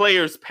make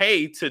players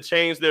pay to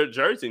change their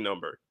jersey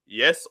number?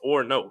 Yes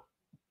or no?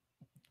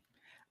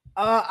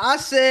 I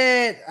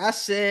said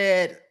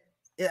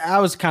I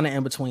was kind of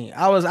in between.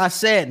 I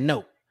said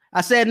no.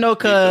 I said no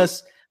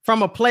because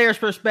from a player's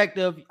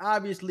perspective,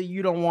 obviously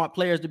you don't want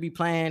players to be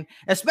playing,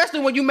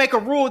 especially when you make a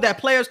rule that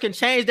players can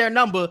change their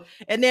number,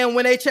 and then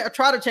when they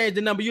try to change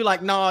the number, you're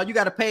like, no, you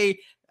got to pay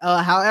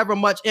however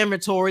much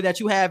inventory that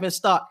you have in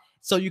stock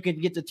so you can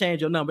get to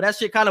change your number. That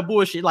shit kind of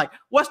bullshit. Like,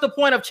 what's the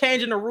point of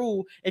changing the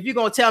rule if you're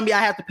gonna tell me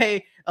I have to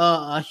pay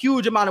a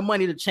huge amount of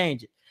money to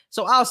change it?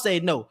 So I'll say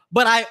no,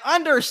 but I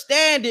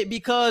understand it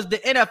because the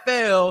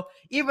NFL,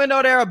 even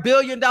though they're $1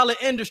 billion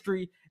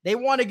industry, they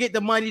want to get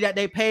the money that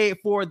they paid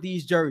for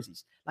these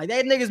jerseys. Like,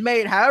 they niggas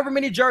made however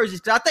many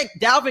jerseys. Cause I think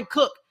Dalvin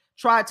Cook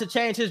tried to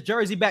change his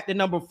jersey back to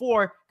number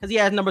 4 because he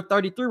has number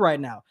 33 right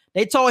now.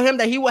 They told him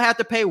that he would have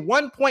to pay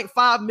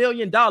 $1.5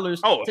 million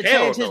to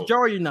change his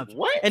jersey number.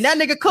 What? And that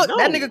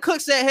nigga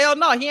Cook said, hell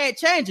no, he ain't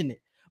changing it.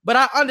 But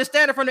I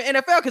understand it from the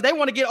NFL because they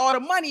want to get all the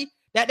money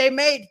that they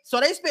made. So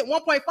they spent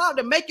 1.5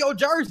 to make your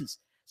jerseys.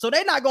 So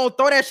they're not going to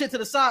throw that shit to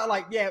the side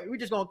like, yeah, we're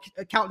just going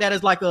to count that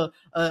as like a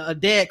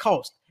dead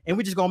cost. And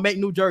we're just going to make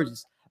new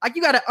jerseys. Like,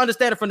 you got to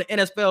understand it from the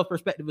NFL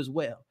perspective as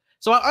well.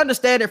 So I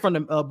understand it from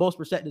the both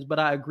perspectives, but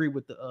I agree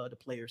with the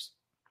players.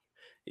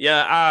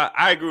 Yeah,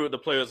 I agree with the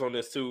players on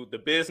this too. The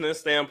business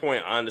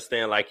standpoint, I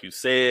understand, like you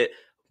said,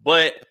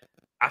 but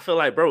I feel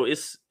like, bro,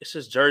 it's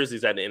just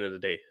jerseys at the end of the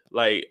day.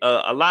 Like,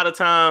 a lot of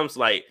times,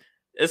 like,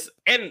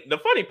 and the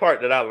funny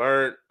part that I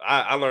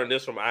learned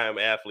this from I Am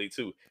Athlete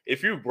too.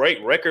 If you break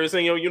records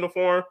in your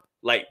uniform,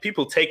 like,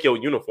 people take your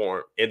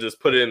uniform and just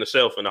put it in the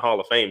shelf in the Hall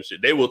of Fame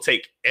shit. They will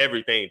take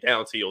everything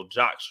down to your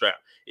jock strap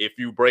if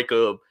you break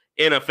a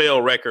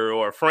NFL record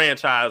or a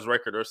franchise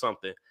record or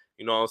something.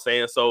 You know what I'm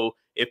saying? So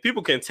if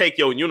people can take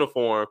your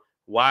uniform,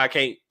 why I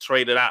can't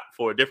trade it out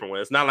for a different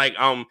one. It's not like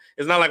I'm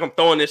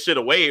throwing this shit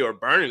away or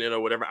burning it or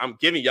whatever. I'm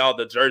giving y'all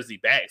the jersey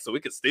back so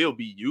it could still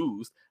be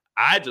used.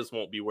 I just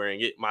won't be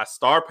wearing it. My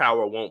star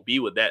power won't be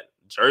with that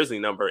jersey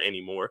number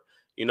anymore.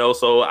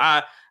 So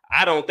I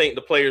don't think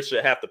the players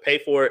should have to pay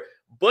for it,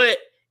 but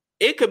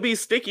it could be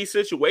sticky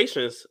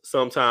situations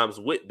sometimes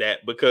with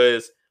that,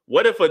 because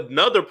what if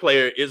another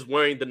player is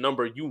wearing the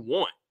number you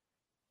want?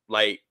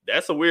 Like,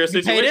 that's a weird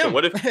situation.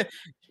 What if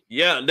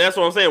yeah, that's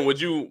what I'm saying.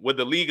 Would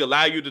the league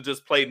allow you to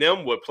just play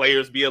them? Would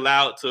players be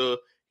allowed to,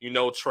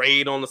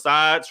 trade on the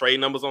side, trade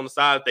numbers on the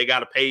side? They got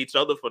to pay each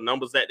other for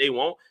numbers that they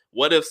want.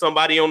 What if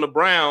somebody on the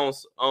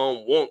Browns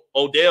want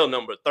Odell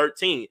number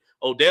 13?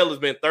 Odell has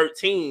been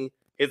 13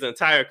 his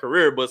entire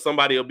career, but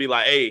somebody will be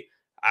like, hey,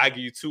 I give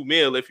you $2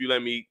 million if you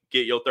let me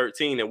get your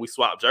 13 and we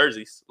swap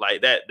jerseys.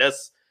 Like that.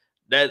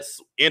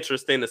 That's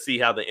interesting to see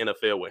how the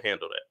NFL would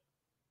handle that.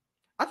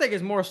 I think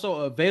it's more so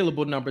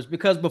available numbers,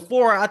 because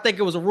before I think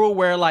it was a rule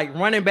where like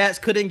running backs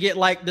couldn't get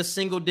like the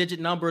single digit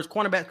numbers,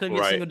 cornerbacks couldn't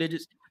get single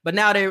digits, but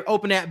now they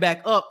open that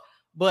back up.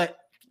 But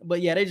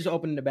yeah, they just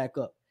opening it back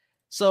up.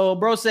 So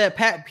bro said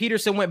Pat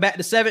Peterson went back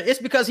to 7.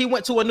 It's because he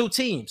went to a new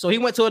team. So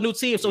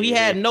he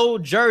had no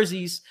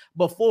jerseys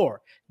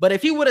before. But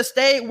if he would have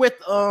stayed with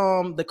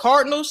the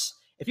Cardinals,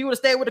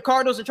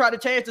 and tried to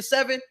change to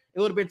 7, it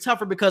would have been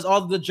tougher, because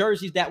all of the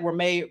jerseys that were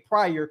made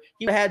prior,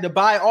 he had to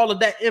buy all of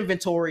that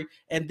inventory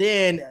and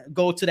then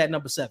go to that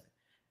number 7.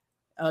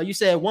 You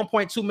said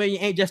 1.2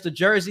 million ain't just a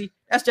jersey.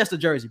 That's just a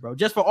jersey, bro.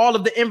 Just for all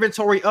of the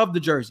inventory of the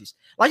jerseys.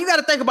 Like, you got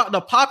to think about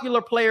the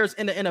popular players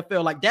in the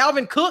NFL. Like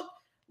Dalvin Cook,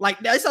 like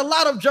it's a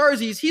lot of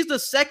jerseys. He's the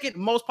second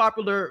most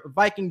popular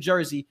Viking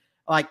jersey,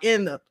 like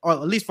or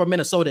at least for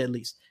Minnesota, at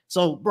least.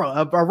 So,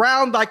 bro,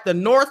 around like the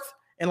North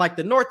and like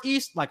the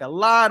Northeast, like a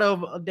lot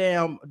of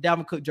damn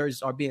Dalvin Cook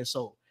jerseys are being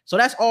sold. So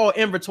that's all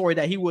inventory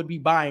that he would be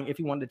buying if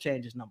he wanted to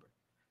change his number.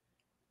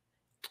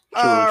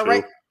 True.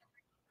 Right.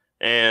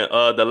 And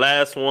the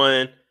last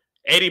one,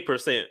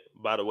 80%,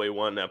 by the way,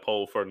 won that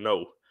poll for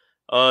no.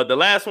 The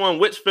last one,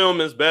 which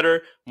film is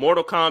better,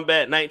 Mortal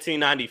Kombat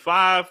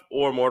 1995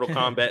 or Mortal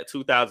Kombat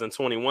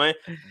 2021?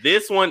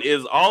 This one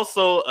is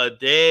also a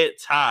dead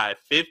tie,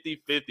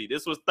 50-50.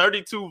 This was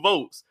 32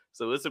 votes,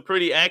 so it's a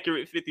pretty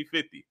accurate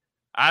 50-50.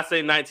 I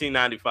say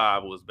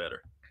 1995 was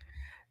better.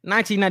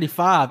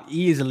 1995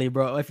 easily,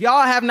 bro. If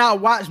y'all have not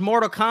watched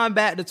Mortal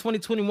Kombat, the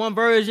 2021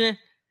 version,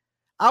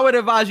 I would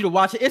advise you to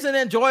watch it. It's an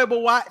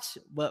enjoyable watch,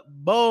 but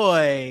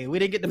boy, we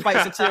didn't get the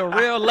fights until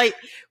real late.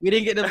 We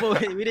didn't get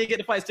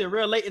the fights until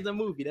real late in the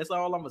movie. That's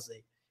all I'm gonna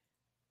say.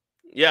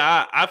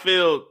 Yeah, I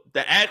feel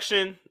the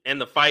action and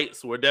the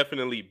fights were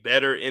definitely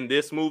better in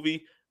this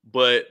movie,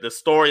 but the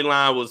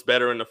storyline was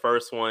better in the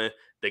first one.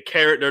 The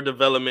character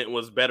development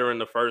was better in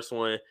the first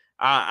one.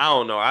 I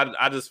don't know.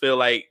 I just feel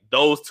like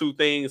those two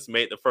things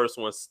made the first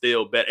one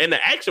still better. And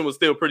the action was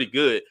still pretty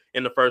good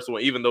in the first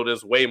one, even though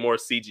there's way more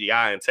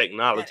CGI and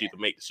technology to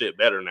make the shit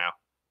better now.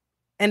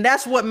 And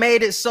that's what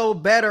made it so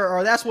better,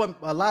 or that's what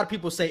a lot of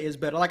people say is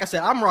better. Like I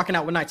said, I'm rocking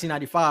out with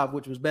 1995,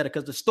 which was better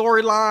because the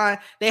storyline,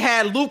 they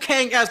had Liu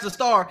Kang as the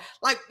star.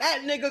 Like,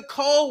 that nigga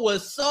Cole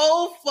was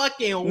so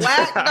fucking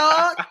whack,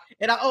 dog.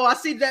 And I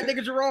see that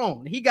nigga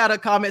Jerome. He got a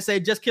comment say,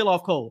 just kill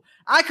off Cole.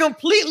 I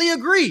completely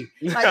agree.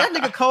 Like, that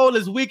nigga Cole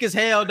is weak as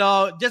hell,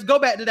 dog. Just go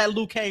back to that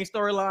Liu Kang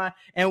storyline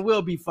and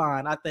we'll be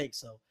fine. I think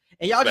so.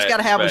 And y'all just got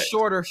to have a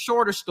shorter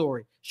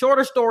story.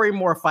 Shorter story,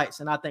 more fights.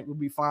 And I think we'll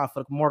be fine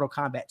for Mortal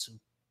Kombat 2.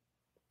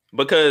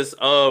 Because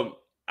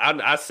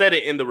I said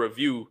it in the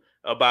review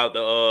about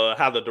the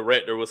how the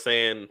director was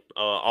saying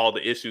all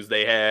the issues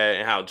they had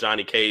and how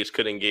Johnny Cage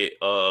couldn't get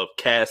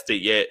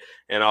casted yet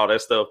and all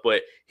that stuff.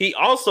 But he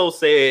also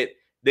said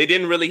they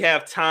didn't really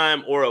have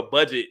time or a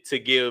budget to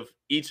give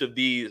each of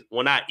these,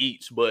 well, not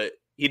each, but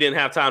he didn't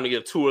have time to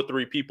give 2 or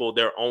 3 people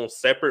their own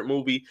separate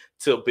movie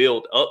to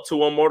build up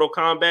to a Mortal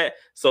Kombat.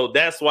 So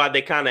that's why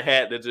they kind of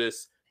had to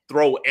just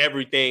throw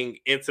everything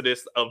into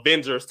this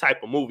Avengers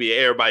type of movie,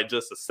 everybody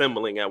just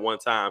assembling at one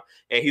time.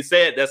 And he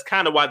said that's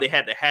kind of why they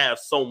had to have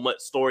so much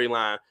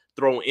storyline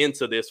thrown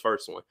into this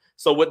first one.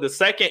 So with the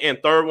second and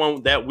third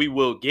one that we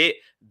will get,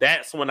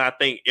 that's when I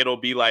think it'll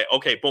be like,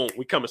 okay, boom,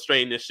 we coming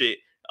straight in this shit.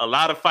 A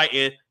lot of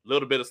fighting, a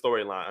little bit of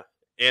storyline.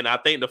 And I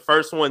think the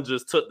first one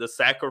just took the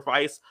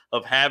sacrifice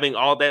of having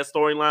all that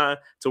storyline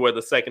to where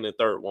the second and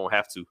third won't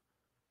have to.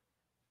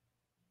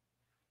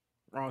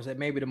 Ron said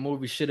maybe the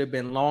movie should have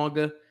been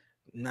longer.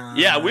 Nah,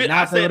 yeah,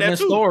 I said that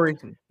too. Story.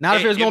 Not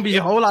if there's gonna be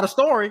a whole lot of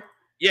story.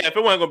 Yeah, if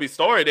it wasn't gonna be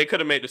story, they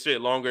could have made the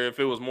shit longer if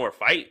it was more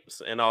fights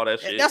and all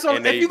that shit. That's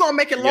what, if you're gonna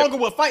make it longer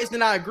with fights,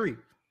 then I agree.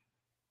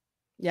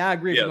 Yeah, I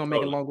agree if you're gonna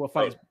make it longer with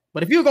fights.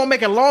 But if you're gonna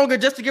make it longer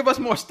just to give us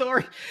more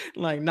story,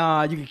 like,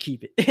 nah, you can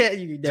keep it.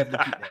 You can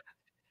definitely keep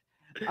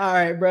that. All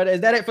right, brother.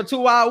 Is that it for 2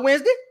 Wild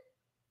Wednesday?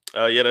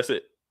 Yeah, that's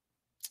it.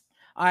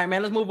 All right,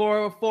 man. Let's move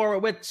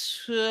forward with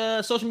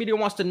social media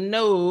wants to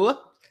know.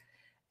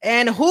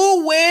 And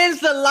who wins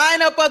the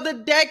lineup of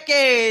the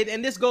decade?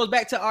 And this goes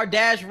back to our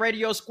Dash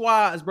Radio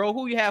squads, bro.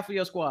 Who you have for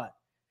your squad?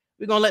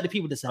 We're gonna let the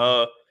people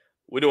decide.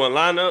 We're doing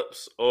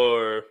lineups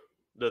or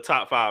the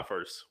top 5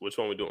 first. Which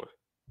one we doing?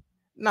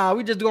 Nah,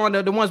 we just going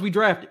to the ones we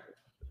drafted.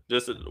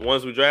 Just the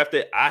ones we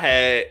drafted. I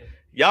had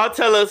y'all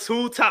tell us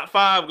who top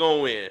 5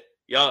 gonna win.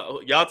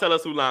 Y'all tell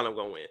us who lineup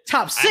gonna win.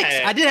 Top 6.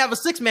 I did have a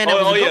 6-man.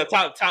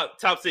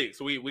 Top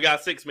 6. We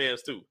got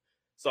 6-mans too.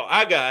 So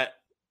I got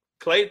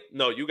Clay.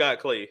 No, you got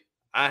Clay.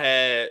 I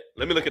had.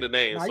 Let me look at the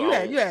names.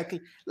 Nah, you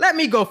had. Let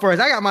me go first.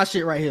 I got my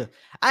shit right here.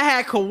 I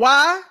had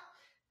Kawhi,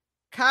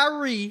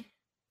 Kyrie,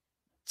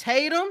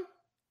 Tatum,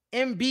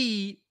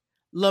 Embiid,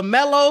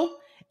 LaMelo,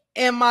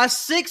 and my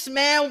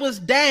 6-man was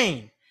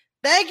Dame.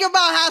 Think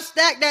about how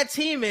stacked that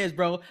team is,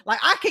 bro. Like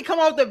I can come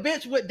off the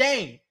bench with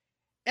Dame,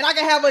 and I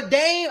can have a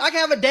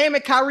Dame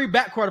and Kyrie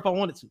backcourt if I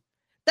wanted to.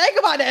 Think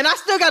about that, and I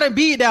still got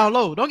Embiid down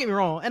low. Don't get me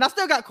wrong, and I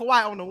still got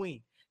Kawhi on the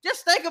wing.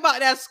 Just think about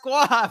that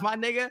squad, my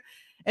nigga.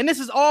 And this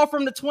is all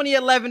from the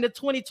 2011 to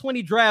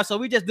 2020 draft. So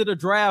we just did a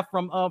draft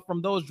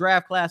from those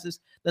draft classes,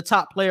 the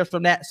top players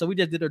from that. So we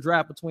just did a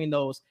draft between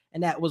those,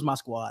 and that was my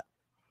squad.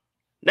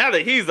 Now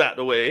that he's out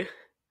the way,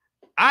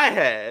 I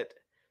had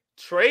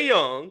Trae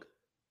Young,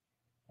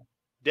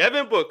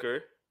 Devin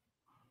Booker,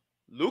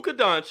 Luka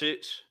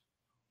Doncic,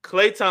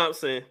 Klay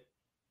Thompson,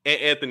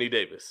 and Anthony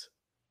Davis.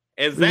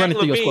 And Zach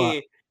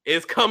LaVine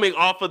is coming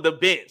off of the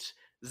bench.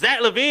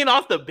 Zach LaVine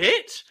off the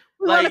bench?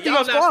 Like y'all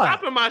not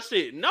stopping my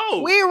shit.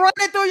 No, we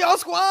running through your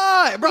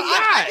squad, bro.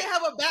 I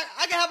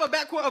can have a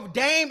backcourt of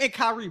Dame and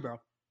Kyrie, bro.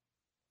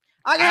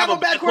 I can have a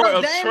backcourt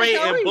of Dame Trae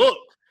and Book.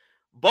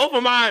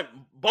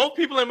 Both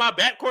people in my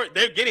backcourt,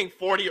 they're getting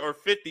 40 or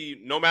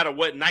 50 no matter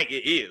what night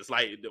it is.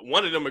 Like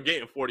one of them are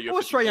getting 40 or 50. Who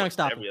is Trae Young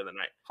stopping every other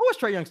night? Who is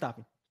Trae Young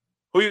stopping?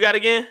 Who you got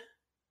again?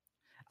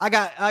 I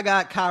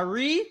got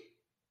Kyrie.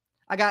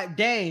 I got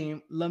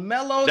Dame,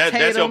 LaMelo, Tatum.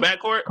 That's your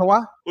backcourt?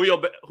 Kawhi?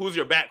 Who's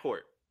your backcourt?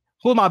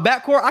 Who's my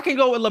backcourt? I can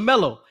go with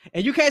LaMelo.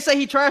 And you can't say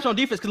he trash on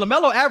defense because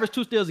LaMelo averaged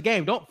 2 steals a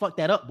game. Don't fuck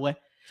that up, boy.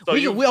 So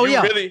we can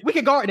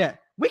guard that.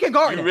 We can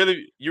guard that.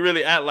 You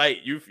really act like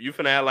you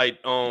finna act like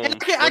I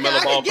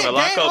can get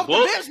Dame off the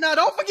bench now.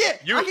 Don't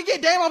forget, I can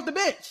get Dame off the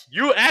bench.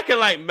 You acting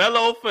like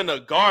Melo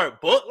finna guard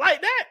Book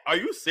like that? Are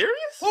you serious?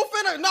 Who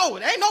finna? No,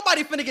 ain't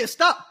nobody finna get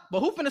stopped.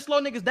 But who finna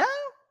slow niggas down?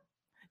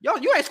 Yo,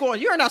 you ain't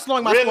scoring. You're not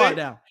slowing my squad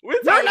down.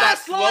 You're not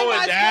slowing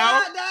my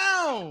squad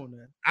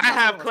down. I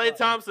have Klay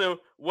Thompson,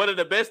 one of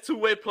the best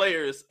two-way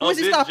players of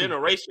this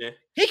generation.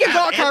 He can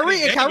guard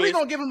Kyrie, and Kyrie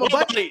gonna give him a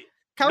bucket.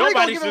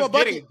 Nobody's just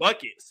getting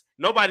buckets.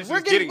 Nobody's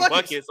just getting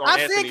buckets on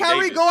Anthony Davis. I've seen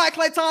Kyrie go at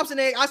Klay Thompson,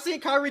 and I've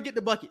seen Kyrie get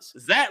the buckets.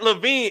 Zach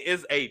LaVine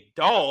is a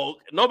dog.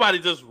 Nobody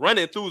just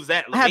running through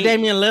Zach LaVine. I have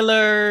Damian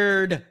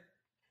Lillard.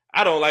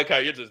 I don't like how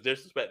you're just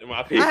disrespecting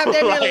my people. I have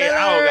Damian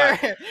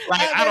Lillard.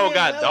 I don't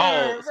got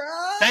dogs. Bro.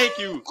 Thank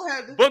you.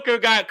 Booker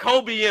got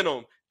Kobe in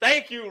him.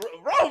 Thank you.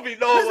 Roby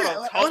knows what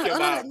I'm talking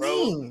about,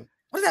 bro.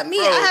 What does that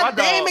mean? Bro, I have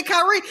Dame and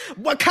Kyrie.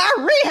 But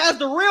Kyrie has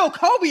the real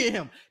Kobe in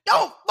him.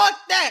 Don't fuck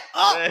that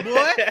up,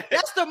 boy.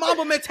 That's the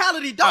Mamba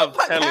mentality. Don't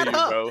fuck that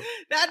up. Bro.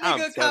 That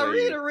nigga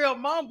Kyrie the real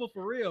Mamba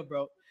for real,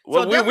 bro.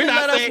 Well, so we're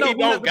not saying he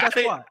don't got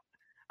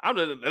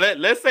it.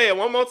 Let's say it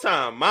one more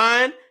time.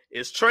 Mine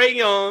is Trae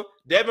Young,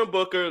 Devin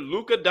Booker,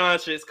 Luka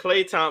Doncic,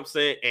 Klay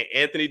Thompson, and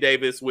Anthony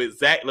Davis with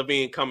Zach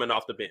LaVine coming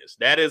off the bench.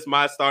 That is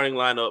my starting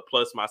lineup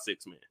plus my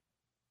 6-man.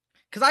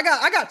 Because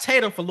I got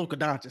Tatum for Luka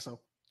Doncic,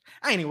 so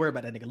I ain't even worried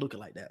about that nigga Luka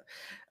like that.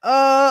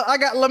 I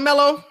got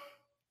LaMelo.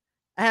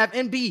 I have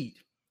Embiid.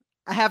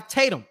 I have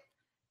Tatum,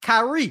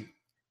 Kyrie,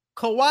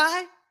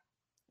 Kawhi,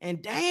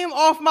 and Dame is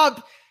off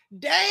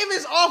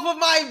of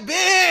my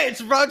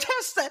bench, bro.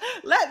 Just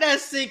let that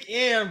sink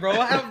in, bro.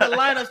 I have the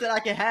lineups that I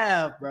can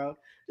have, bro.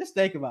 Just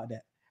think about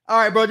that. All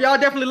right, bro. Y'all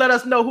definitely let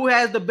us know who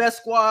has the best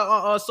squad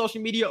on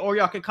social media, or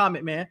y'all can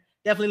comment, man.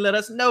 Definitely let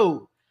us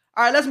know.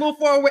 All right, let's move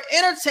forward with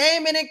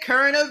entertainment and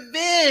current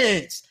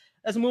events.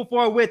 Let's move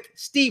forward with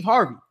Steve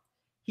Harvey.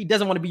 He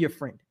doesn't want to be your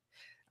friend.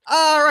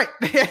 All right.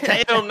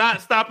 Tatum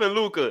not stopping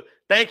Luka.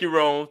 Thank you,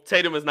 Rome.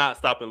 Tatum is not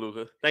stopping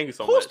Luka. Thank you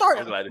so much. Who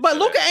started? But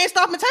Luka ain't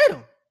stopping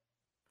Tatum.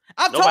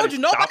 I've told you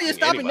nobody is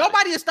stopping.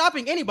 Nobody is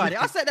stopping anybody.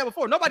 I said that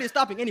before. Nobody is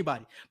stopping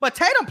anybody. But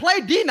Tatum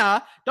played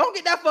D-Now. Don't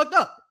get that fucked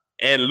up.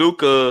 And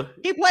Luka,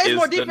 he plays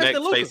more defense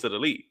than Luka. Face of the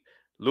league.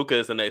 Luka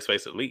is the next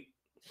face of the league.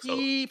 So.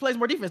 He plays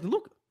more defense than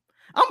Luka.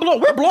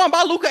 We're blowing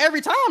by Luka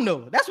every time,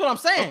 though. That's what I'm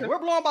saying. Okay. We're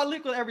blowing by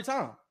Luka every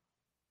time.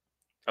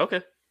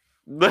 Okay.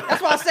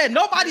 That's why I said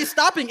nobody's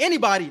stopping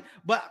anybody.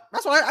 But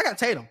that's why I got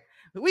Tatum.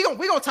 We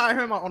gonna tire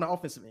him out on the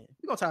offensive end.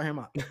 We gonna tire him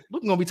out.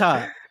 Luka gonna be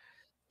tired.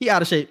 He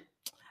out of shape.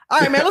 All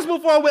right, man. Let's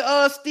move forward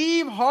with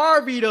Steve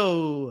Harvey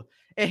though,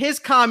 and his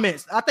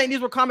comments. I think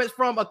these were comments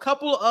from a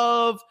couple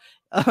of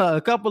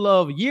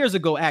years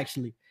ago,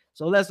 actually.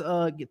 So let's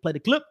play the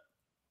clip.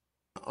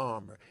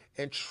 Armor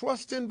and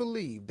trust and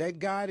believe that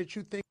guy that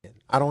you think.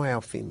 I don't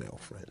have female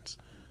friends.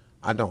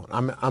 I don't.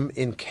 I'm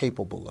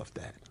incapable of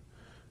that.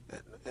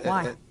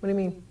 Why? What do you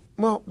mean?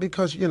 Well,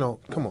 because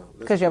come on.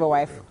 Because you have a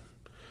wife.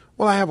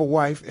 Well, I have a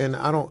wife, and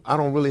I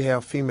don't really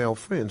have female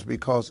friends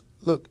because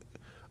look.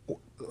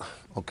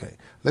 Okay,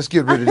 let's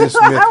get rid of this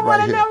myth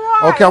right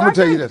here. Okay, I'm gonna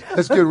tell you this.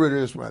 Let's get rid of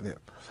this right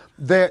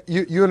here.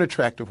 You're an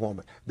attractive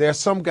woman. There's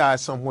some guy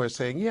somewhere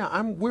saying,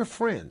 "Yeah, we're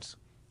friends."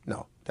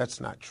 No,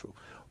 that's not true.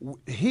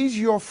 He's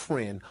your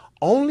friend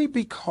only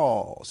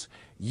because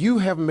you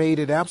have made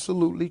it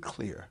absolutely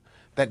clear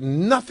that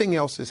nothing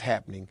else is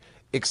happening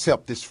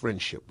except this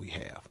friendship we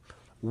have.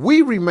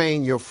 We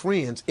remain your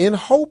friends in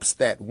hopes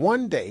that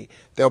one day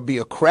there'll be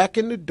a crack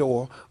in the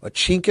door, a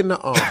chink in the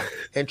arm,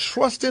 and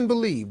trust and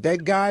believe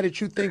that guy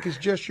that you think is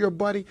just your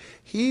buddy,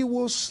 he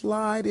will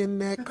slide in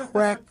that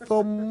crack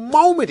the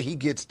moment he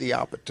gets the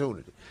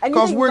opportunity.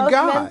 Because we're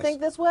guys. Men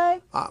think this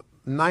way?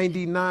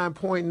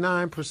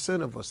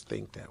 99.9% of us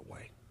think that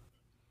way.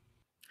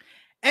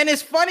 And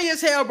it's funny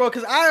as hell, bro,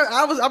 because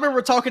I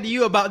remember talking to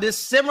you about this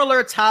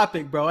similar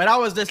topic, bro, and I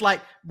was just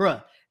like,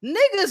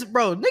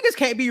 niggas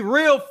can't be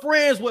real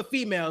friends with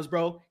females,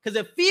 bro. Because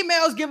if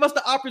females give us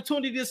the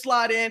opportunity to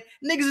slide in,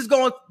 niggas is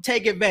going to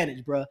take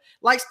advantage, bro.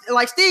 Like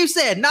Steve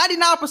said,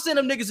 99%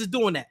 of niggas is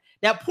doing that.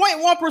 That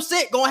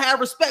 0.1% going to have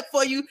respect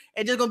for you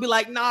and just going to be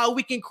like, nah,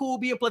 we can cool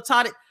being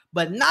platonic.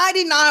 But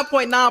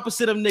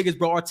 99.9% of niggas,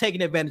 bro, are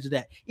taking advantage of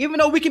that. Even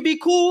though we can be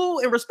cool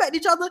and respect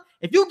each other,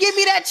 if you give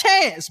me that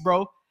chance,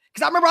 bro.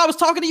 Because I remember I was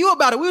talking to you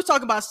about it. We was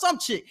talking about some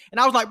chick. And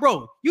I was like,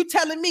 bro, you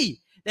telling me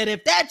that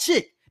if that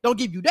chick don't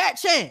give you that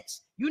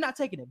chance, you not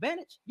taking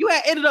advantage? You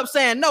had ended up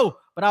saying no,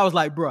 but I was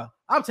like, bro,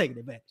 I'm taking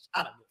advantage.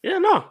 Yeah,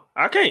 no,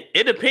 I can't.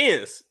 It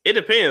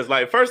depends.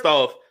 Like, first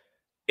off,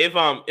 if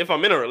I'm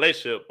in a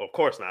relationship, of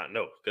course not,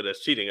 no, because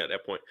that's cheating at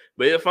that point.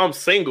 But if I'm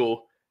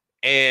single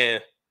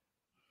and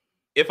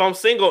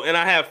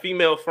I have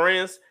female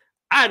friends,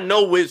 I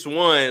know which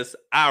ones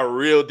I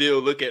real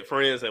deal look at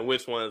friends and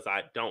which ones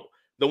I don't.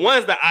 The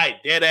ones that I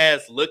dead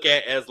ass look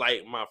at as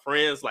like my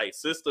friends, like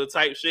sister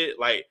type shit,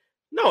 like,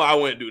 no, I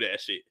wouldn't do that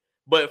shit.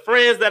 But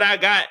friends that I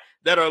got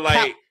that are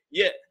like,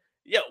 yeah,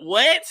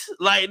 what?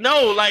 Like,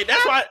 no, like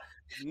that's why.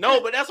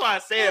 No, but that's why I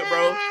said,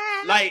 bro.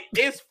 Like,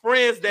 it's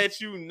friends that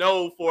you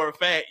know for a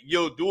fact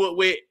you'll do it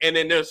with, and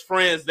then there's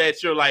friends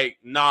that you're like,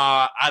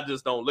 nah, I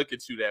just don't look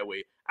at you that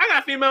way. I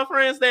got female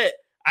friends that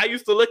I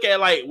used to look at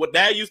like what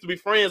that used to be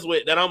friends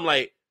with, that I'm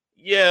like,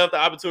 yeah, if the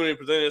opportunity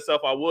presented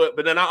itself, I would.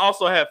 But then I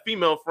also have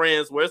female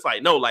friends where it's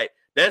like, no, like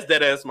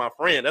that's my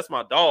friend, that's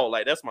my dog,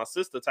 like that's my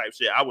sister type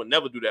shit. I would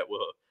never do that with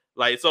her.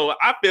 Like, so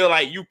I feel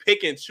like you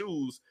pick and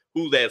choose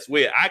who that's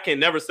with. I can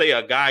never say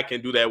a guy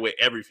can do that with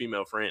every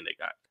female friend they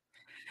got.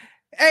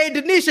 Hey,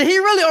 Denisha, he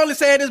really only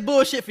saying this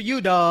bullshit for you,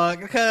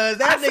 dog, because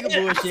that nigga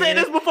bullshit. I said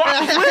this before I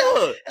was with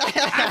her.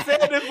 I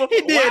said this before.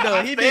 He did,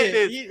 though. He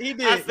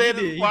did. I said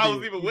this before I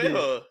was even with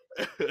her.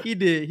 He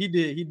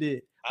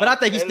did. But I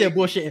think he's still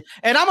bullshitting.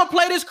 And I'm going to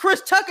play this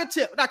Chris Tucker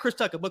tip. Not Chris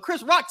Tucker, but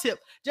Chris Rock tip,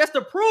 just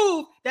to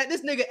prove that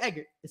this nigga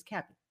Eggert is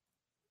capping.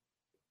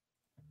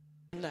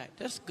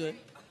 That's good.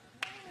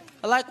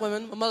 I like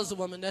women. My mother's a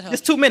woman. That helps.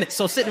 It's 2 minutes,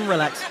 so sit and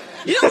relax.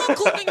 You know what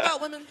cool thing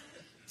about women?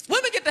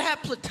 Women get to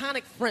have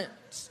platonic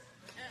friends.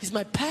 He's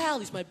my pal.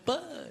 He's my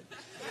bud.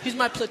 He's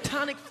my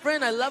platonic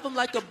friend. I love him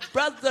like a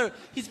brother.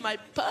 He's my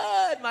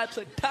bud, my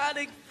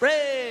platonic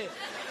friend.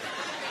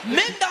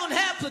 Men don't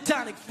have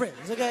platonic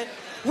friends, okay?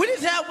 We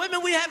just have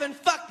women we haven't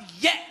fucked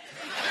yet.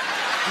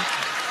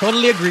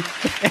 Totally agree.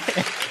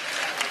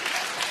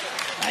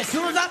 As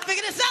soon as I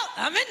figure this out,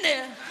 I'm in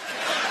there.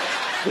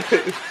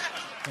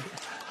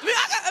 we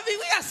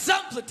got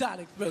some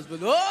platonic friends, but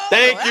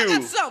Thank you. I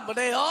got some, but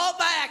they all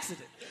by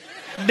accident.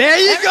 There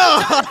you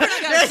go.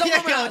 There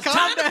you go.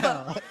 Calm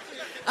down.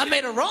 I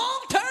made a wrong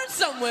turn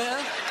somewhere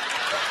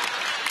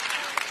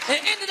and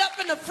ended up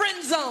in the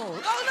friend zone.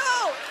 Oh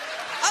no,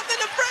 I'm in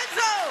the friend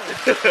zone.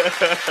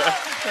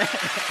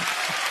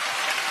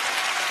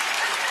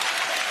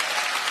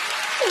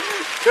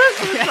 Chris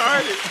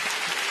retarded.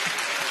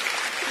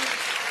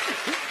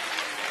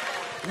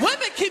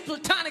 Women keep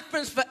platonic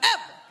friends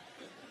forever.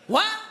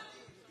 Why?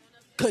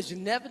 Because you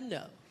never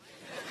know.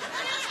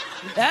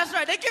 That's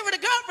right. They get rid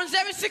of girlfriends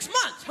every 6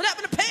 months. What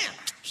happened to Pam?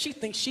 She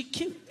thinks she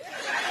cute.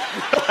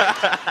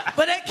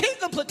 But they keep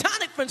them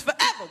platonic friends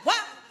forever.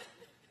 Why?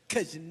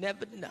 Because you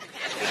never know.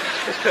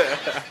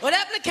 What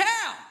happened to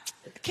Carol?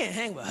 I can't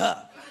hang with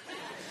her.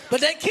 But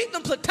they keep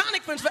them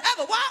platonic friends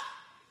forever. Why?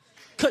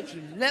 Because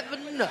you never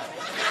know.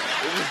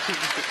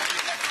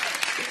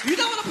 You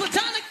know what a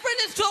platonic friend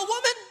is to a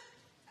woman?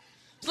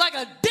 It's like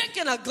a dick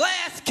in a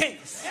glass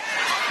case.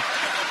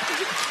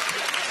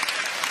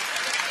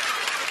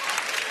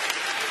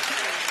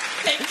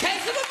 In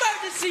case of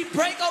emergency,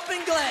 break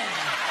open glass.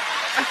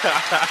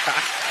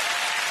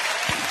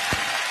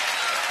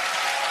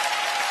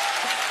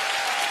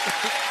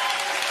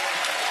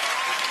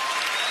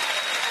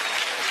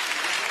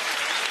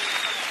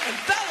 And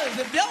fellas,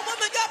 if your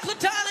woman got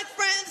platonic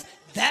friends,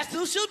 that's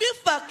who she'll be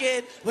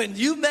fucking when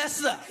you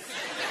mess up.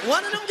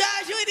 One of them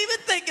guys you ain't even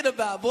thinking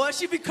about, boy.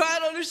 She be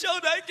crying on the show.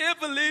 I can't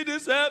believe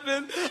this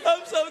happened.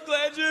 I'm so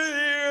glad you're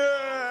here.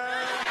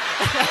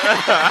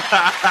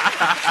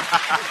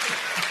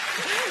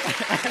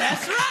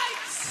 That's right.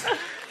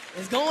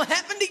 It's gonna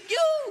happen to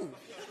you.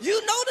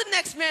 You know the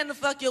next man to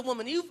fuck your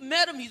woman. You've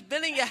met him. He's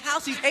been in your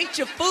house. He's ate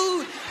your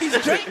food. He's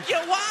drank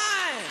your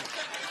wine.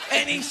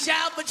 And he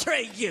shall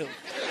betray you.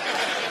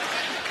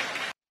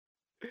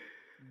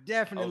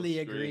 definitely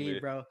agree,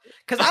 bro.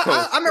 Because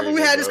I remember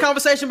we had this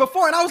conversation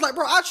before, and I was like,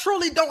 bro, I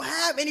truly don't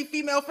have any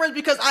female friends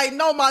because I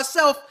know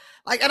myself,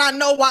 like, and I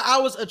know why I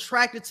was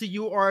attracted to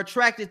you or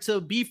attracted to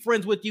be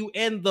friends with you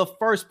in the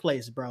first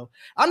place, bro.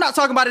 I'm not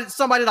talking about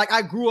somebody like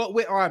I grew up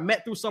with or I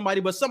met through somebody,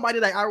 but somebody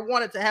like I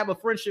wanted to have a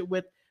friendship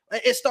with.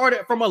 It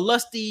started from a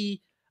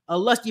lusty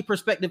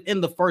perspective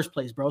in the first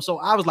place, bro. So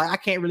I was like, I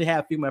can't really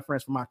have female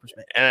friends from my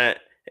perspective.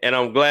 And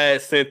I'm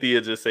glad Cynthia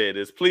just said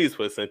this. Please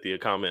put Cynthia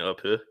comment up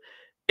here.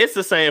 It's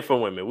the same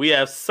for women. We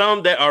have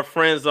some that are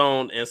friend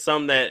zoned and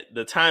some that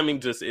the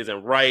timing just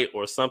isn't right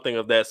or something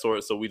of that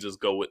sort. So we just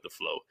go with the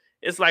flow.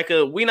 It's like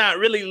we're not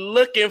really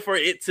looking for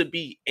it to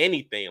be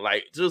anything.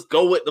 Like, just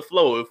go with the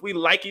flow. If we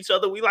like each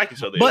other, we like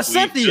each other. But if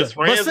Cynthia, we just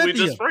friends, we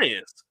just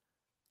friends.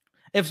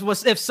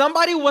 If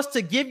somebody was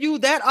to give you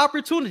that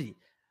opportunity,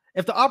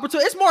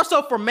 it's more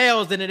so for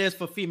males than it is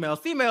for females.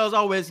 Females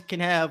always can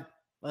have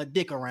a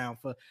dick around,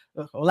 for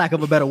lack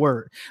of a better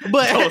word.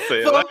 But don't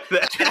say it like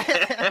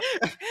that.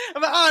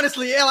 But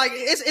honestly, like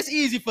it's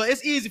easy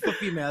for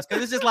females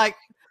because it's just like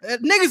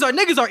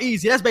niggas are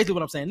easy. That's basically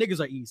what I'm saying. Niggas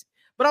are easy.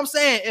 But I'm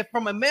saying, if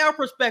from a male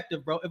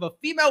perspective, bro, if a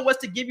female was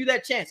to give you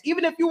that chance,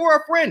 even if you were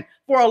a friend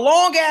for a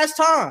long ass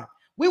time,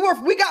 we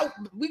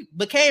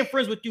became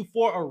friends with you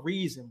for a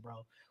reason,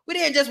 bro. We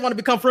didn't just want to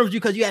become friends with you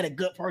because you had a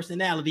good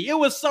personality. It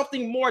was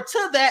something more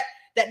to that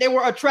they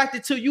were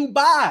attracted to you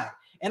by.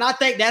 And I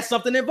think that's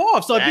something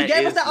involved. So if you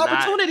gave us that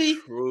opportunity,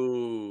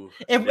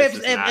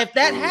 if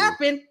that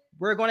happened,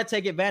 we're going to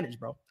take advantage,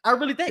 bro. I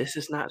really think this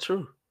is not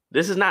true.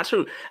 This is not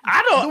true.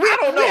 I don't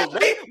know.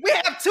 We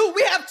have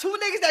two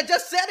niggas that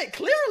just said it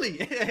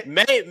clearly.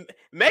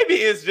 maybe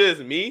it's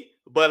just me,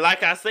 but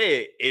like I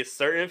said, it's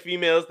certain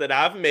females that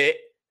I've met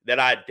that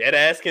I dead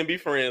ass can be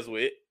friends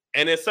with.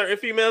 And there's certain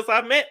females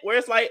I've met where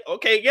it's like,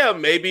 okay, yeah,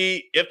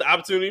 maybe if the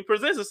opportunity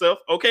presents itself,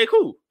 okay,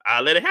 cool,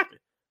 I'll let it happen.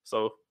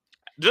 So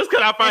just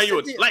because I find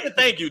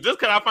thank you. Just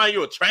because I find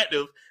you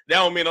attractive, that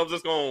don't mean I'm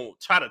just gonna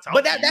try to talk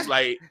to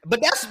you.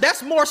 But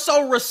that's more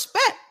so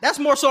respect. That's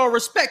more so a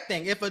respect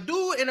thing. If a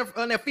dude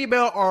and a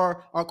female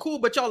are cool,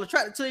 but y'all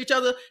attracted to each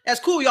other, that's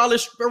cool. Y'all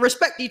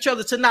respect each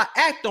other to not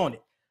act on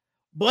it.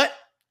 But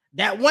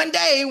that one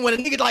day when a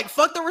nigga like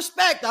fuck the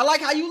respect, I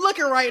like how you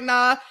looking right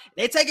now.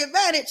 They take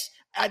advantage.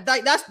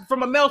 That's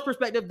from a male's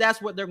perspective.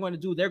 That's what they're going to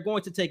do. They're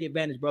going to take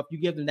advantage, bro. If you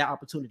give them that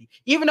opportunity,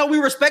 even though we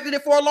respected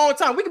it for a long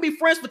time, we could be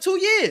friends for 2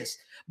 years.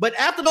 But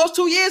after those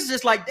 2 years, it's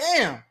just like,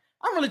 damn,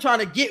 I'm really trying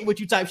to get with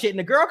you type shit. And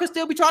the girl could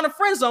still be trying to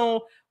friend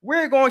zone.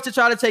 We're going to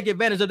try to take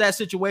advantage of that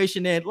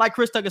situation. And like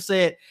Chris Tucker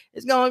said,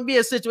 it's going to be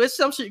a situation.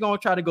 Some shit going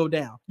to try to go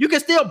down. You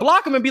can still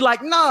block them and be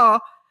like, nah.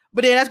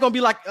 But then that's going to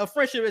be like a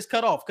friendship is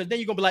cut off. Because then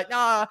you're going to be like,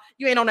 nah,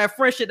 you ain't on that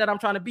friendship that I'm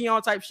trying to be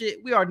on type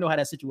shit. We already know how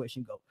that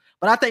situation goes.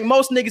 But I think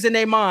most niggas in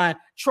their mind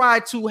try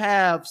to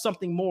have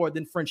something more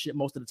than friendship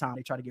most of the time.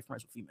 They try to get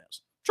friends with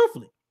females.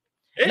 Truthfully.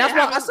 And that's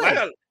why I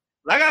say.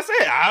 Like I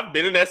said, I've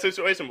been in that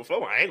situation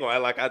before. I ain't gonna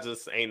act like I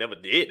just ain't never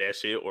did that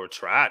shit or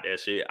tried that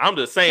shit. I'm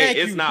just saying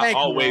it's not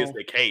always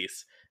the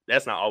case.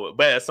 That's not always.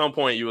 But at some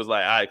point, you was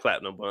like, I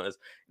clap them buns.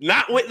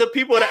 Not with the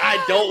people that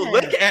I don't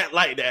look at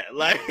like that.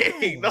 Like,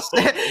 no.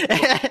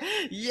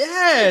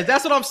 Yeah,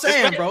 that's what I'm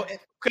saying, bro.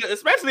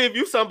 Especially if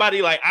you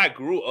somebody like I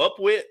grew up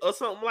with or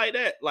something like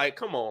that. Like,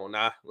 come on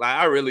now. Like,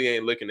 I really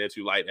ain't looking at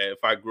you like that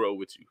if I grew up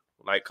with you.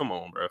 Like, come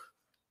on, bro.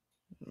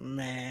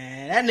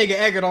 Man, that nigga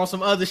Eggert on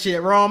some other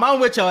shit, Rome. I'm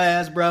with your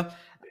ass, bro.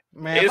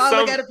 Man, if I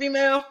look at a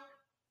female,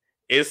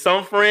 it's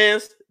some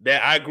friends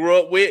that I grew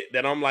up with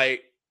that I'm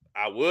like,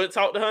 I would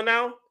talk to her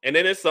now. And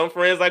then there's some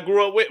friends I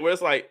grew up with where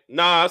it's like,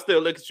 nah, I still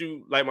look at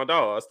you like my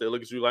dog. I still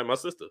look at you like my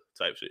sister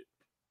type shit.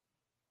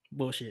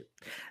 Bullshit.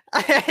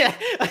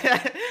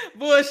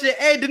 Bullshit.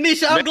 Hey,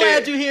 Denisha, I'm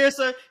glad you're here,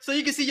 sir. So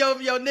you can see your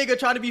nigga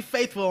trying to be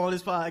faithful on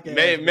this podcast.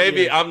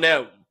 Maybe I'm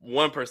that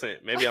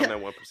 1%. Maybe I'm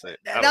that 1%.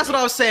 That's what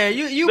I was saying.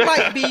 You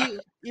might be,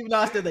 even though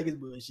I still think it's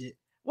bullshit.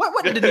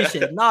 What did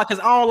Denisha? Nah, because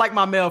I don't like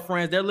my male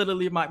friends. They're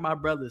literally my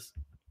brothers.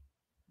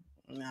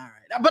 All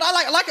right. But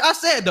like I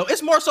said, though,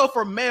 it's more so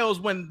for males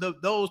when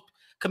those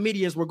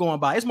comedians were going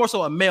by. It's more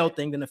so a male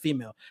thing than a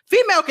female.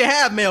 Female can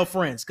have male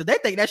friends because they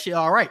think that shit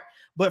all right.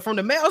 But from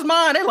the male's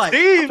mind, they're like,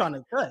 Steve, I'm trying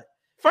to cut.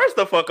 First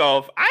the fuck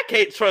off, I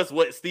can't trust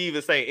what Steve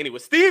is saying anyway.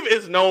 Steve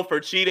is known for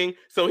cheating,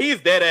 so he's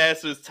dead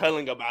ass just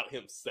telling about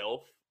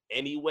himself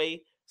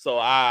anyway. So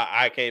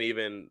I can't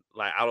even,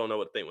 like, I don't know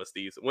what to think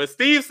when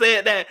Steve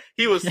said that,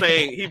 he was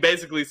saying, he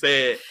basically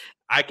said,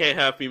 I can't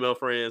have female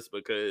friends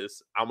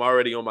because I'm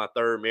already on my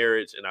third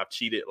marriage and I've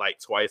cheated like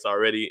twice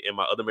already in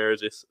my other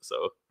marriages.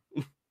 So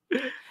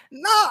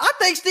no, I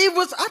think Steve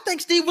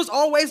was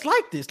always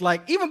like this.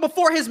 Like, even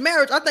before his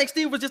marriage, I think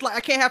Steve was just like, I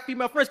can't have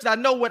female friends because I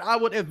know what I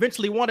would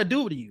eventually want to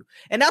do to you.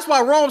 And that's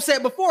why Rome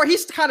said before,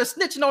 he's kind of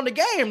snitching on the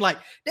game. Like,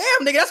 damn,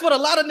 nigga, that's what a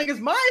lot of niggas'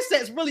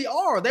 mindsets really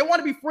are. They want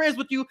to be friends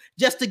with you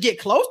just to get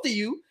close to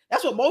you.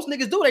 That's what most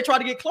niggas do. They try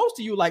to get close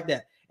to you like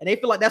that. And they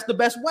feel like that's the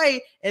best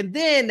way. And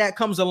then that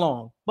comes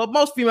along. But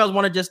most females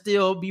want to just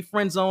still be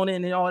friend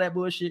zoning and all that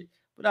bullshit.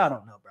 But I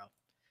don't know,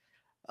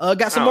 bro.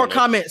 Got some more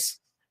comments.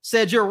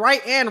 Said you're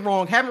right and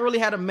wrong. Haven't really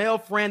had a male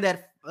friend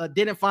that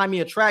didn't find me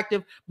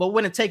attractive, but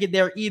wouldn't take it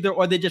there either,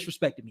 or they just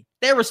respected me.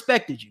 They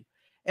respected you,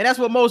 and that's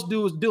what most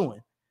dudes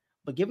doing.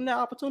 But give them that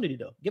opportunity,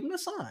 though. Give them a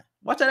sign.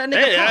 Watch how that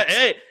nigga pounce.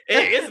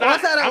 It's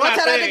not. Watch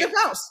how that nigga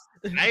pounce.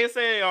 I ain't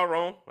saying y'all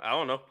wrong. I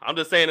don't know. I'm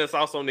just saying it's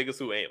also niggas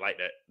who ain't like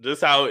that.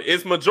 Just how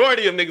it's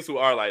majority of niggas who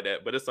are like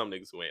that, but it's some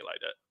niggas who ain't like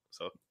that.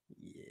 So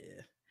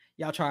yeah,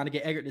 y'all trying to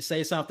get Eggert to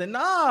say something?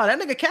 Nah, that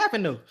nigga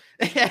capping though.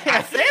 I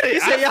said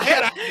it.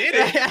 I did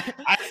it.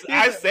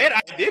 I said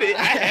I did it.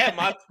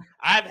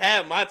 I've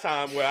had my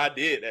time where I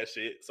did that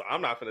shit. So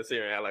I'm not gonna sit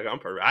here and act like I'm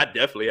perfect. I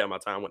definitely had my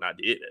time when I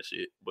did that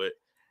shit, but.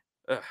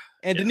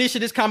 And yeah. Denisha,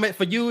 this comment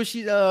for you,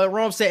 she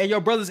Rome said, and your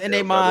brothers in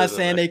their mind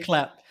saying they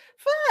clap.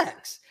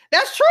 Facts.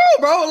 That's true,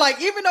 bro. Like,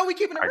 even though we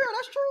keeping it real,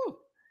 that's true.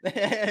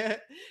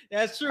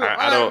 That's true. All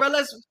right, bro,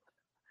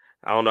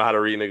 I don't know how to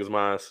read niggas'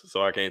 minds,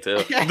 so I can't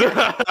tell.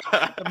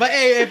 But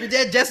hey,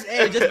 if just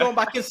going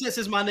by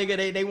consensus, my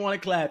nigga, they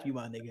want to clap you,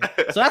 my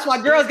nigga. So that's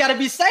why girls gotta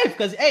be safe,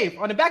 because hey,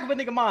 on the back of a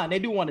nigga mind, they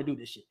do want to do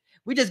this shit.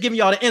 We just giving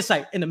y'all the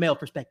insight in the male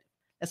perspective.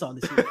 That's all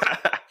this is.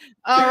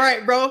 All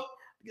right, bro.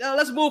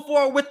 Let's move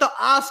forward with the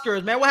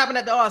Oscars, man. What happened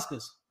at the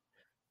Oscars?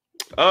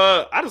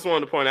 I just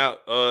wanted to point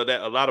out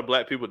that a lot of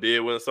black people did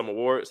win some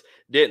awards.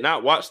 Did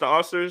not watch the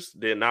Oscars.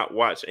 Did not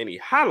watch any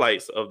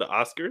highlights of the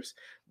Oscars.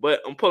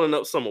 But I'm pulling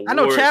up some awards. I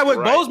know Chadwick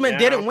Boseman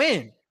didn't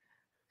win,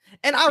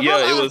 and I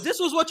realized this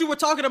was what you were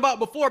talking about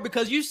before,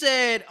 because you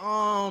said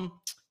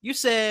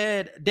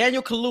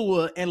Daniel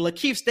Kaluuya and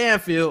Lakeith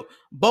Stanfield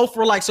both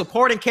were like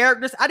supporting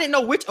characters. I didn't know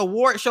which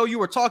award show you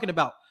were talking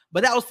about.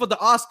 But that was for the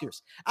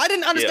Oscars. I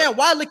didn't understand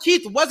why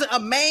Lakeith wasn't a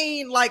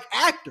main like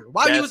actor.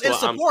 Why he was in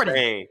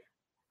supporting.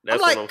 That's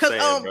what I'm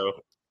saying, bro.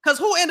 Because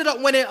who ended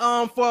up winning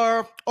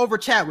for over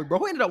Chadwick, bro?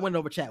 Who ended up winning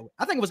over Chadwick?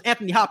 I think it was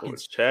Anthony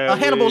Hopkins.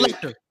 Hannibal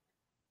Lecter.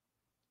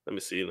 Let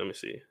me see.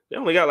 They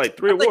only got like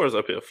 3 awards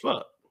up here.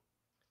 Fuck.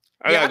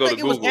 I gotta go to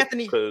Google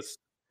because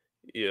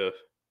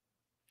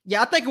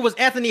I think it was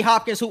Anthony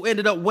Hopkins who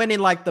ended up winning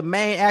like the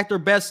main actor,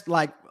 best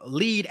like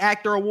lead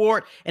actor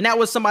award, and that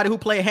was somebody who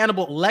played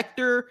Hannibal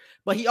Lecter,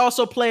 but he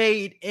also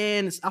played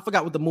in, I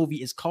forgot what the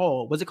movie is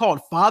called. Was it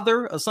called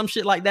Father or some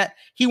shit like that?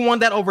 He won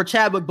that over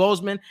Chadwick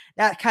Boseman.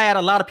 That had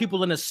a lot of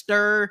people in a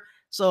stir,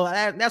 so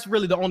that's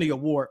really the only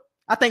award.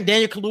 I think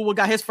Daniel Kaluuya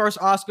got his first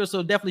Oscar,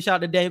 so definitely shout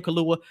out to Daniel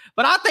Kaluuya.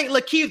 But I think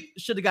Lakeith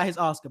should have got his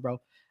Oscar, bro.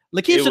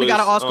 Lakeith should have got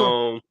an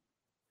Oscar.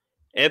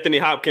 Anthony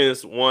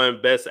Hopkins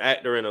won Best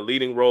Actor in a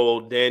Leading Role.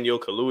 Daniel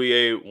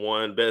Kaluuya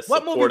won Best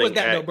Supporting Actor. What movie was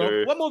that, though,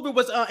 bro? What movie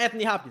was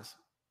Anthony Hopkins?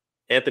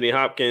 Anthony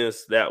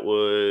Hopkins, that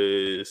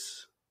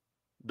was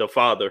The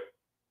Father.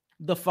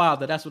 The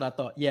Father, that's what I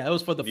thought. Yeah, it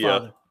was for The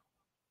Father.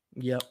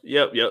 Yep.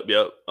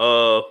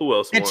 Who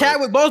else and won?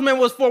 Chadwick Boseman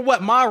was for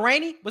what? Ma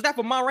Rainey? Was that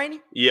for Ma Rainey?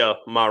 Yeah,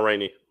 Ma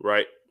Rainey,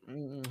 right.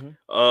 Mm-hmm.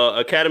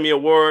 Academy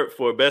Award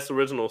for Best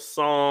Original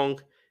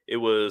Song. It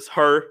was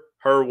Her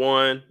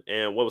won.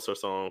 And what was her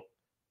song?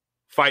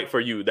 Fight for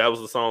You. That was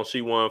the song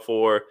she won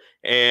for.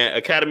 And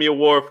Academy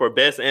Award for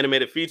Best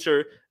Animated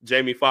Feature,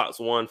 Jamie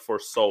Foxx won for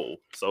Soul.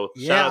 So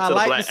shout out to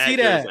the black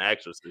actors and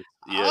actresses.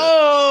 Yeah.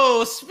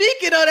 Oh,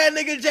 speaking of that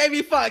nigga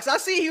Jamie Foxx, I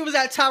see he was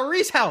at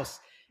Tyrese's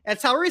house. And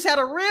Tyrese had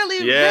a real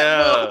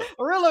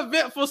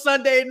eventful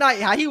Sunday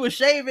night. How he was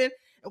shaving.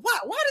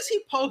 Why does he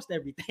post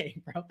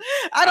everything, bro?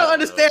 I don't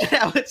understand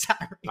that with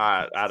Tyrese.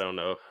 I don't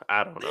know.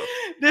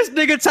 This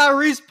nigga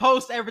Tyrese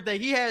posts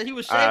everything. He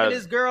was shaving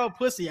his girl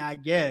pussy, I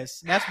guess.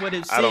 That's what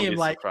it seemed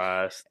like.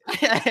 Surprised.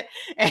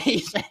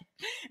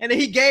 and then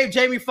he gave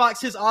Jamie Foxx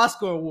his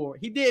Oscar award.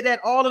 He did that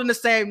all in the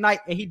same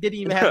night, and he didn't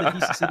even have the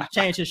decency to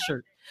change his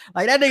shirt.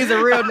 Like, that nigga's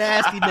a real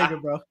nasty nigga,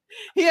 bro.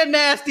 He a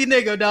nasty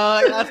nigga,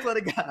 dog. I swear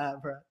to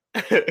God, bro.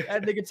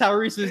 That nigga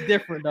Tyrese is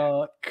different,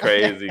 dog.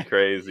 Crazy.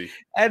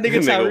 That nigga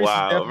Tyrese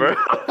wild, bro.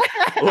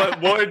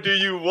 What more do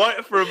you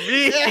want from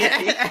me?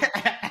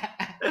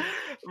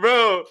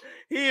 Bro,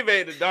 he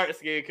made the dark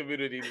skin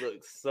community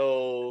look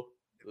so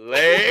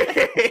lame.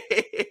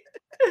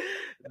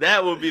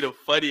 That would be the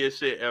funniest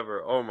shit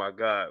ever. Oh my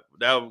God.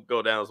 That would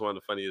go down as one of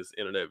the funniest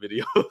internet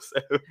videos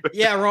ever.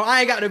 Yeah, bro.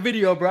 I ain't got the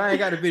video, bro. I ain't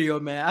got the video,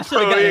 man. I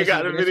should have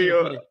got the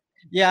video.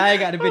 Yeah, I ain't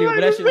got the video,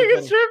 but that shit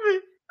was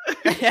tripping.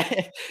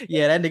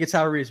 Yeah, that nigga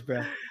Tyrese,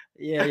 bro.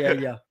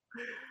 Yeah.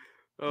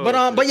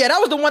 But yeah, that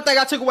was the one thing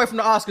I took away from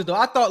the Oscars, though.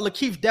 I thought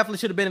Lakeith definitely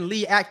should have been a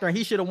lead actor, and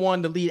he should have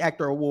won the lead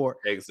actor award.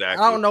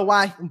 Exactly. I don't know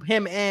why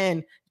him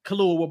and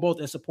Kaluuya were both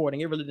in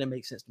supporting. It really didn't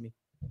make sense to me.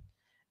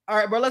 All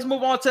right, bro. Let's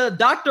move on to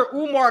Dr.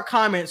 Umar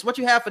comments. What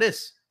you have for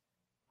this?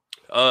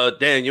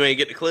 Dan, you ain't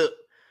get the clip.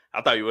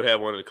 I thought you would have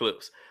one of the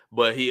clips,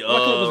 but he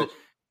what clip was it?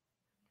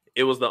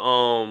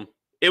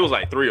 It was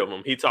like 3 of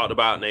them. He talked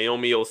about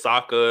Naomi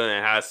Osaka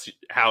and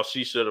how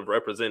she should have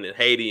represented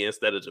Haiti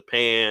instead of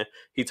Japan.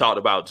 He talked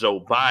about Joe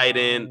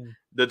Biden.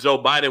 The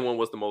Joe Biden one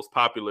was the most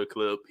popular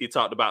clip. He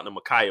talked about the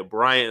Ma'Khia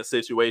Bryant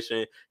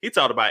situation. He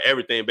talked about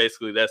everything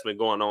basically that's been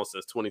going on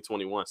since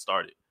 2021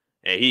 started.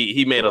 And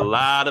he made a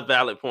lot of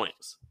valid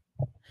points.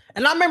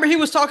 And I remember he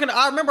was talking.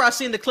 I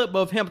seen the clip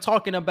of him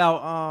talking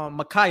about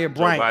Ma'Khia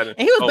Bryant, and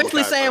he was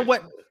basically saying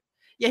what.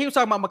 Yeah, he was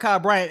talking about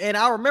Ma'Khia Bryant, and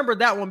I remember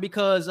that one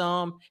because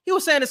he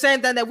was saying the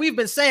same thing that we've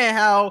been saying,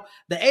 how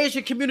the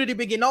Asian community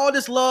been getting all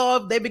this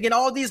love, they been getting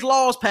all these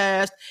laws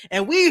passed,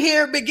 and we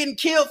here been getting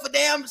killed for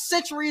damn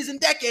centuries and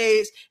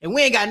decades, and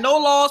we ain't got no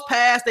laws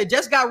passed. They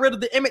just got rid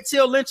of the Emmett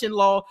Till lynching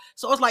law,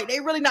 so it's like they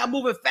really not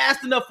moving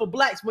fast enough for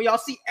blacks when y'all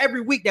see every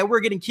week that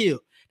we're getting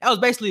killed. That was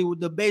basically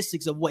the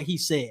basics of what he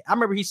said. I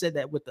remember he said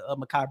that with the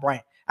Ma'Khia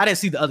Bryant. I didn't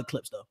see the other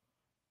clips though.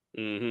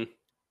 Mm-hmm.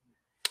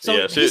 So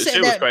yeah,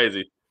 shit was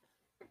crazy.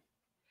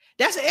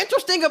 That's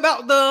interesting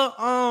about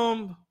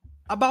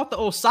the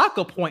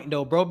Osaka point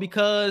though, bro,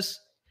 because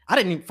I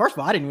didn't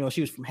even know she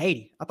was from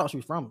Haiti. I thought she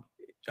was from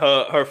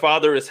her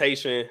father is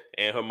Haitian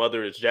and her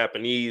mother is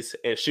Japanese,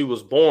 and she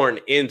was born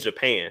in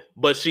Japan,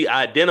 but she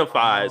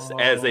identifies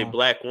as a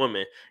black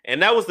woman.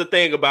 And that was the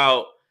thing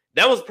about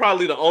that was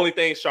probably the only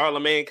thing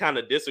Charlamagne kind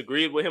of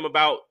disagreed with him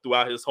about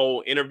throughout his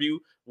whole interview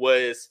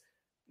was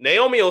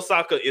Naomi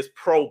Osaka is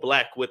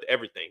pro-black with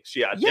everything.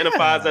 She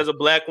identifies as a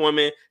black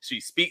woman.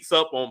 She speaks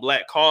up on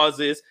black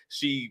causes.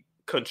 She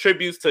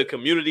contributes to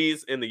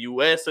communities in the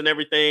U.S. and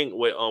everything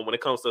when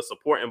it comes to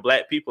supporting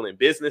black people and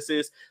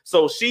businesses.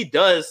 So she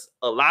does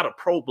a lot of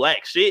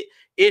pro-black shit.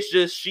 It's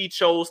just she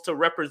chose to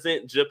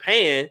represent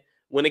Japan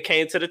when it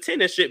came to the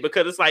tennis shit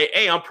because it's like,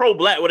 hey, I'm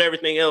pro-black with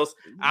everything else.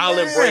 I'll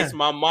embrace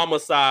my mama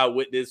side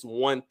with this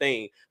one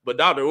thing. But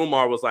Dr.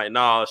 Umar was like,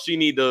 nah, she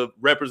need to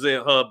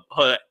represent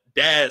her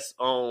dad's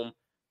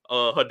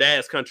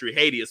country,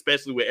 Haiti,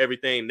 especially with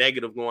everything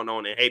negative going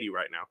on in Haiti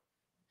right now.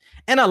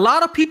 And a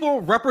lot of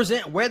people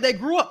represent where they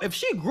grew up. If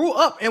she grew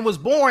up and was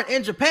born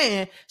in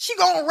Japan, she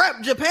gonna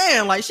rep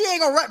Japan. Like she ain't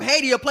gonna rep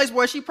Haiti, a place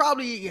where she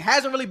probably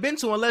hasn't really been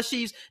to unless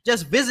she's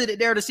just visited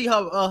there to see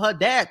her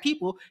dad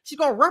people. She's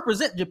gonna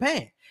represent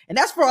Japan. And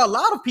that's for a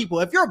lot of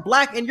people. If you're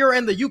black and you're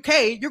in the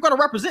UK, you're going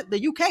to represent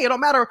the UK. It don't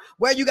matter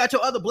where you got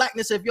your other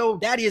blackness. If your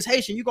daddy is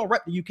Haitian, you're going to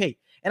rep the UK.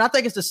 And I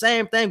think it's the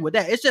same thing with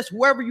that. It's just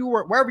wherever you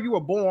were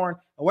born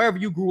or wherever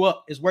you grew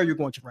up is where you're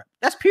going to rep.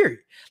 That's period.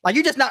 Like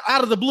you're just not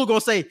out of the blue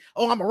going to say,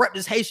 oh, I'm going to rep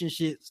this Haitian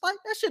shit. It's like,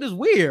 that shit is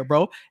weird,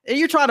 bro. And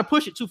you're trying to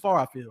push it too far,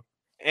 I feel.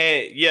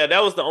 And yeah,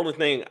 that was the only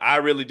thing I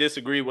really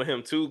disagree with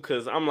him too,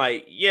 because I'm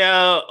like,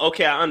 yeah,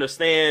 okay, I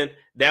understand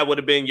that would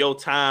have been your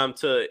time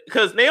to,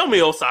 because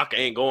Naomi Osaka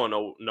ain't going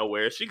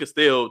nowhere. She could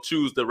still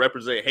choose to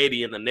represent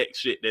Haiti in the next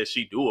shit that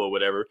she do or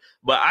whatever.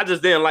 But I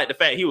just didn't like the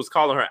fact he was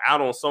calling her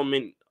out on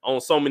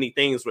so many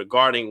things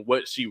regarding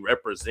what she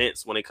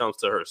represents when it comes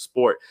to her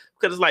sport.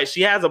 Because it's like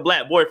she has a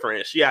black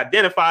boyfriend. She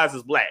identifies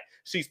as black.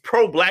 She's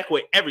pro-black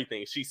with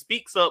everything. She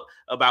speaks up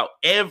about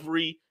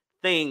everything,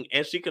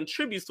 and she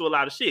contributes to a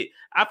lot of shit.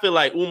 I feel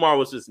like Umar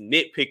was just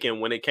nitpicking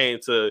when it came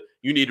to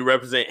you need to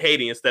represent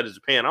Haiti instead of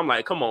Japan. I'm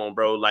like, come on,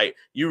 bro. Like,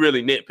 you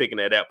really nitpicking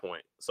at that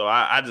point. So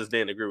I just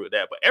didn't agree with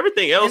that. But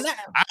everything else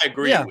I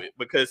agree with,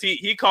 because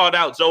he called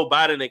out Joe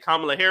Biden and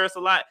Kamala Harris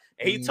a lot.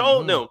 And he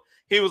told them,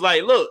 he was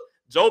like, look,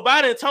 Joe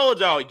Biden told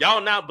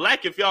y'all not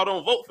black if y'all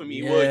don't vote for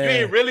me. Well, you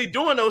ain't really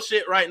doing no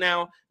shit right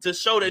now to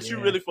show that you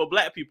really for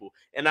black people.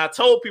 And I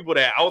told people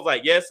that. I was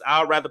like, yes,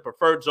 I'd rather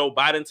prefer Joe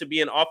Biden to be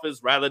in office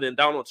rather than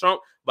Donald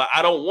Trump. But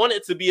I don't want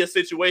it to be a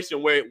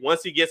situation where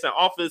once he gets in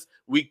office,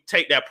 we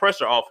take that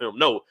pressure off him.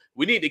 No,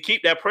 we need to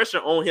keep that pressure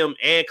on him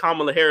and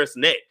Kamala Harris'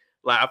 neck.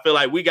 Like, I feel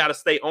like we got to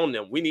stay on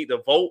them. We need to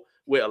vote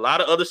with a lot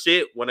of other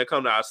shit when it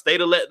comes to our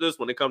state electors,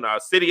 when it comes to our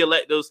city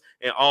electors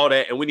and all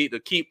that. And we need to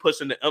keep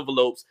pushing the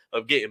envelopes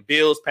of getting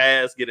bills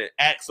passed, getting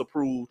acts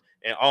approved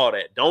and all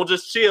that. Don't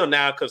just chill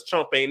now because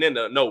Trump ain't in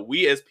there. No,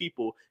 we as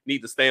people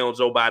need to stay on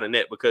Joe Biden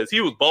net, because he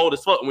was bold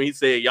as fuck when he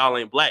said y'all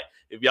ain't black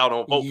if y'all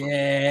don't vote for me.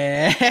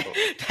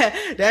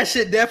 that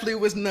shit definitely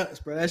was nuts,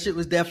 bro. That shit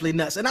was definitely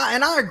nuts. And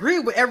I agree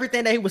with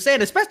everything that he was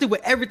saying, especially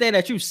with everything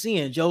that you're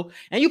seeing, Joe.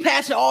 And you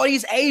passing all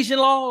these Asian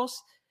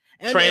laws.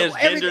 And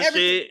transgender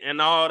shit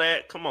and all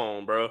that. Come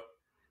on, bro.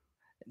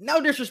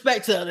 No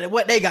disrespect to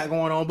what they got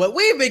going on, but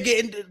we've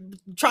been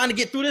trying to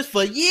get through this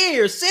for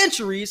years,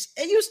 centuries,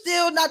 and you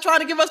still not trying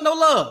to give us no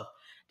love.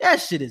 That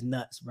shit is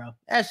nuts, bro.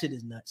 That shit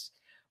is nuts.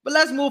 But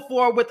let's move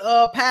forward with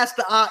Pass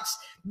the Ox.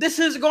 This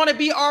is going to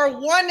be our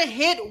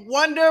one-hit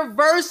wonder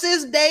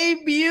versus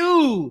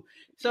debut.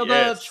 So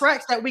the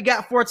tracks that we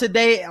got for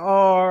today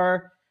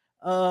are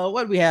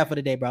what do we have for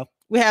today, bro?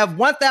 We have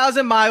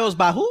 1,000 Miles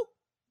by who?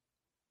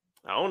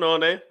 I don't know her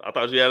name. I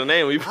thought you had a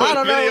name when you put I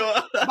don't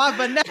know.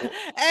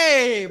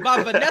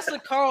 By Vanessa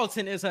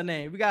Carlton is her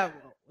name. We got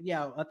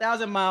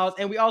 1,000 Miles,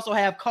 and we also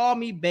have Call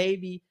Me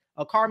Baby.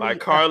 By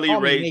Carly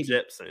Rae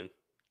Jepsen.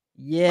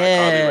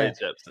 Yeah.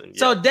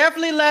 So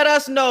definitely let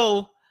us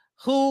know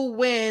who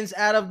wins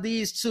out of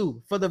these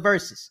two for the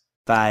verses.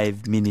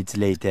 5 minutes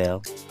later.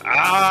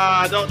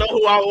 I don't know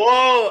who I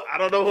want. I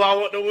don't know who I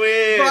want to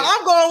win. Bro,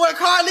 I'm going with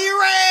Carly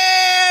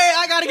Rae.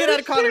 I gotta get out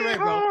of Carly Rae,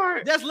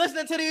 bro. Just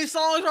listening to these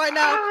songs right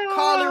now,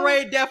 Carly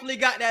Rae definitely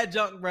got that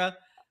junk, bro.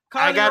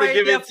 I gotta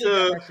give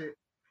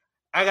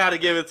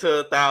it to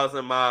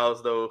 1,000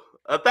 Miles though.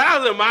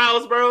 1,000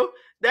 Miles, bro.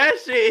 That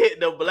shit hit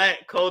the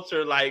black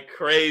culture like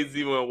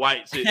crazy when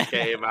white shit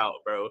came out,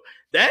 bro.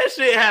 That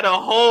shit had a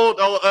hold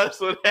on us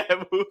when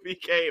that movie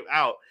came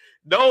out.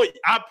 No,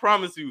 I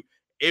promise you,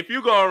 if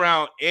you go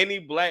around any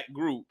black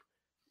group,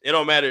 it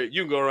don't matter.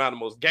 You can go around the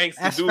most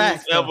gangster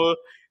dudes ever.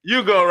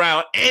 You go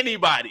around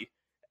anybody.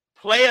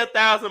 Play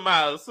 1,000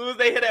 miles. As soon as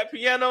they hit that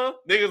piano,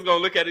 niggas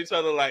gonna look at each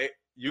other like,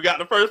 you got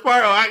the first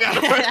part or I got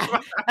the first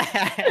part.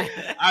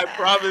 I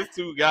promise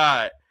to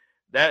God.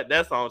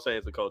 That song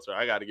changed the culture.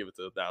 I got to give it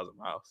to 1,000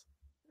 miles.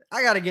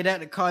 I got to get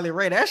that to Carly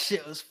Rae. That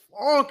shit was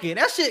funky.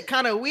 That shit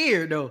kind of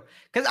weird, though.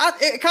 Because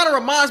it kind of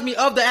reminds me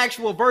of the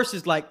actual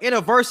verses. Like, in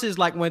a verses,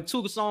 like, when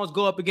two songs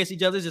go up against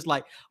each other, it's just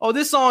like, oh,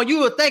 this song you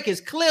would think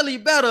is clearly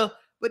better.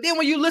 But then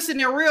when you listen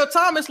in real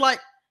time, it's like,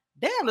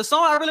 damn, the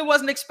song I really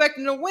wasn't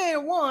expecting to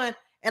win won.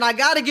 And I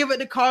got to give it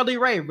to Carly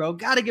Rae, bro.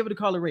 Got to give it to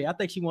Carly Rae. I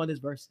think she won this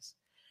verses.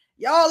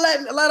 Y'all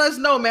let us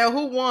know, man,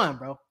 who won,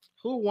 bro.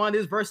 Who won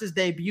this versus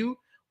debut?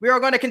 We are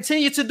going to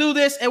continue to do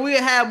this, and we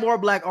will have more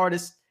black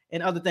artists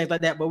and other things like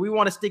that, but we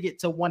want to stick it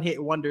to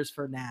one-hit wonders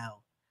for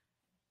now.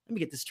 Let me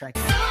get this track.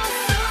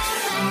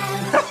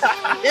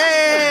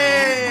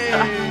 Yay!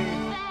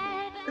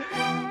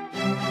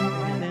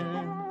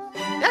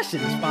 That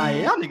shit is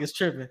fire. Y'all niggas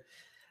tripping.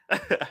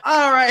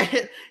 All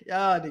right.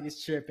 Y'all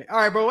niggas tripping. All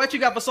right, bro, what you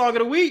got for Song of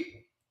the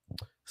Week?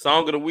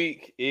 Song of the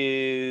Week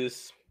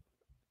is...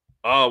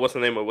 Oh, what's the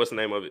name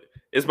of it?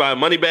 It's by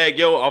Moneybagg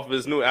Yo off of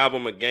his new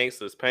album, A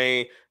Gangsta's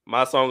Pain.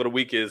 My song of the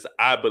week is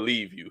I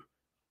Believe You.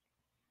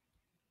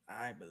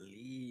 I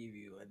Believe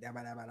You.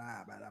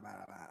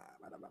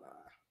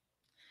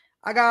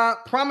 I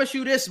got Promise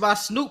You This by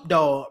Snoop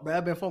Dogg, bro.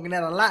 I've been fucking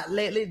that a lot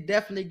lately.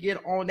 Definitely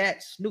get on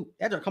that Snoop.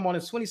 That just come on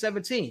in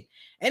 2017.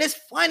 And it's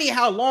funny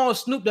how long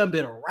Snoop done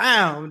been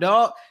around,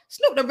 dog.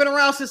 Snoop done been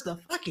around since the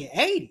fucking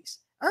 80s,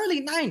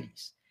 early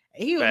 90s.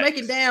 And he was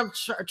making damn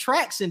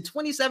tracks in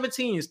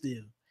 2017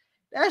 still.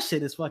 That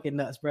shit is fucking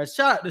nuts, bro.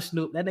 Shout out to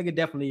Snoop. That nigga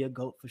definitely a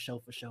GOAT for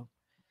sure.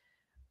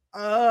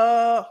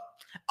 I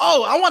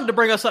wanted to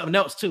bring up something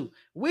else too.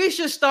 We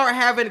should start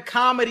having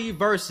comedy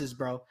verses,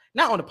 bro.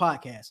 Not on the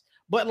podcast,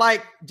 but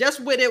like just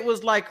when it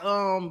was like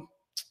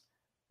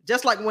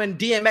just like when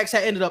DMX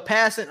had ended up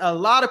passing, a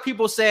lot of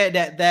people said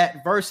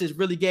that verses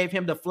really gave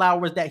him the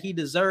flowers that he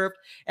deserved.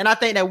 And I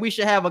think that we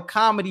should have a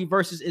comedy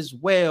verses as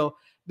well,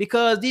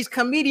 because these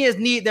comedians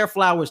need their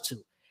flowers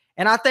too.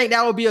 And I think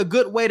that would be a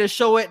good way to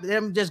show it,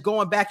 them just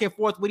going back and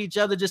forth with each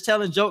other, just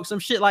telling jokes, some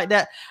shit like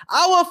that.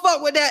 I would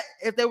fuck with that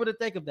if they were to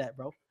think of that,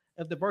 bro.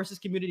 If the versus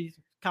community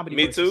comedy.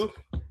 Me versus. Too.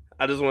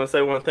 I just want to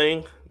say one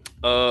thing.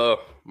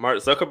 Mark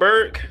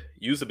Zuckerberg,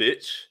 use a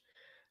bitch.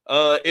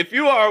 If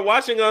you are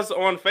watching us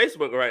on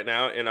Facebook right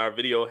now and our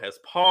video has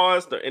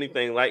paused or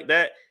anything like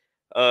that,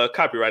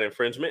 copyright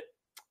infringement.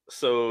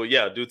 So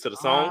yeah, due to the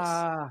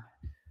songs.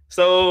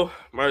 So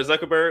Mark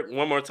Zuckerberg,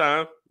 one more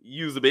time,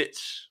 use a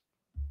bitch.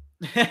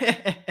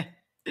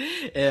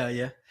 Hell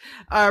yeah.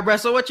 All right, bro.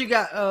 So what you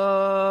got?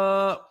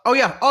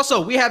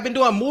 Also, we have been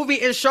doing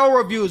movie and show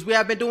reviews. We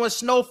have been doing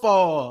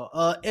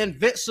Snowfall,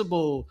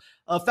 Invincible,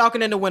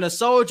 Falcon and the Winter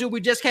Soldier.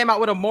 We just came out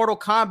with a Mortal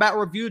Kombat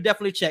review.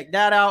 Definitely check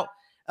that out.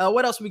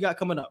 What else we got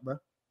coming up, bro?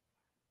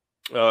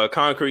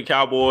 Concrete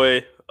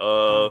Cowboy.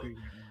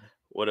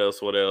 What else?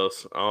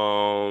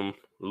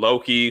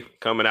 Loki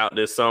coming out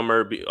this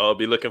summer. Be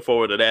looking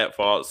forward to that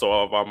so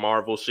all of our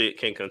Marvel shit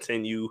can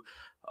continue.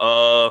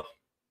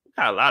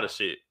 Got a lot of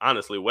shit,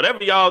 honestly.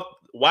 Whatever y'all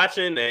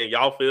watching and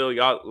y'all feel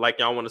y'all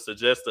want to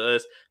suggest to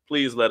us,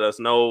 please let us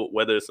know,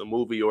 whether it's a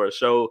movie or a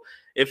show.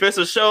 If it's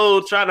a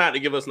show, try not to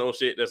give us no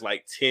shit that's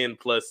like 10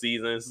 plus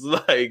seasons.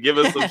 Like, give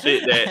us some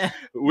shit that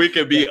we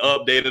can be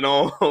updated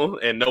on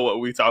and know what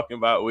we talking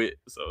about with.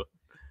 So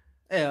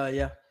hell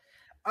yeah.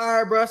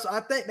 All right, bro. So I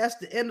think that's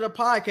the end of the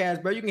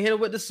podcast, bro. You can hit it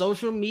with the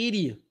social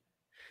media.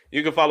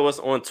 You can follow us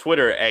on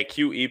Twitter at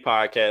QE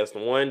Podcast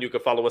 1. You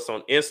can follow us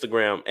on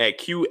Instagram at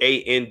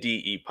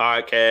QANDE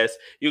Podcast.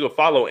 You can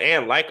follow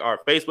and like our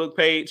Facebook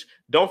page.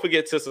 Don't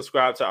forget to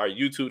subscribe to our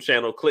YouTube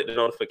channel. Click the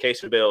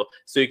notification bell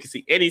so you can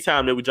see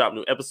anytime that we drop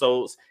new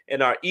episodes.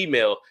 And our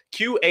email,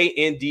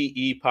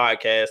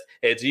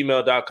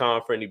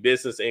 QANDEpodcast@gmail.com for any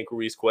business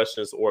inquiries,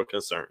 questions, or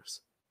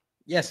concerns.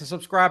 Yes, and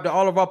subscribe to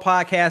all of our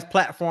podcast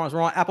platforms.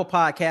 We're on Apple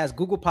Podcasts,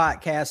 Google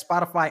Podcasts,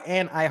 Spotify,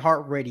 and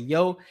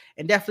iHeartRadio.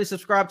 And definitely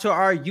subscribe to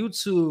our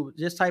YouTube.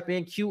 Just type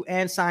in Q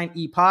and sign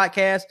E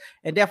Podcast.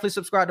 And definitely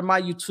subscribe to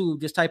my YouTube.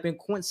 Just type in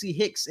Quincy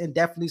Hicks and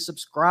definitely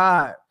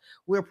subscribe.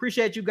 We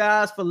appreciate you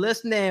guys for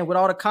listening with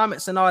all the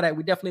comments and all that.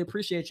 We definitely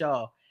appreciate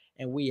y'all.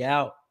 And we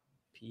out.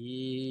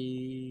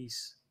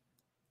 Peace.